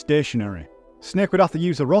isn't stationary. Snake would have to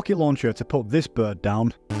use a rocket launcher to put this bird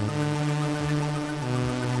down.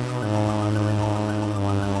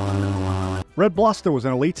 Red Blaster was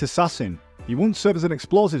an elite assassin. He once served as an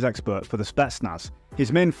explosives expert for the Spetsnaz.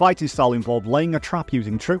 His main fighting style involved laying a trap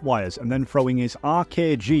using tripwires and then throwing his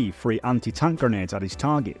RKG-free anti-tank grenades at his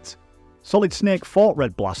target. Solid Snake fought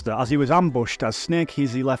Red Blaster as he was ambushed as Snake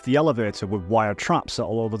easily left the elevator with wire traps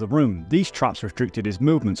all over the room. These traps restricted his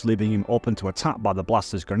movements, leaving him open to attack by the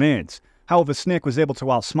Blaster's grenades. However, Snake was able to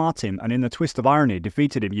outsmart him and in a twist of irony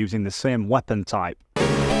defeated him using the same weapon type.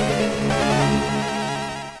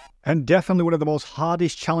 And definitely one of the most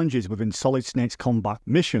hardest challenges within Solid Snake's combat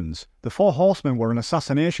missions. The Four Horsemen were an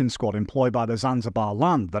assassination squad employed by the Zanzibar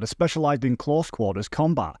Land that specialized in close quarters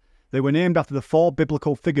combat. They were named after the 4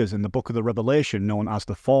 biblical figures in the Book of the Revelation known as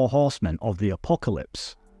the 4 Horsemen of the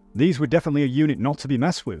Apocalypse. These were definitely a unit not to be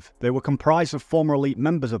messed with. They were comprised of former elite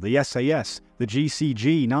members of the SAS, the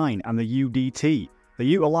GCG-9 and the UDT. They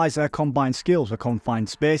utilised their combined skills for confined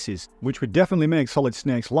spaces, which would definitely make Solid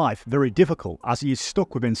Snake's life very difficult as he is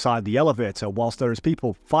stuck within inside the elevator whilst there is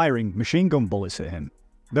people firing machine gun bullets at him.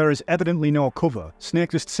 There is evidently no cover.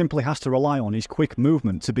 Snake just simply has to rely on his quick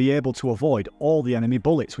movement to be able to avoid all the enemy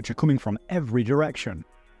bullets which are coming from every direction.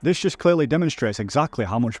 This just clearly demonstrates exactly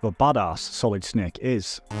how much of a badass Solid Snake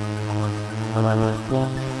is.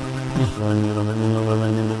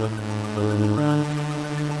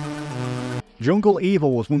 Jungle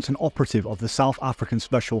Evil was once an operative of the South African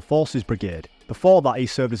Special Forces Brigade. Before that, he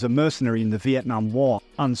served as a mercenary in the Vietnam War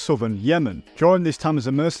and southern Yemen. During this time as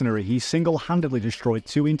a mercenary, he single-handedly destroyed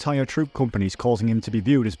 2 entire troop companies, causing him to be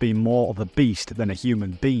viewed as being more of a beast than a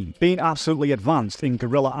human being, being absolutely advanced in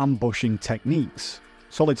guerrilla ambushing techniques.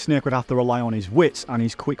 Solid Snake would have to rely on his wits and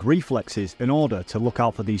his quick reflexes in order to look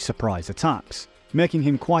out for these surprise attacks, making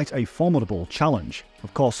him quite a formidable challenge.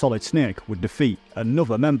 Of course, Solid Snake would defeat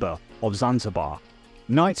another member of Zanzibar.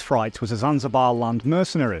 Night's Fright was a Zanzibar land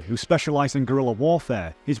mercenary who specialised in guerrilla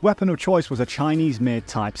warfare. His weapon of choice was a Chinese-made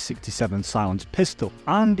Type 67 silenced pistol,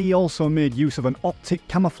 and he also made use of an optic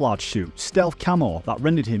camouflage suit, stealth camo, that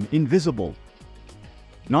rendered him invisible.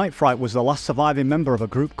 Night Fright was the last surviving member of a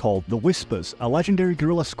group called the Whispers, a legendary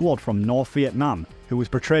guerrilla squad from North Vietnam who was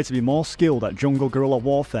portrayed to be more skilled at jungle guerrilla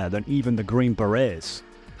warfare than even the Green Berets.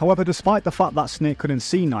 However, despite the fact that Snake couldn't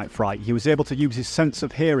see Night Fright, he was able to use his sense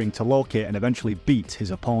of hearing to locate and eventually beat his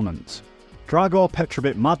opponents. Dragor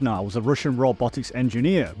Petrovich Madnar was a Russian robotics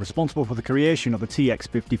engineer responsible for the creation of the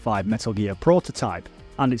TX-55 Metal Gear prototype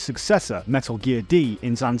and its successor, Metal Gear D,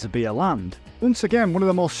 in Zanzibar land. Once again, one of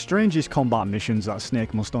the most strangest combat missions that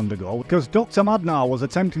Snake must undergo, because Dr. Madnar was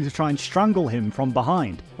attempting to try and strangle him from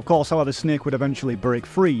behind. Of course, however, Snake would eventually break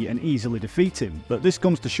free and easily defeat him, but this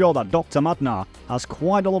comes to show that Dr. Madnar has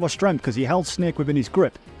quite a lot of strength because he held Snake within his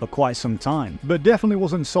grip for quite some time. But definitely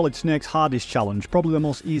wasn't Solid Snake's hardest challenge, probably the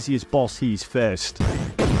most easiest boss he's faced.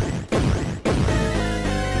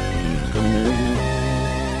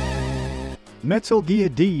 Metal Gear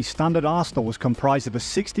D standard arsenal was comprised of a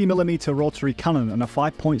 60mm rotary cannon and a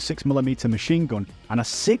 5.6mm machine gun, and a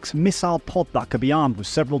 6-missile pod that could be armed with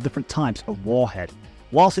several different types of warhead.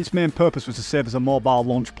 Whilst its main purpose was to serve as a mobile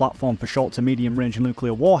launch platform for short to medium range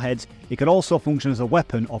nuclear warheads, it could also function as a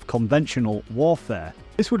weapon of conventional warfare.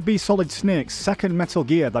 This would be Solid Snake's second Metal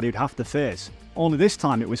Gear that he'd have to face, only this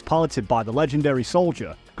time it was piloted by the legendary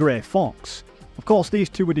soldier, Grey Fox. Of course, these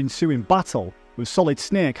two would ensue in battle, with Solid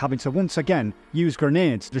Snake having to once again use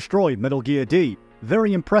grenades to destroy Metal Gear D.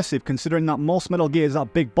 Very impressive considering that most Metal Gears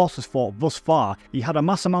that Big Boss has fought thus far, he had a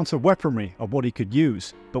mass amount of weaponry of what he could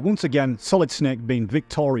use. But once again, Solid Snake being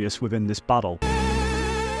victorious within this battle.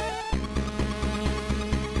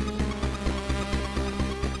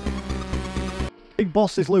 Big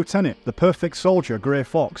Boss's lieutenant, the perfect soldier Grey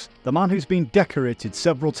Fox, the man who's been decorated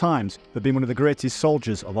several times for being one of the greatest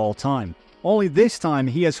soldiers of all time. Only this time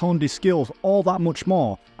he has honed his skills all that much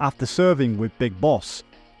more after serving with Big Boss.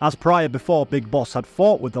 As prior before, Big Boss had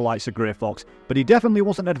fought with the likes of Grey Fox, but he definitely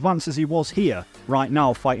wasn't advanced as he was here, right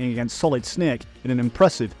now fighting against Solid Snake in an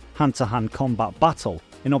impressive hand-to-hand combat battle,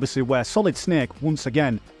 and obviously where Solid Snake once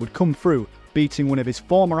again would come through, beating one of his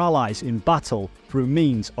former allies in battle through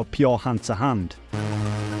means of pure hand-to-hand.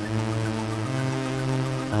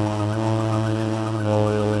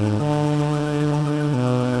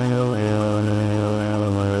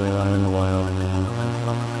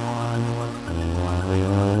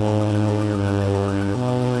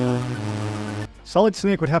 Solid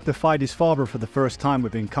Snake would have to fight his father for the first time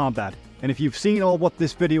within combat, and if you've seen all what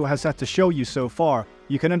this video has had to show you so far,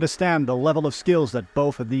 you can understand the level of skills that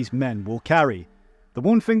both of these men will carry. The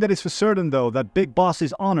one thing that is for certain though, that Big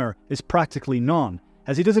Boss's honor is practically none,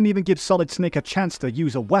 as he doesn't even give Solid Snake a chance to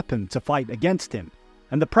use a weapon to fight against him.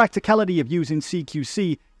 And the practicality of using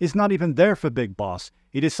CQC is not even there for Big Boss.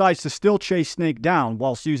 He decides to still chase Snake down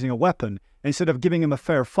whilst using a weapon, instead of giving him a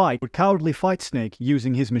fair fight, would cowardly fight Snake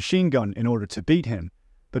using his machine gun in order to beat him.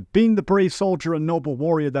 But being the brave soldier and noble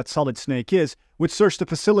warrior that Solid Snake is, would search the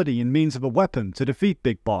facility in means of a weapon to defeat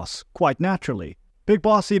Big Boss, quite naturally. Big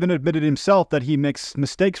Boss even admitted himself that he makes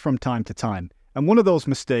mistakes from time to time, and one of those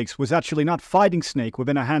mistakes was actually not fighting Snake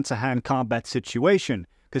within a hand-to-hand combat situation,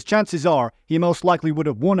 because chances are he most likely would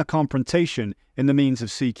have won a confrontation in the means of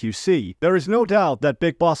CQC. There is no doubt that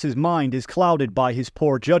Big Boss's mind is clouded by his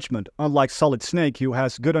poor judgment, unlike Solid Snake, who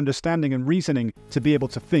has good understanding and reasoning to be able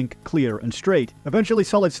to think clear and straight. Eventually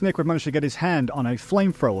Solid Snake would manage to get his hand on a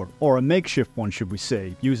flamethrower, or a makeshift one should we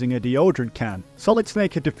say, using a deodorant can. Solid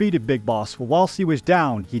Snake had defeated Big Boss, but whilst he was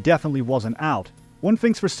down, he definitely wasn't out. One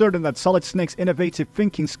thing's for certain, that Solid Snake's innovative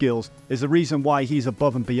thinking skills is the reason why he's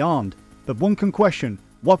above and beyond. But one can question,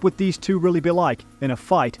 what would these two really be like in a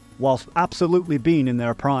fight whilst absolutely being in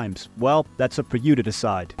their primes? Well, that's up for you to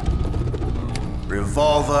decide.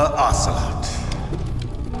 Revolver Ocelot.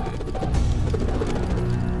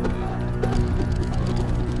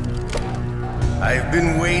 I've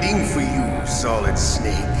been waiting for you, Solid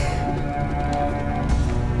Snake.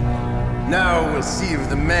 Now we'll see if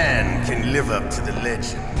the man can live up to the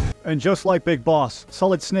legend. And just like Big Boss,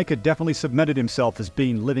 Solid Snake had definitely submitted himself as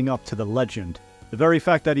being living up to the legend. The very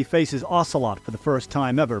fact that he faces Ocelot for the first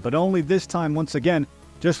time ever, but only this time once again,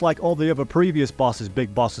 just like all the other previous bosses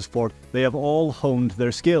Big Boss has fought, they have all honed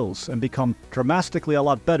their skills and become dramatically a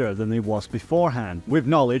lot better than they was beforehand. With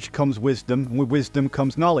knowledge comes wisdom, and with wisdom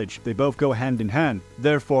comes knowledge. They both go hand in hand.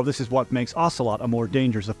 Therefore, this is what makes Ocelot a more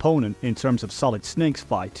dangerous opponent in terms of Solid Snake's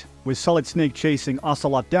fight. With Solid Snake chasing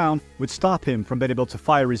Ocelot down would stop him from being able to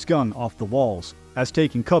fire his gun off the walls, as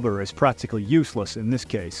taking cover is practically useless in this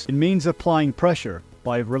case. It means applying pressure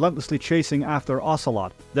by relentlessly chasing after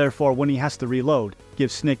Ocelot. Therefore, when he has to reload,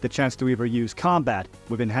 gives Snake the chance to either use combat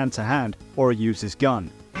within hand-to-hand or use his gun.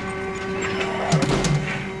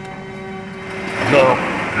 No,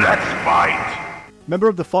 let's fight. Member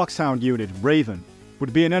of the Foxhound unit, Raven,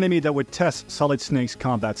 would be an enemy that would test Solid Snake's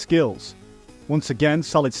combat skills. Once again,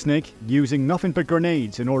 Solid Snake using nothing but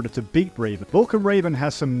grenades in order to beat Raven. Vulcan Raven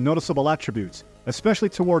has some noticeable attributes, especially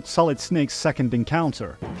towards Solid Snake's second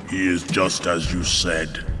encounter. He is just as you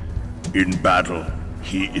said. In battle,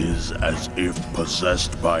 he is as if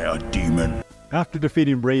possessed by a demon. After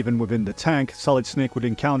defeating Raven within the tank, Solid Snake would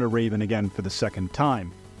encounter Raven again for the second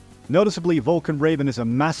time. Noticeably, Vulcan Raven is a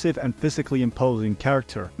massive and physically imposing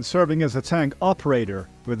character, serving as a tank operator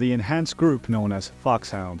with the enhanced group known as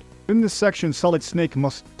Foxhound. In this section, Solid Snake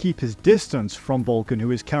must keep his distance from Vulcan,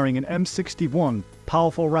 who is carrying an M61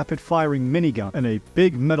 powerful rapid-firing minigun and a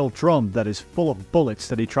big metal drum that is full of bullets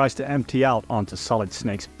that he tries to empty out onto Solid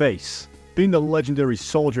Snake's face. Being the legendary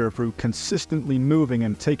soldier through consistently moving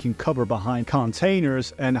and taking cover behind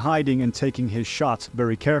containers and hiding and taking his shots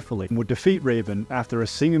very carefully, would defeat Raven after a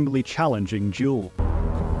seemingly challenging duel.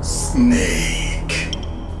 Snake.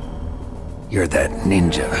 You're that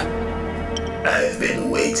ninja. I've been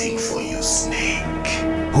waiting for you, Snake.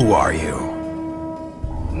 Who are you?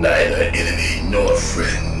 Neither enemy nor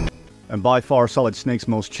friend. And by far Solid Snake's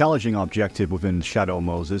most challenging objective within Shadow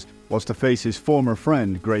Moses was to face his former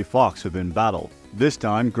friend Grey Fox within battle. This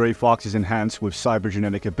time, Grey Fox is enhanced with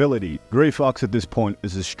cybergenetic ability. Grey Fox at this point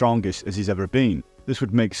is as strongest as he's ever been. This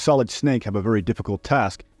would make Solid Snake have a very difficult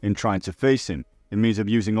task in trying to face him. It means of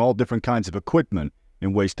using all different kinds of equipment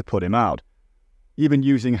in ways to put him out. Even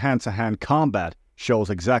using hand-to-hand combat shows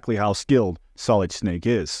exactly how skilled Solid Snake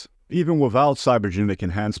is. Even without cybergenetic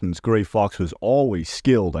enhancements, Grey Fox was always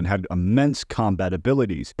skilled and had immense combat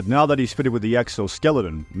abilities, but now that he's fitted with the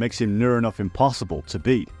exoskeleton, it makes him near enough impossible to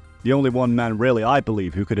beat. The only one man really I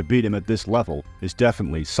believe who could have beat him at this level is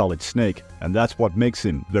definitely Solid Snake, and that's what makes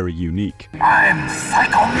him very unique. I'm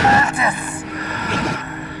Psycho Mantis!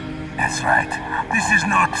 That's right. This is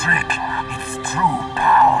no trick. It's true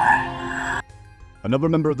power. Another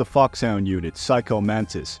member of the Foxhound unit, Psycho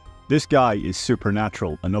Mantis. This guy is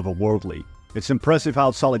supernatural and otherworldly. It's impressive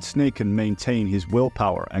how Solid Snake can maintain his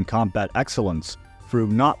willpower and combat excellence through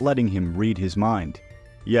not letting him read his mind.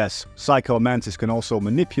 Yes, Psycho Mantis can also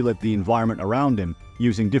manipulate the environment around him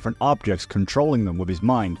using different objects, controlling them with his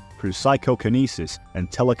mind through psychokinesis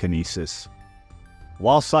and telekinesis.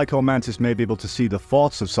 While Psycho Mantis may be able to see the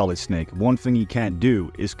thoughts of Solid Snake, one thing he can't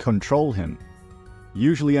do is control him.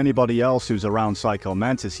 Usually anybody else who's around Psycho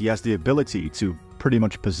Mantis, he has the ability to pretty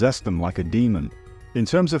much possess them like a demon. In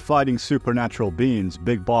terms of fighting supernatural beings,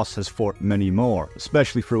 Big Boss has fought many more,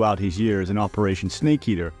 especially throughout his years in Operation Snake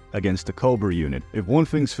Eater against the Cobra unit. If one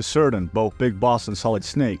thing's for certain, both Big Boss and Solid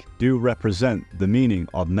Snake do represent the meaning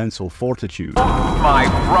of mental fortitude. My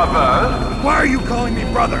brother? Why are you calling me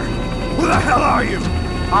brother? Who the hell are you?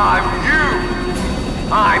 I'm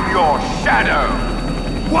you! I'm your shadow!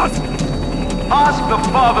 What? Ask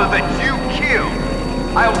the father that you killed.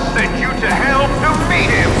 I'll send you to hell to meet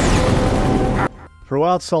him!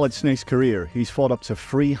 Throughout Solid Snake's career, he's fought up to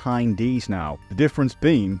 3 Hind Ds now. The difference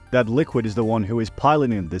being that Liquid is the one who is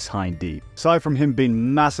piloting this Hind D. Aside from him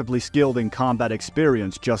being massively skilled in combat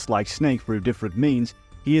experience just like Snake through different means,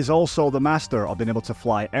 he is also the master of being able to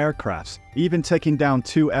fly aircrafts, even taking down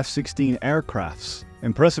 2 F-16 aircrafts.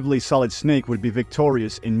 Impressively, Solid Snake would be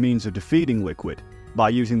victorious in means of defeating Liquid by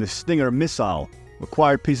using the Stinger missile,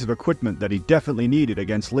 required piece of equipment that he definitely needed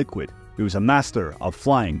against Liquid, who was a master of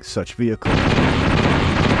flying such vehicles.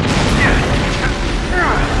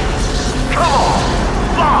 Come on!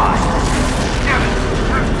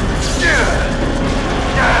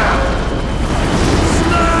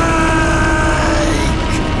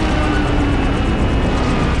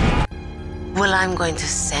 going to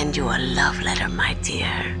send you a love letter, my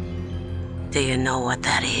dear. Do you know what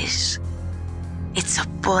that is? It's a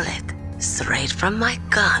bullet straight from my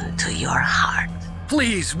gun to your heart.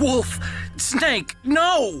 Please, Wolf! Snake,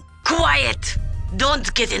 no! Quiet!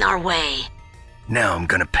 Don't get in our way. Now I'm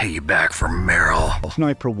gonna pay you back for Meryl.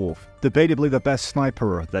 Sniper Wolf, debatably the best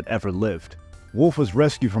sniperer that ever lived. Wolf was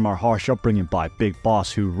rescued from her harsh upbringing by Big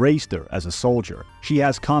Boss, who raised her as a soldier. She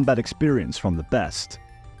has combat experience from the best.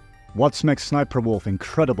 What makes Sniper Wolf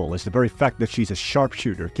incredible is the very fact that she's a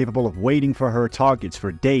sharpshooter capable of waiting for her targets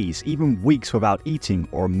for days, even weeks without eating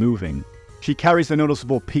or moving. She carries the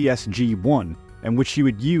noticeable PSG-1, in which she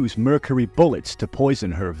would use mercury bullets to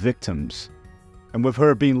poison her victims. And with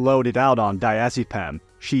her being loaded out on diazepam,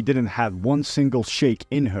 she didn't have one single shake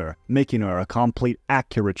in her, making her a complete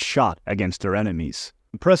accurate shot against her enemies.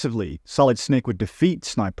 Impressively, Solid Snake would defeat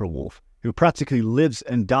Sniper Wolf, who practically lives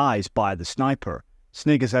and dies by the sniper.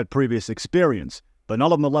 Snake has had previous experience, but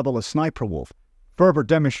not on the level of Sniper Wolf, further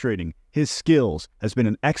demonstrating his skills as being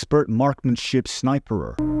an expert marksmanship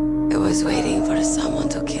sniperer. I was waiting for someone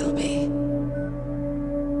to kill me. A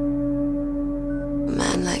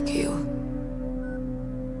man like you.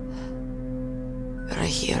 You're a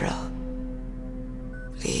hero.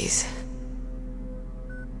 Please,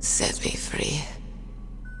 set me free.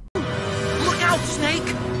 Look out,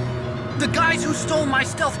 Snake! The guys who stole my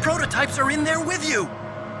stealth prototypes are in there with you!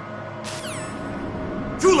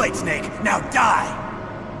 Too late, Snake! Now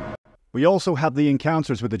die! We also have the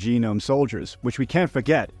encounters with the Genome Soldiers, which we can't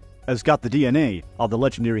forget, has got the DNA of the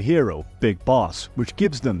legendary hero, Big Boss, which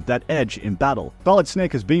gives them that edge in battle. Solid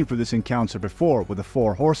Snake has been through this encounter before with the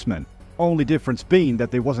Four Horsemen, only difference being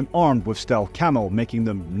that they wasn't armed with stealth camo, making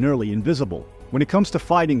them nearly invisible. When it comes to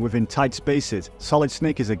fighting within tight spaces, Solid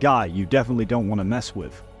Snake is a guy you definitely don't want to mess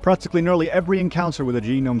with. Practically nearly every encounter with the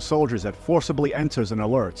Genome Soldiers that forcibly enters an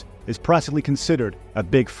alert is practically considered a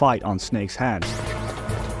big fight on Snake's hands.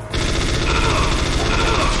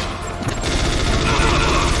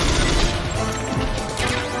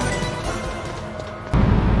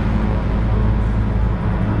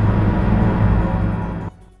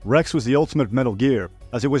 Rex was the ultimate Metal Gear,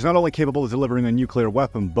 as it was not only capable of delivering a nuclear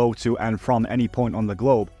weapon both to and from any point on the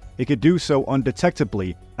globe, it could do so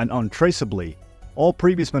undetectably and untraceably. All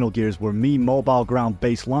previous Metal Gears were mobile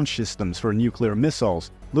ground-based launch systems for nuclear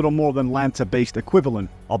missiles, little more than Lanta-based equivalent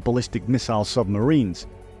of ballistic missile submarines.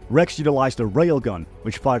 Rex utilized a railgun,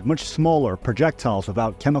 which fired much smaller projectiles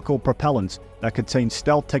without chemical propellants that contained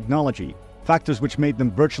stealth technology, factors which made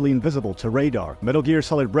them virtually invisible to radar. Metal Gear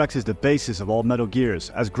Solid Rex is the basis of all Metal Gears,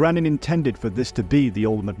 as Grandin intended for this to be the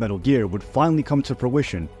ultimate Metal Gear would finally come to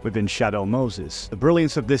fruition within Shadow Moses. The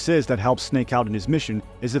brilliance of this that helps Snake out in his mission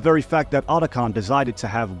is the very fact that Otacon decided to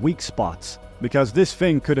have weak spots, because this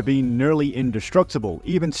thing could have been nearly indestructible.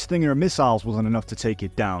 Even Stinger missiles wasn't enough to take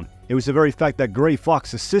it down. It was the very fact that Grey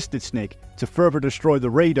Fox assisted Snake to further destroy the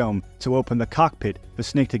radome to open the cockpit for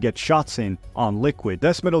Snake to get shots in on Liquid.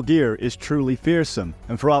 This Metal Gear is truly fearsome,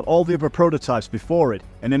 and throughout all the other prototypes before it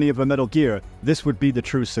and any other Metal Gear, this would be the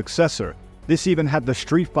true successor. This even had the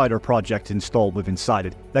Street Fighter project installed with inside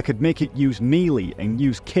it that could make it use melee and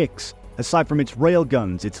use kicks. Aside from its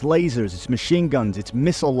railguns, its lasers, its machine guns, its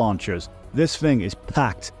missile launchers, this thing is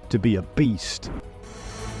packed to be a beast.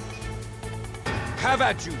 Have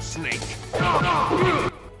at you, Snake!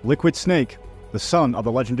 Liquid Snake, the son of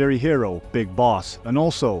the legendary hero Big Boss, and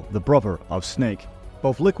also the brother of Snake.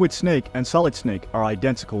 Both Liquid Snake and Solid Snake are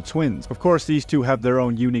identical twins. Of course, these two have their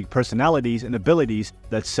own unique personalities and abilities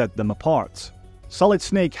that set them apart. Solid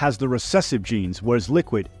Snake has the recessive genes, whereas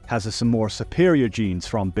Liquid has some more superior genes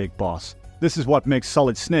from Big Boss. This is what makes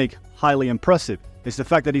Solid Snake highly impressive, is the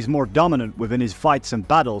fact that he's more dominant within his fights and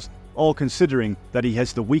battles, all considering that he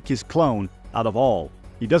has the weakest clone out of all.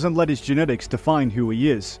 He doesn't let his genetics define who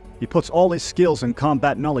he is. He puts all his skills and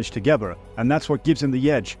combat knowledge together, and that's what gives him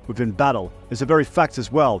the edge within battle, is the very fact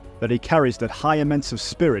as well that he carries that high immense of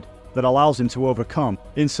spirit that allows him to overcome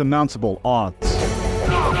insurmountable odds.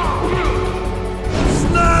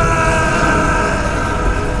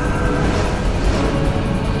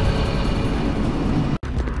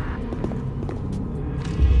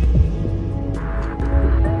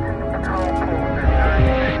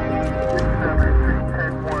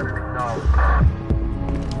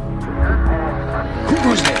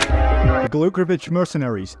 Glukrovich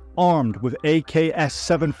mercenaries, armed with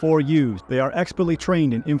AKS-74Us. They are expertly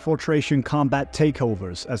trained in infiltration combat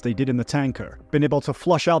takeovers, as they did in the tanker, been able to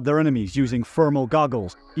flush out their enemies using thermal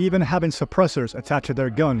goggles, even having suppressors attached to their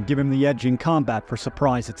gun give them the edge in combat for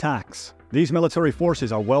surprise attacks. These military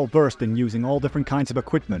forces are well versed in using all different kinds of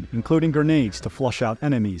equipment, including grenades to flush out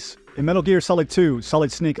enemies. In Metal Gear Solid 2, Solid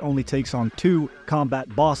Snake only takes on 2 combat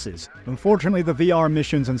bosses. Unfortunately, the VR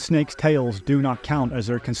missions and Snake's Tales do not count as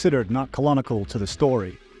they're considered not canonical to the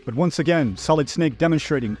story. But once again, Solid Snake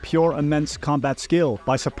demonstrating pure immense combat skill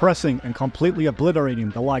by suppressing and completely obliterating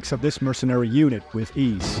the likes of this mercenary unit with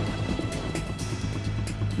ease.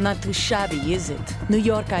 Not too shabby, is it? New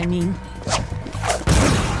York, I mean.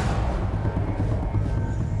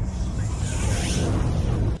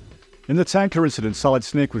 In the tanker incident, Solid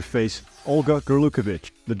Snake would face Olga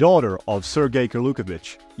Gurlukovich, the daughter of Sergei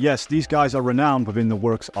Gurlukovich. Yes, these guys are renowned within the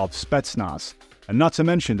works of Spetsnaz. And not to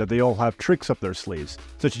mention that they all have tricks up their sleeves,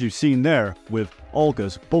 such as you've seen there with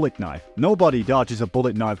Olga's bullet knife. Nobody dodges a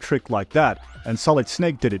bullet knife trick like that, and Solid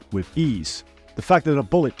Snake did it with ease. The fact that a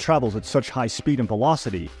bullet travels at such high speed and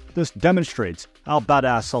velocity just demonstrates how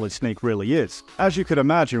badass Solid Snake really is. As you could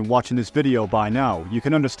imagine watching this video by now, you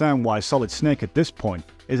can understand why Solid Snake at this point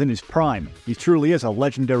is in his prime. He truly is a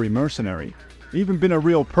legendary mercenary. Even been a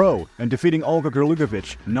real pro, and defeating Olga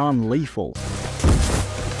Gurlukovich non-lethal.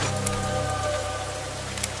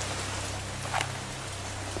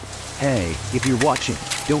 Hey, if you're watching,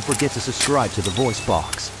 don't forget to subscribe to the voice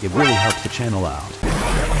box. It really helps the channel out.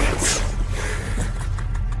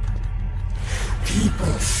 People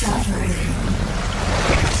suffering.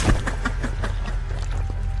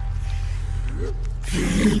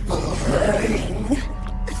 People hurting.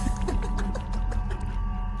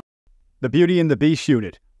 The Beauty and the Beast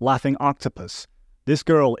unit, Laughing Octopus. This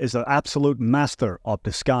girl is an absolute master of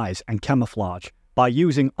disguise and camouflage by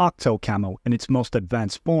using Octo Camo in its most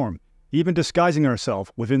advanced form, even disguising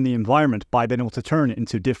herself within the environment by being able to turn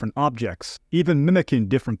into different objects, even mimicking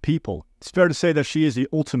different people. It's fair to say that she is the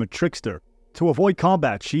ultimate trickster. To avoid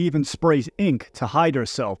combat, she even sprays ink to hide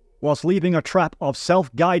herself, whilst leaving a trap of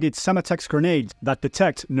self-guided Semitex grenades that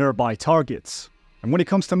detect nearby targets. And when it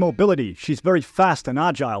comes to mobility, she's very fast and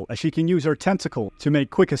agile, as she can use her tentacle to make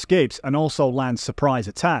quick escapes and also land surprise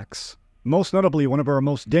attacks. Most notably, one of her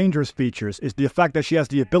most dangerous features is the fact that she has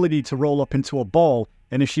the ability to roll up into a ball,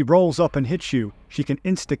 and if she rolls up and hits you, she can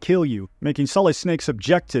insta-kill you, making Solid Snake's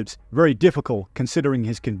objectives very difficult considering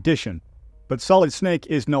his condition. But Solid Snake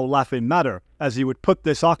is no laughing matter, as he would put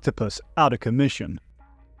this octopus out of commission.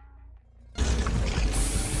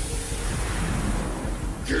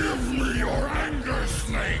 Give me your anger,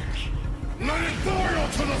 Snake! Let it boil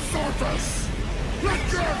to the surface!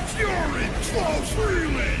 Let your fury flow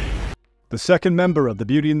freely! The second member of the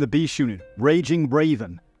Beauty and the Beast unit, Raging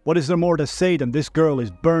Raven. What is there more to say than this girl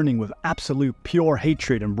is burning with absolute pure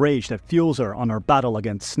hatred and rage that fuels her on her battle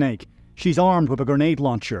against Snake. She's armed with a grenade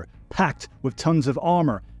launcher, packed with tons of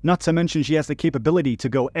armor, not to mention she has the capability to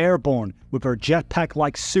go airborne with her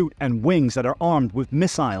jetpack-like suit and wings that are armed with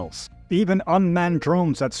missiles. Even unmanned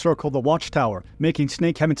drones that circle the watchtower, making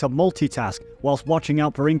Snake having to multitask whilst watching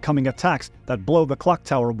out for incoming attacks that blow the clock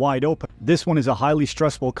tower wide open. This one is a highly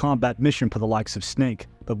stressful combat mission for the likes of Snake,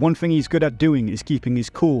 but one thing he's good at doing is keeping his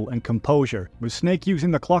cool and composure. With Snake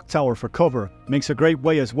using the clock tower for cover, makes a great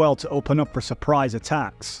way as well to open up for surprise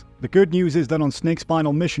attacks. The good news is that on Snake's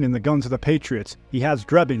final mission in the Guns of the Patriots, he has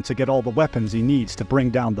Drebin to get all the weapons he needs to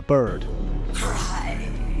bring down the bird. Cry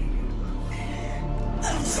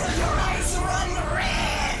until your eyes run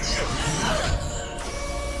red.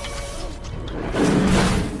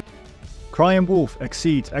 Crying Wolf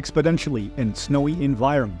exceeds exponentially in snowy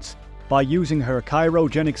environments by using her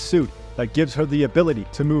cryogenic suit that gives her the ability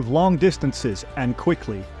to move long distances and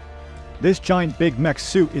quickly. This giant big mech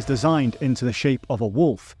suit is designed into the shape of a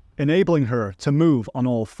wolf, enabling her to move on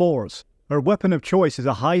all fours. Her weapon of choice is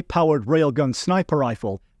a high-powered railgun sniper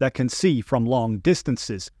rifle that can see from long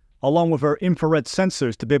distances, along with her infrared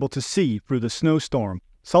sensors to be able to see through the snowstorm.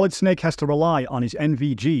 Solid Snake has to rely on his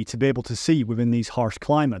NVG to be able to see within these harsh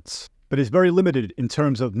climates, but is very limited in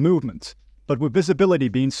terms of movement. But with visibility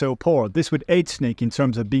being so poor, this would aid Snake in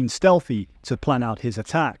terms of being stealthy to plan out his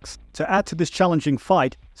attacks. To add to this challenging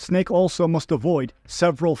fight, Snake also must avoid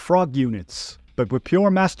several frog units. But with pure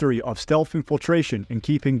mastery of stealth infiltration and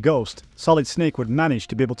keeping ghost, Solid Snake would manage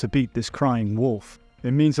to be able to beat this crying wolf.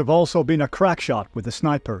 It means of also being a crack shot with the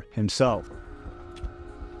sniper himself.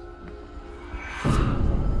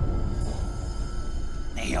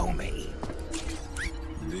 Naomi.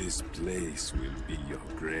 This place will be your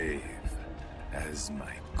grave, as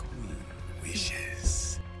my queen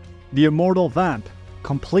wishes. The immortal Vamp,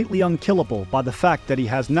 completely unkillable by the fact that he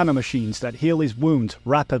has nanomachines that heal his wounds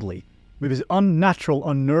rapidly, with his unnatural,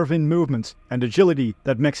 unnerving movements and agility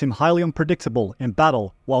that makes him highly unpredictable in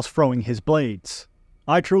battle whilst throwing his blades.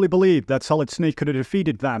 I truly believe that Solid Snake could have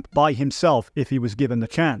defeated Vamp by himself if he was given the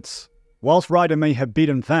chance. Whilst Raiden may have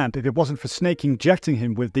beaten Vamp, if it wasn't for Snake injecting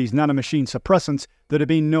him with these nanomachine suppressants, there'd have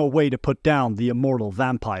been no way to put down the immortal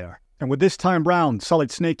vampire. And with this time round,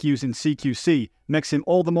 Solid Snake using CQC makes him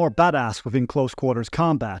all the more badass within close quarters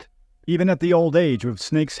combat. Even at the old age, with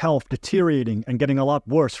Snake's health deteriorating and getting a lot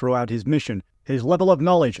worse throughout his mission, his level of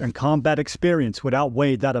knowledge and combat experience would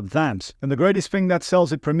outweigh that of Vamp's. And the greatest thing that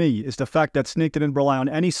sells it for me is the fact that Snake didn't rely on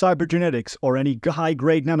any cybergenetics or any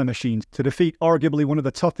high-grade nanomachines to defeat arguably one of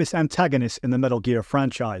the toughest antagonists in the Metal Gear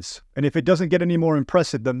franchise. And if it doesn't get any more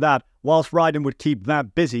impressive than that, whilst Raiden would keep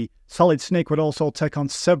Vamp busy, Solid Snake would also take on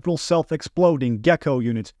several self-exploding Gecko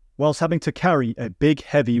units whilst having to carry a big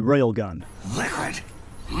heavy railgun. Liquid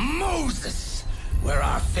Moses, where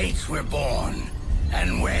our fates were born.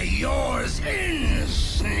 And where yours ends,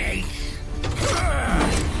 Snake.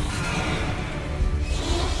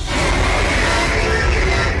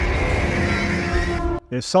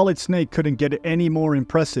 If Solid Snake couldn't get any more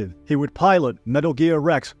impressive, he would pilot Metal Gear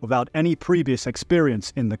Rex without any previous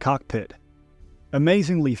experience in the cockpit.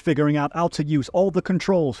 Amazingly figuring out how to use all the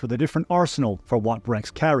controls for the different arsenal for what Rex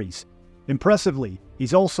carries. Impressively,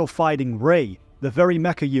 he's also fighting Ray, the very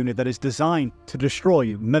mecha unit that is designed to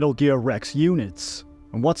destroy Metal Gear Rex units.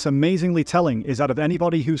 And what's amazingly telling is out of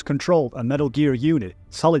anybody who's controlled a Metal Gear unit,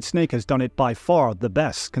 Solid Snake has done it by far the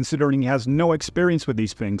best, considering he has no experience with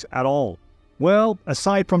these things at all. Well,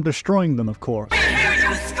 aside from destroying them, of course. We hear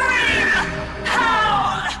you scream!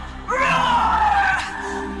 Howl! Roar!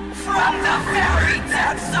 From the very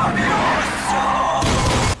depths of your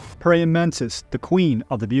soul! Praying Mantis, the queen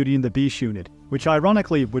of the Beauty and the Beast unit, which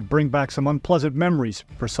ironically would bring back some unpleasant memories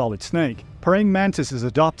for Solid Snake. Praying Mantis has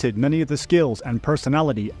adopted many of the skills and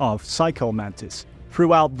personality of Psycho Mantis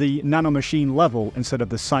throughout the nanomachine level instead of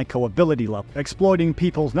the Psycho ability level, exploiting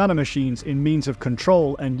people's nanomachines in means of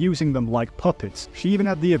control and using them like puppets. She even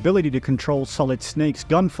had the ability to control Solid Snake's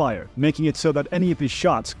gunfire, making it so that any of his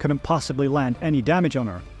shots couldn't possibly land any damage on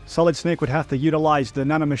her. Solid Snake would have to utilize the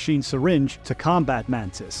nanomachine syringe to combat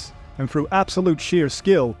Mantis, and through absolute sheer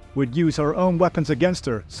skill, would use her own weapons against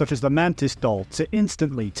her, such as the Mantis doll, to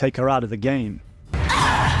instantly take her out of the game.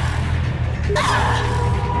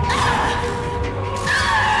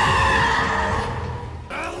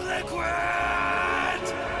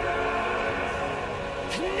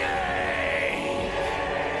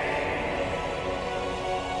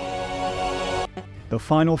 The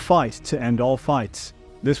final fight to end all fights.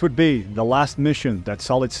 This would be the last mission that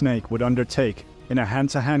Solid Snake would undertake in a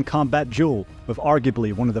hand-to-hand combat duel with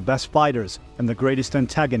arguably one of the best fighters and the greatest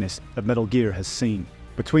antagonist that Metal Gear has seen.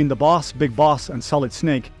 Between the boss, Big Boss, and Solid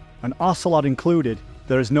Snake, and Ocelot included,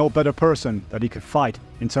 there is no better person that he could fight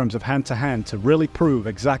in terms of hand-to-hand to really prove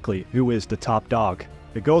exactly who is the top dog.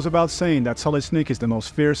 It goes without saying that Solid Snake is the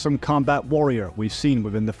most fearsome combat warrior we've seen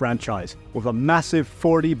within the franchise, with a massive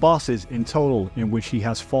 40 bosses in total in which he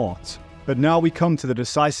has fought. But now we come to the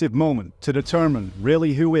decisive moment to determine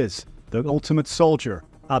really who is the ultimate soldier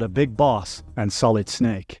out of Big Boss and Solid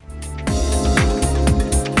Snake.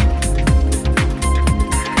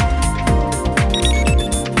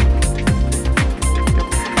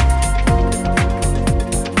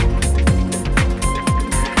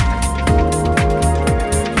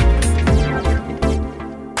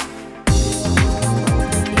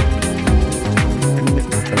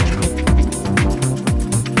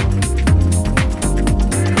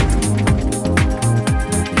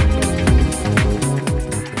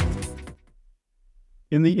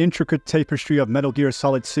 In the intricate tapestry of Metal Gear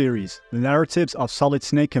Solid series, the narratives of Solid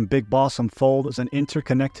Snake and Big Boss unfold as an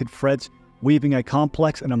interconnected threads, weaving a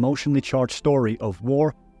complex and emotionally charged story of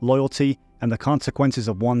war, loyalty, and the consequences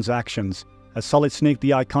of one's actions. As Solid Snake, the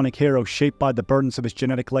iconic hero shaped by the burdens of his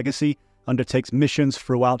genetic legacy, undertakes missions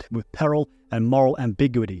throughout with peril and moral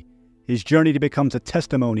ambiguity. His journey becomes a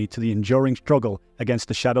testimony to the enduring struggle against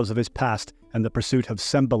the shadows of his past and the pursuit of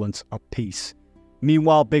semblance of peace.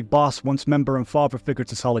 Meanwhile, Big Boss, once member and father figure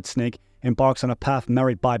to Solid Snake, embarks on a path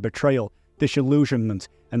marred by betrayal, disillusionment,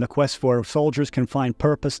 and the quest for soldiers can find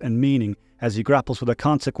purpose and meaning as he grapples with the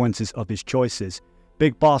consequences of his choices.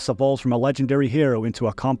 Big Boss evolves from a legendary hero into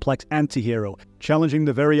a complex anti-hero, challenging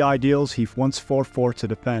the very ideals he once fought for to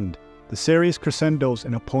defend. The series crescendos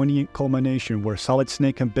in a poignant culmination where Solid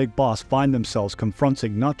Snake and Big Boss find themselves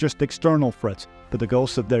confronting not just external threats, but the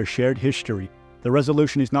ghosts of their shared history. The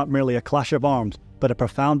resolution is not merely a clash of arms, but a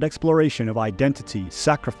profound exploration of identity,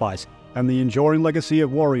 sacrifice, and the enduring legacy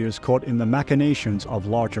of warriors caught in the machinations of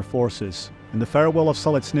larger forces. In the farewell of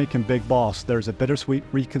Solid Snake and Big Boss, there is a bittersweet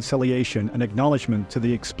reconciliation and acknowledgement to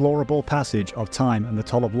the explorable passage of time and the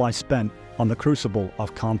toll of life spent on the crucible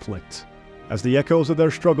of conflict. As the echoes of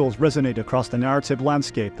their struggles resonate across the narrative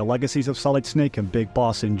landscape, the legacies of Solid Snake and Big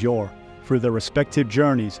Boss endure. Through their respective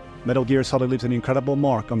journeys, Metal Gear Solid leaves an incredible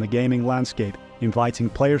mark on the gaming landscape, inviting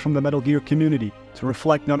players from the Metal Gear community to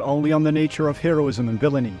reflect not only on the nature of heroism and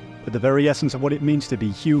villainy, but the very essence of what it means to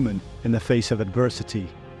be human in the face of adversity.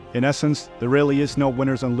 In essence, there really is no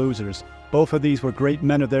winners and losers. Both of these were great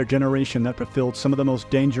men of their generation that fulfilled some of the most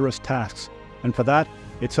dangerous tasks, and for that,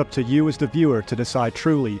 it's up to you as the viewer to decide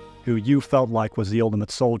truly who you felt like was the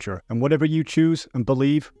ultimate soldier, and whatever you choose and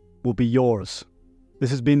believe will be yours.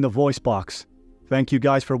 This has been The Voice Box. Thank you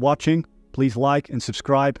guys for watching. Please like and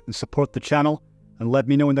subscribe and support the channel, and let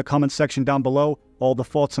me know in the comment section down below all the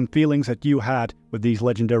thoughts and feelings that you had with these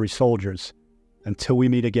legendary soldiers. Until we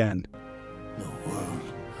meet again. The world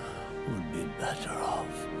would be better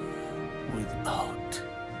off without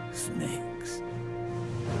snakes.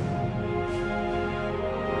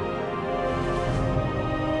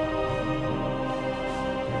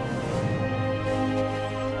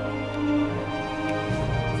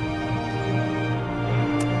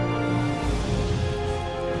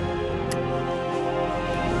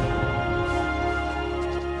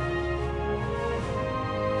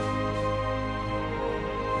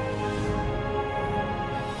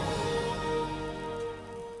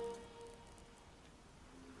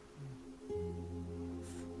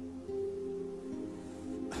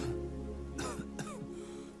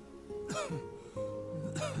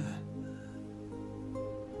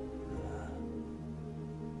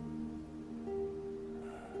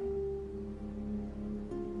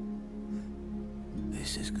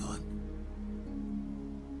 This is good.